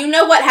adult. Yeah. You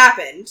know what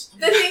happened.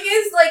 The thing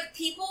is, like,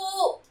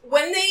 people,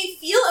 when they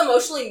feel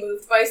emotionally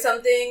moved by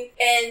something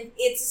and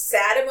it's a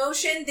sad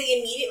emotion, they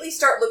immediately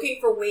start looking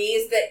for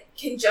ways that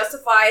can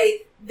justify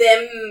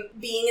them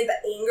being in the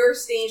anger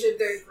stage of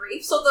their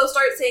grief. So they'll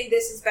start saying,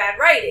 this is bad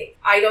writing.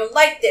 I don't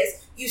like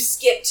this. You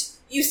skipped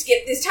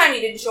this time.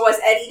 You didn't show us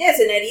Eddie this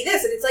and Eddie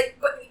this. And it's like,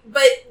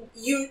 but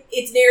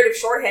it's narrative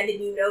shorthand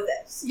and you know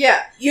this.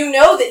 Yeah. You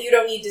know that you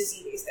don't need to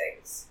see these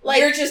things.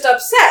 Like, you're just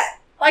upset.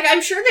 Like,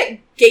 I'm sure that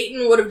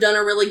Gaten would have done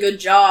a really good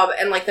job,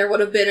 and, like, there would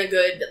have been a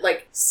good,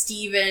 like,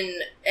 Steven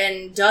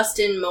and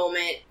Dustin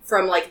moment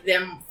from, like,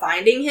 them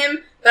finding him,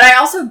 but I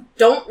also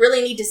don't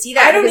really need to see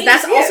that, because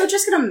that's also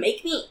just gonna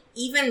make me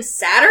even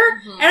sadder,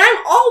 and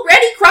I'm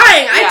already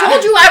crying! Yeah. I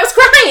told you I was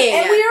crying!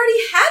 And we already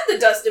had the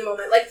Dustin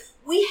moment. Like,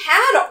 we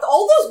had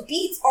all those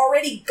beats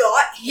already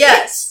got hit.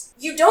 Yes.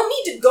 You don't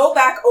need to go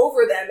back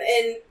over them,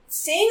 and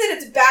saying that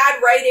it's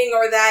bad writing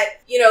or that,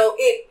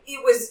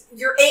 it was,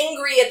 you're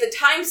angry at the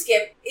time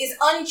skip is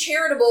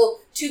uncharitable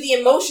to the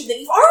emotion that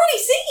you've already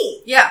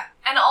seen. Yeah.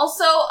 And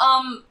also,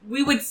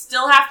 we would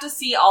still have to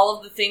see all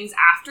of the things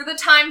after the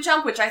time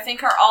jump, which I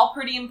think are all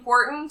pretty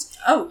important.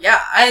 Oh, yeah.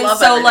 I love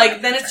so,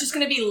 like, then it's just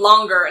going to be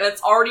longer, and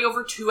it's already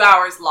over 2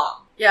 hours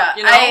long. Yeah.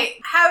 You know? I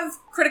have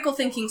critical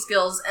thinking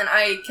skills, and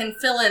I can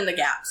fill in the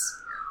gaps.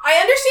 I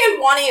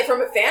understand wanting it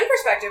from a fan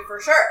perspective,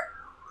 for sure.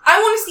 I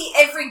want to see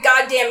every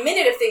goddamn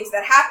minute of things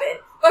that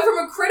happen. But from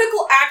a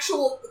critical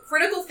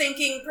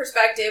thinking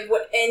perspective,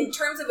 in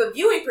terms of a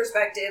viewing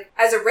perspective,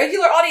 as a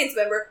regular audience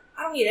member,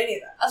 I don't need any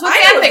of that. That's what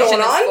fanfiction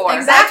is for.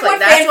 Exactly.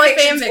 That's what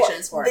fanfiction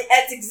is for.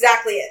 That's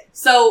exactly it.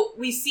 So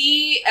we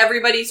see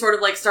everybody sort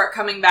of, like, start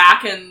coming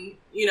back and,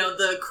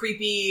 the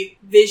creepy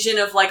vision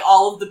of, like,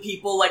 all of the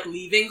people, like,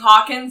 leaving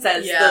Hawkins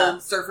as the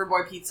Surfer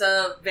Boy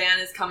Pizza van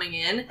is coming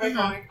in.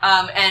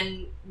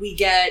 And we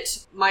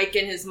get Mike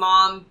and his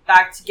mom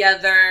back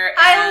together. And,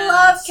 I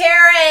love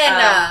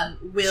Karen!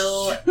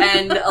 Will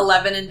and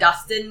 11 and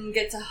Dustin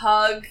get to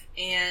hug.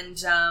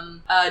 And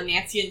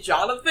Nancy and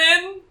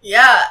Jonathan.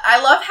 Yeah,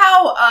 I love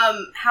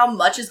how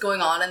much is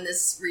going on in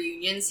this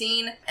reunion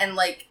scene and,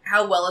 like,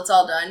 how well it's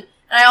all done.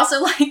 And I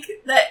also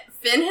like that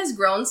Finn has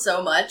grown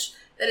so much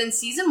that in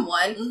season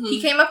 1, he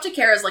came up to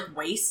Kara's, like,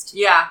 waist.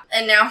 Yeah.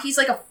 And now he's,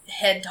 like, a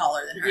head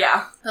taller than her.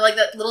 Yeah. So, like,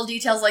 that little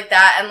details like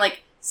that, and,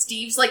 like,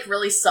 Steve's, like,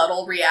 really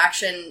subtle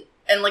reaction,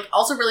 and, like,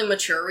 also really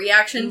mature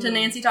reaction to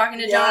Nancy talking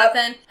to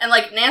Jonathan. And,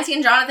 like, Nancy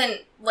and Jonathan,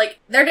 like,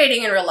 they're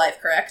dating in real life,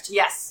 correct?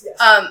 Yes.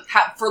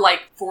 For,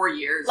 like, 4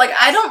 years. Like,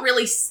 I haven't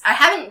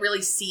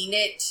really seen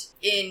it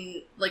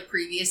in, like,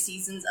 previous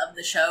seasons of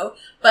the show,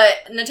 but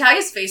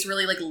Natalia's face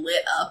really, like,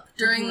 lit up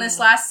during this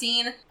last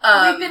scene.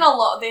 They've been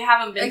alone. They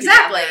haven't been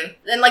exactly. together.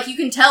 And, like, you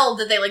can tell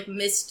that they, like,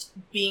 missed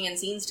being in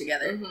scenes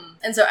together.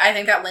 And so I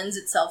think that lends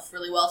itself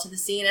really well to the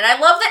scene. And I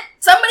love that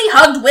somebody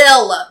hugged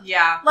Will!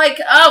 Yeah. Like,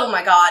 oh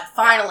my god,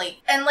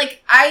 finally. And,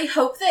 like, I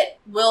hope that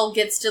Will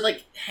gets to,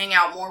 like, hang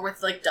out more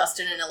with, like,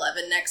 Dustin and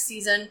 11 next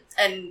season.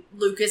 And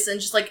Lucas and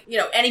just, like,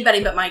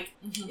 anybody but Mike.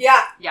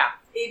 Yeah. Yeah.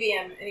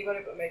 ABM, anybody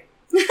but Mike.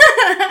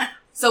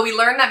 So we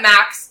learn that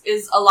Max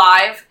is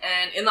alive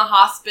and in the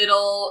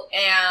hospital,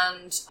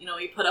 and,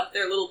 we put up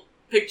their little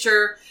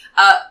picture,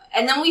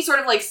 and then we sort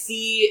of, like,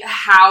 see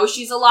how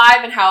she's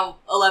alive and how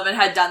 11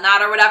 had done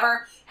that or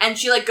whatever, and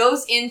she, like,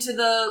 goes into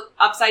the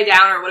upside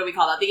down, or what do we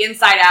call that, the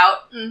inside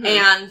out,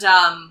 and,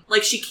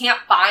 like, she can't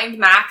find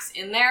Max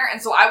in there,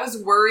 and so I was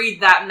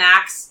worried that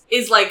Max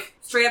is, like,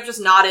 straight up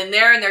just not in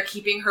there, and they're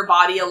keeping her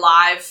body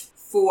alive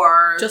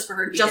just for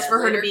her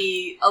to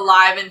be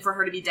alive and for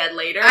her to be dead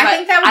later.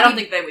 I don't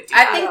think they would do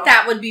that. I think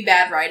that would be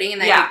bad writing,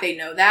 and I think they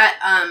know that.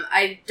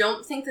 I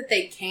don't think that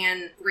they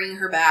can bring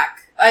her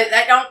back.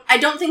 I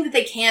don't think that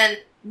they can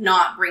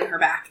not bring her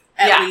back,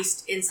 at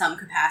least in some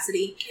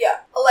capacity. Yeah.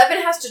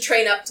 11 has to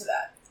train up to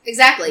that.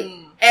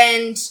 Exactly.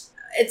 And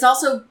it's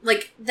also,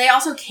 like, they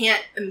also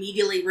can't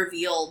immediately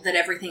reveal that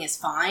everything is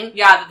fine.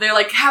 Yeah, they're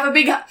like, have a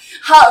big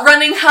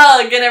running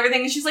hug and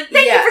everything, and she's like,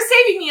 thank you for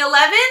saving me,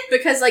 11!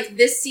 Because, like,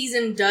 this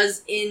season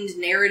does end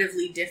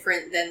narratively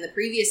different than the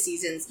previous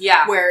seasons.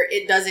 Yeah. Where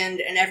it does end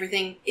and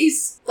everything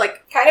is,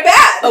 like, kind of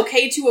bad.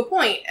 Okay to a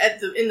point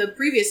in the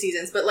previous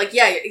seasons, but, like,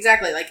 yeah,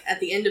 exactly, like, at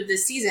the end of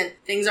this season,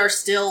 things are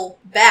still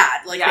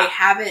bad. Like,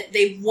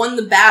 they've won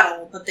the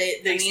battle, but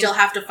they still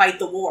have to fight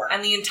the war.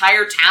 And the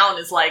entire town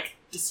is, like,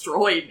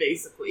 destroyed,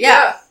 basically.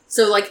 Yeah.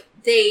 So, like,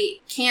 they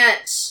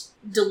can't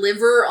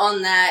deliver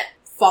on that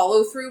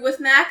follow-through with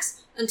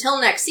Max until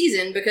next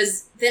season,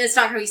 because then it's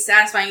not going to be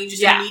satisfying. You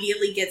just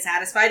immediately get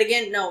satisfied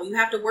again. No, you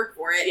have to work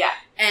for it. Yeah.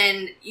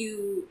 And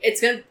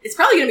it's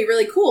probably going to be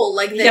really cool.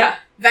 Like, that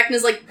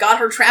Vecna's, like, got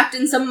her trapped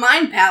in some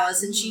mind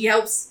palace, and she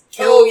helps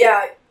kill.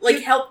 yeah.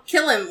 Help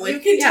kill him. With, you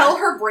can tell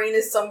her brain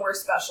is somewhere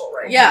special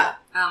right now.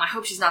 I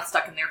hope she's not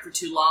stuck in there for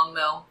too long,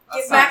 though.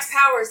 Give Max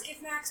powers.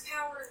 Give Max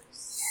powers.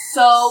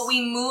 So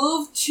we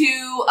move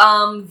to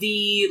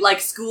the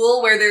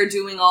school where they're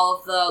doing all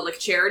of the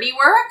charity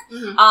work.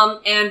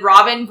 Mm-hmm. And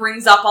Robin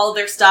brings up all of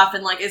their stuff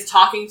and is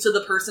talking to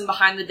the person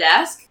behind the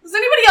desk. Is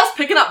anybody else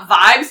picking up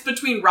vibes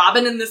between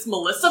Robin and this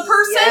Melissa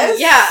person? Yes.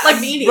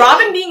 Yeah,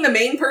 Robin being the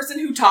main person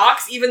who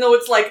talks, even though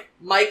it's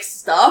Mike's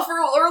stuff or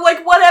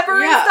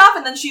whatever and stuff,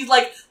 and then she's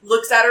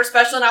looks at her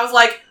special, and I was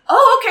like,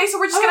 oh, okay, so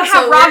we're just gonna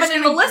have Robin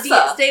and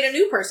Melissa date a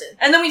new person.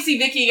 and then we see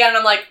Vicky again, and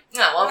I'm like,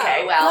 oh,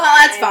 okay, well,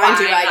 that's fine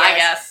too, I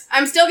guess.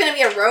 I I'm still gonna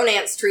be a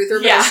romance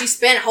truther because she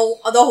spent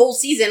the whole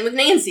season with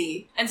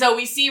Nancy. And so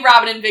we see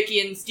Robin and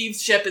Vicky, and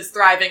Steve's ship is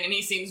thriving, and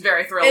he seems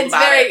very thrilled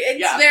about it.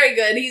 It's very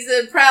good. He's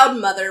a proud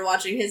mother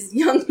watching his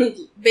young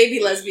baby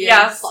lesbian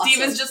blossom.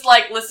 Steve is just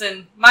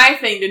listen, my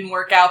thing didn't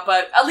work out,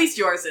 but at least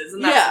yours is,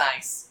 and that's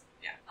nice.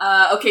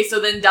 Okay, so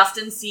then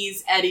Dustin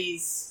sees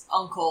Eddie's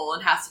uncle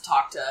and has to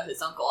talk to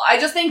his uncle. I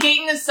just think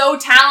Gaten is so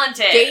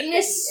talented. Gaten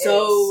is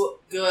so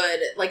good.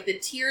 The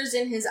tears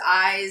in his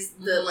eyes,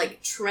 the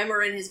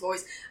tremor in his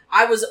voice.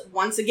 I was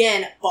once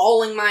again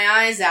bawling my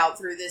eyes out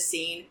through this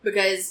scene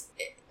because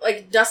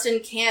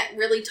Dustin can't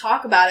really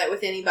talk about it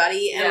with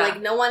anybody,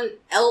 and no one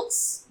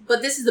else.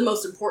 But this is the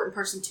most important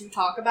person to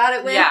talk about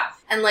it with. Yeah.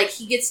 And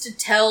he gets to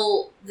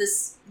tell the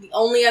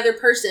only other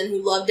person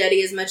who loved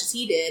Eddie as much as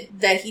he did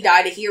that he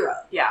died a hero.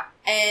 Yeah.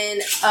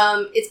 And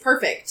it's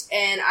perfect.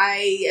 And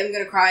I am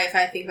gonna cry if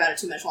I think about it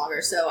too much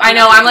longer. So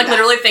I'm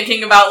literally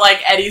thinking about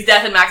Eddie's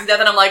death and Max's death,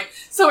 and I'm like,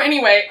 so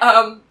anyway,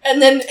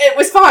 and then it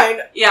was fine.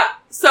 Yeah.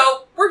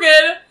 So we're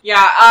good.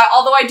 Yeah.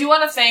 Although I do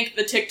want to thank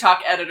the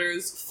TikTok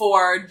editors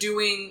for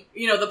doing,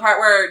 the part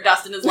where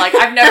Dustin is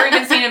I've never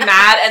even seen him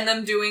mad, and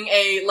them doing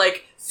a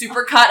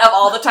super cut of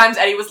all the times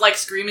Eddie was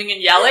screaming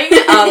and yelling.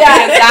 Because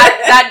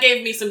that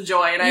gave me some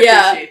joy, and I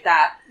appreciate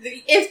that.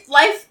 If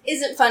life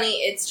isn't funny,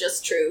 it's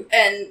just true.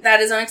 And that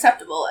is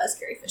unacceptable, as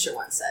Carrie Fisher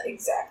once said.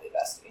 Exactly,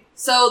 bestie.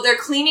 So they're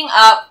cleaning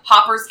up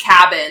Hopper's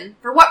cabin.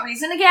 For what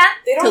reason again?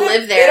 They don't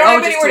live there. They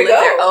don't have anywhere to go.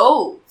 There.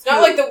 Oh. It's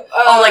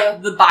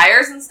not the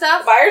buyers and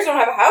stuff? The buyers don't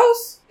have a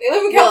house. They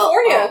live in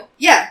California.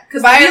 Yeah.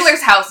 Because the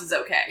Wheeler's house is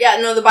okay. Yeah,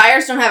 no, the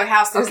buyers don't have a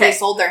house because they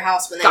sold their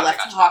house when they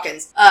left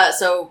Hawkins.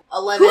 So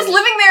 11... Who's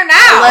living there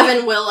now?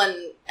 11, Will,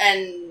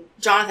 and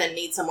Jonathan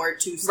need somewhere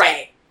to stay.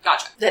 Right.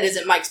 Gotcha. That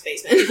isn't Mike's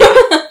basement.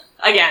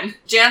 Again.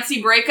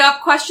 Jancy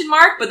breakup,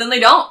 but then they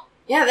don't.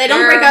 Yeah, they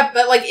don't break up,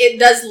 but it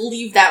does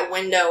leave that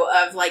window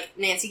of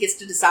Nancy gets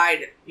to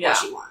decide what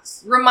she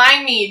wants.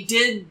 Remind me,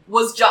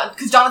 because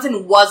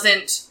Jonathan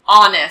wasn't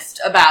honest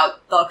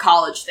about the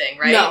college thing,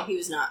 right? No, he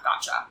was not.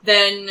 Gotcha.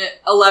 Then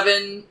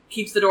 11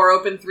 keeps the door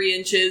open 3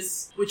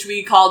 inches, which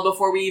we called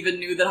before we even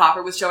knew that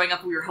Hopper was showing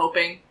up. We were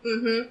hoping.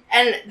 Mm-hmm.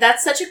 And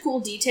that's such a cool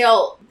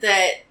detail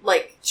that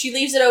she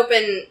leaves it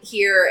open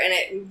here, and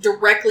it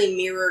directly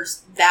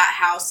mirrors that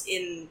house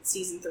in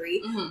season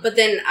 3. Mm-hmm. But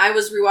then I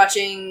was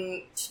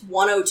rewatching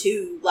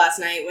 102 last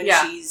night when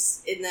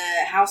she's in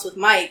the house with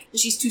Mike, and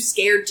she's too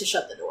scared to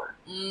shut the door.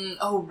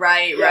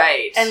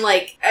 Right. And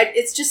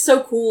it's just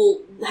so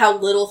cool how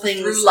little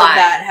things like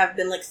that have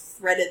been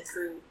threaded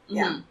through. Mm-hmm.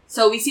 Yeah.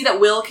 So we see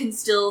that Will can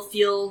still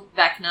feel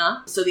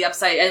Vecna. So the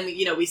upside, and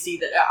we see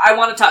that.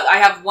 I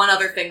have one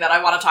other thing that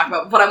I want to talk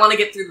about, but I want to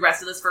get through the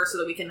rest of this first so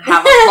that we can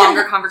have a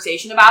longer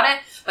conversation about it.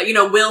 But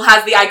Will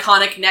has the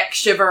iconic neck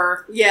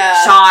shiver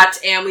shot,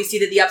 and we see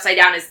that the upside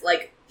down is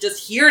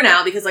just here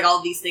now because all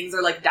of these things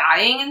are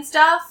dying and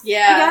stuff.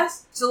 Yeah. I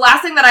guess. So the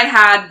last thing that I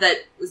had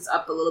that was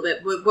up a little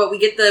bit, but we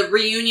get the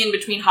reunion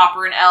between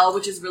Hopper and Elle,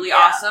 which is really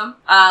awesome.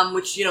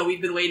 Which,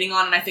 we've been waiting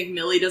on, and I think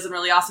Millie does a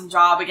really awesome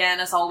job again,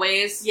 as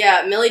always.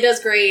 Yeah, Millie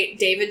does great.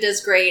 David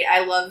does great.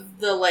 I love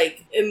the,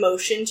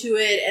 emotion to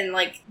it, and,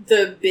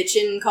 the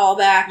bitchin'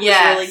 callback was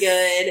really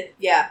good.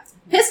 Yeah.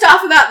 Pissed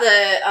off about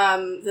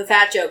the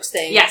fat jokes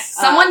thing. Yes.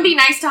 Someone be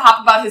nice to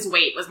Hop about his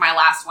weight was my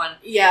last one.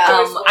 Yeah.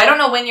 I don't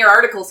know when your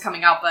article's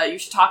coming out, but you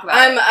should talk about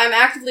it. I'm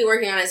actively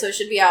working on it, so it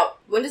should be out.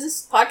 When does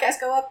this podcast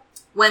go up?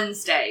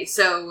 Wednesday.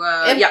 So,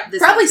 this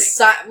probably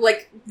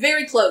Wednesday.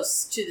 Very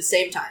close to the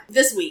same time.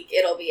 This week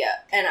it'll be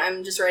up. And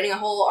I'm just writing a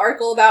whole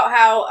article about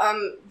how,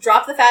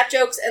 drop the fat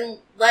jokes and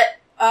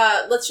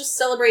let's just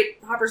celebrate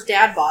Hopper's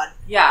dad bod.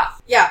 Yeah.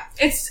 Yeah.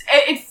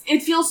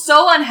 It feels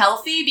so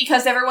unhealthy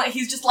because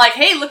he's just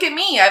hey, look at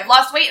me, I've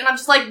lost weight, and I'm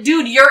just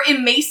dude, you're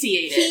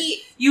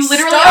emaciated. You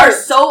literally are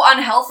so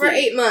unhealthy. For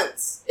 8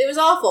 months. It was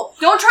awful.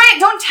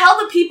 Don't tell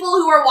the people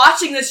who are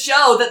watching this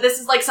show that this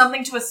is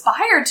something to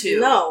aspire to.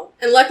 No.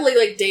 And luckily,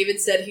 David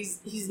said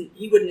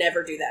he would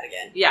never do that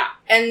again. Yeah.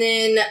 And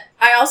then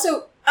I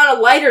also, on a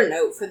lighter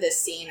note for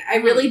this scene, I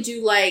really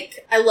do I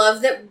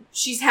love that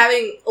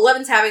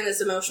 11's having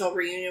this emotional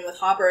reunion with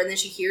Hopper, and then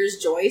she hears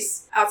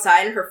Joyce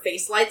outside and her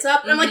face lights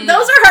up, and I'm like,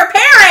 those are her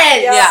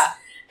parents! Yeah.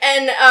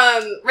 And,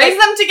 raise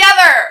them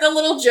together! The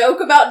little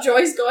joke about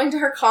Joyce going to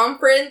her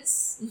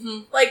conference,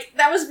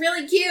 that was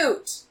really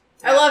cute.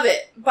 Yeah. I love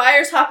it.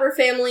 Byers Hopper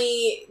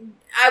family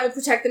I will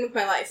protect them with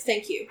my life.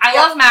 Thank you. I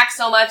love Max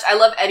so much. I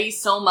love Eddie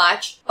so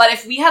much. But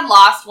if we had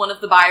lost one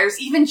of the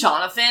buyers, even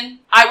Jonathan,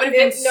 I would have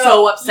been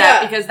so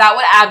upset because that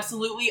would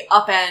absolutely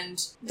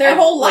upend their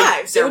whole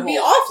lives. Their it would be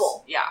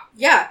awful. Yeah.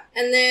 Yeah.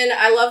 And then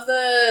I love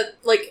the,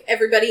 like,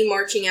 everybody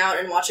marching out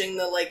and watching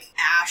the, like,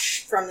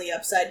 ash from the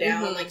upside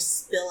down, like,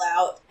 spill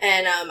out.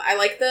 And I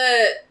like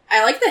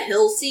the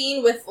hill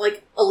scene with,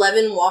 like,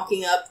 11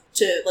 walking up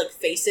to, like,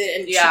 face it.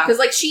 And because,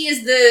 like,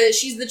 she's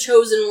the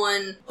chosen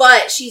one,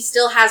 but she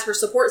still has her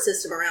support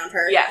system around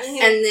her. Yes.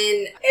 And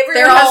then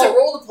everyone has a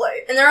role to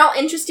play. And they're all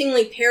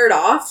interestingly paired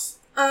off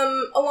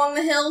along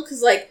the hill,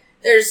 because, like,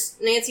 there's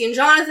Nancy and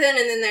Jonathan,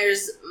 and then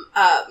there's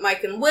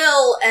Mike and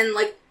Will, and,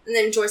 like, and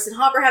then Joyce and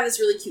Hopper have this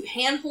really cute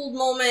handhold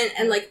moment,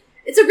 and, like,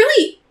 it's a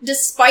really,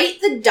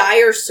 despite the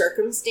dire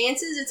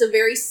circumstances, it's a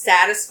very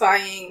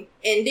satisfying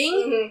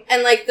ending.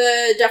 And, like,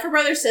 the Duffer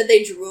Brothers said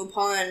they drew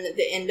upon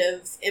the end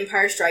of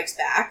Empire Strikes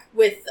Back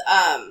with,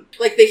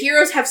 like, the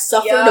heroes have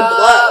suffered a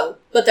blow,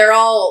 but they're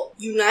all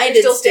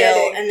united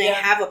still and they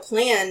have a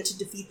plan to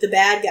defeat the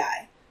bad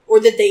guy. Or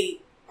that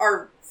they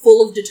are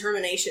full of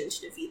determination to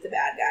defeat the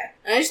bad guy.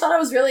 And I just thought it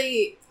was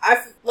really,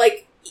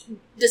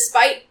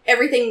 despite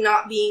everything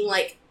not being,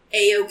 like,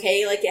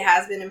 A-okay like it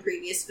has been in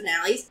previous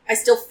finales, I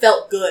still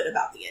felt good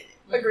about the ending.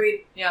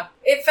 Agreed. Yeah.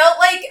 It felt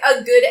like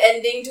a good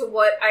ending to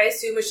what I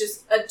assume is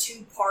just a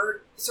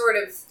 2-part sort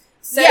of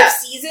set of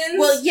seasons.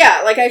 Well,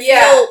 yeah, like, I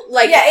feel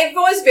like... Yeah, it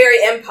was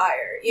very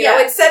Empire. You know,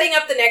 it's setting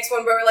up the next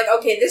one, but we're like,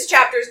 okay, this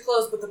chapter is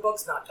closed, but the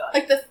book's not done.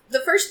 Like,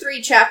 the first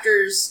 3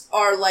 chapters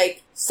are,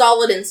 like,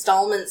 solid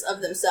installments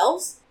of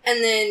themselves,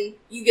 and then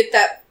you get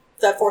that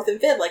 4th and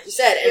 5th, like you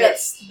said, and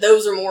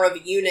those are more of a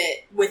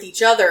unit with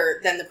each other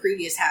than the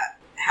previous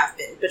have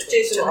been.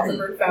 Jason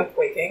Rothenberg found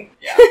Quaking.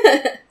 Yeah.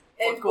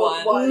 And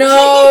one.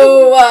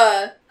 No!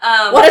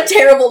 What a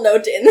terrible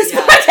note to end this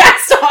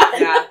podcast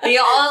on. Yeah. The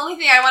only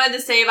thing I wanted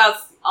to say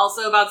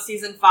about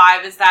season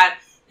 5 is that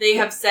they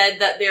have said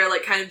that they're,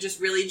 like, kind of just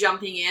really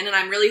jumping in, and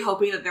I'm really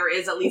hoping that there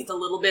is at least a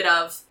little bit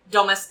of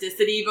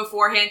domesticity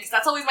beforehand, because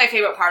that's always my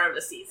favorite part of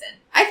the season.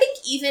 I think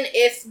even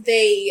if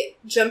they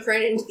jump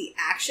right into the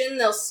action,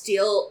 they'll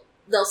still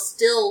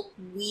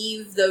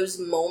weave those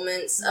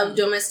moments of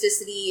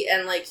domesticity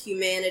and, like,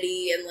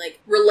 humanity and, like,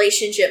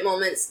 relationship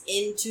moments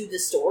into the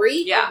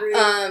story. Yeah.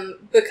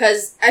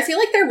 Because I feel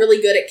like they're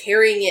really good at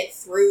carrying it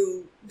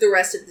through the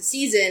rest of the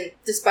season,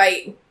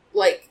 despite,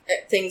 like,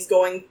 things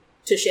going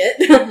to shit.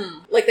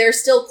 Like, there are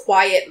still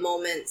quiet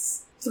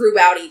moments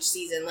throughout each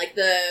season. Like,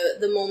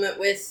 the moment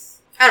with...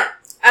 I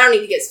don't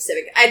need to get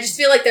specific. I just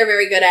feel like they're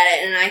very good at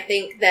it, and I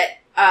think that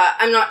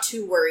I'm not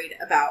too worried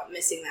about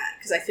missing that,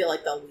 because I feel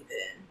like they'll weave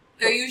it in.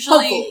 They're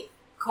usually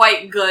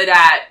quite good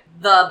at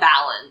the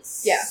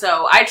balance. Yeah.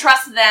 So I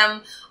trust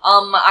them.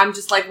 I'm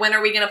just like, when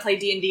are we going to play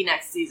D&D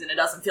next season? It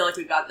doesn't feel like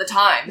we've got the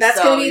time. That's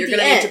so going to be you're the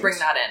going to end. need to bring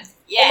that in.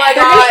 Yeah. Oh my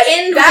god.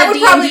 That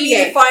would probably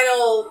be the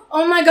final...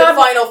 Oh my god.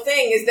 The final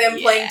thing is them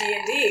playing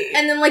D&D.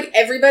 And then, like,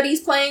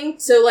 everybody's playing,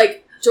 so,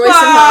 like, Joyce and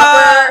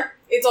Hopper...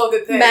 It's all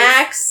good things.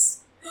 Max...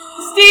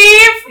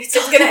 Steve! It's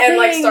going to end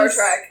like Star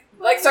Trek.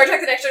 Like, Star Trek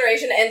The Next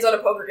Generation ends on a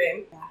poker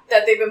game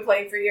that they've been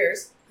playing for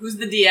years. Who's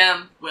the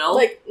DM? Will?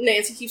 Like,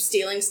 Nancy keeps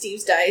stealing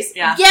Steve's dice.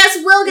 Yeah.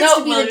 Yes, Will gets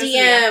to be the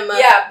DM.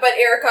 Yeah, but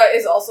Erica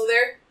is also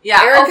there.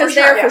 Yeah. Erica's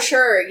there for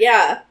sure,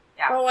 yeah.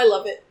 Oh, I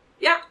love it.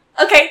 Yeah.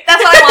 Okay,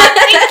 that's what I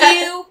want. Thank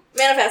you.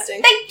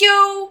 Manifesting. Thank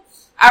you.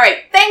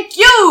 Alright, thank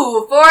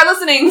you for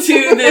listening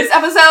to this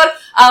episode.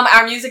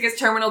 Our music is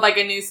Terminal by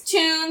Good News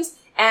Tunes.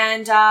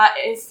 And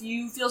if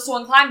you feel so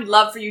inclined, we'd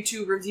love for you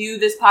to review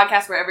this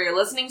podcast wherever you're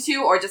listening to,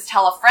 or just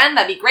tell a friend.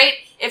 That'd be great.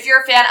 If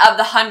you're a fan of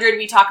The 100,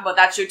 we talk about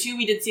that show too.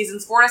 We did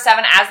seasons 4 to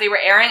 7 as they were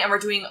airing, and we're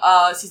doing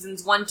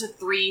seasons 1 to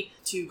 3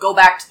 to go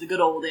back to the good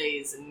old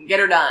days and get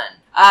her done.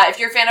 If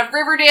you're a fan of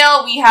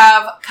Riverdale, we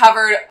have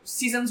covered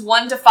seasons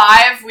 1 to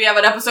 5. We have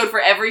an episode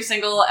for every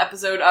single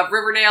episode of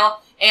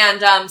Riverdale,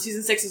 and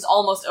season 6 is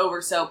almost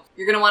over, so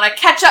you're going to want to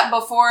catch up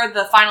before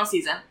the final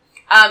season.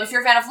 If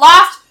you're a fan of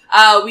Lost,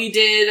 we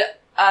did...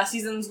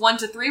 seasons 1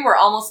 to 3, we're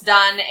almost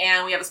done,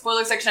 and we have a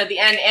spoiler section at the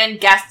end and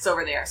guests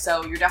over there,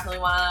 so you definitely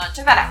want to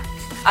check that out.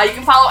 You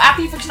can follow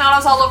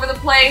AFICTIONADOS all over the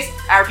place.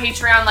 Our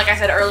Patreon, like I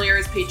said earlier,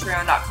 is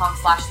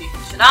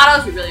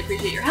patreon.com/theafictionados. We really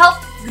appreciate your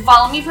help. You can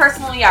follow me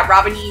personally at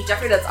Robin E.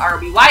 Jeffrey, that's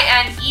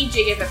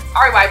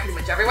ROBYNEJFREY, pretty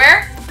much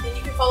everywhere. And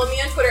you can follow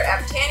me on Twitter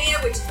at Britannia,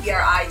 which is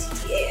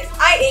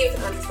BRITTANIA with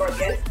an underscore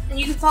again. And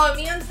you can follow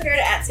me on Twitter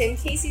at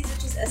SamCaseys,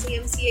 which is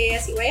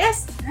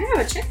SAMCASEYS. I have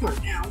a check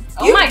mark now.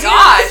 Oh my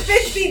gosh!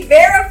 This bitch be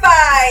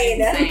verified!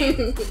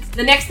 Insane.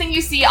 The next thing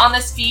you see on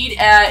this feed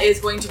is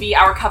going to be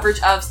our coverage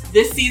of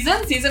this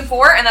season, season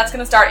 4, and that's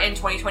going to start in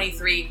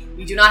 2023.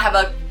 We do not have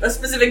a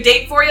specific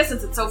date for you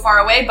since it's so far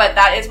away, but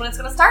that is when it's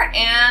going to start,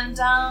 and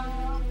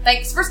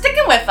thanks for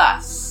sticking with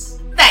us.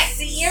 Thanks.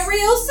 See you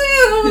real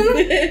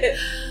soon!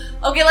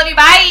 Okay, love you,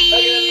 bye!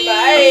 Okay,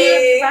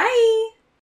 bye! Bye!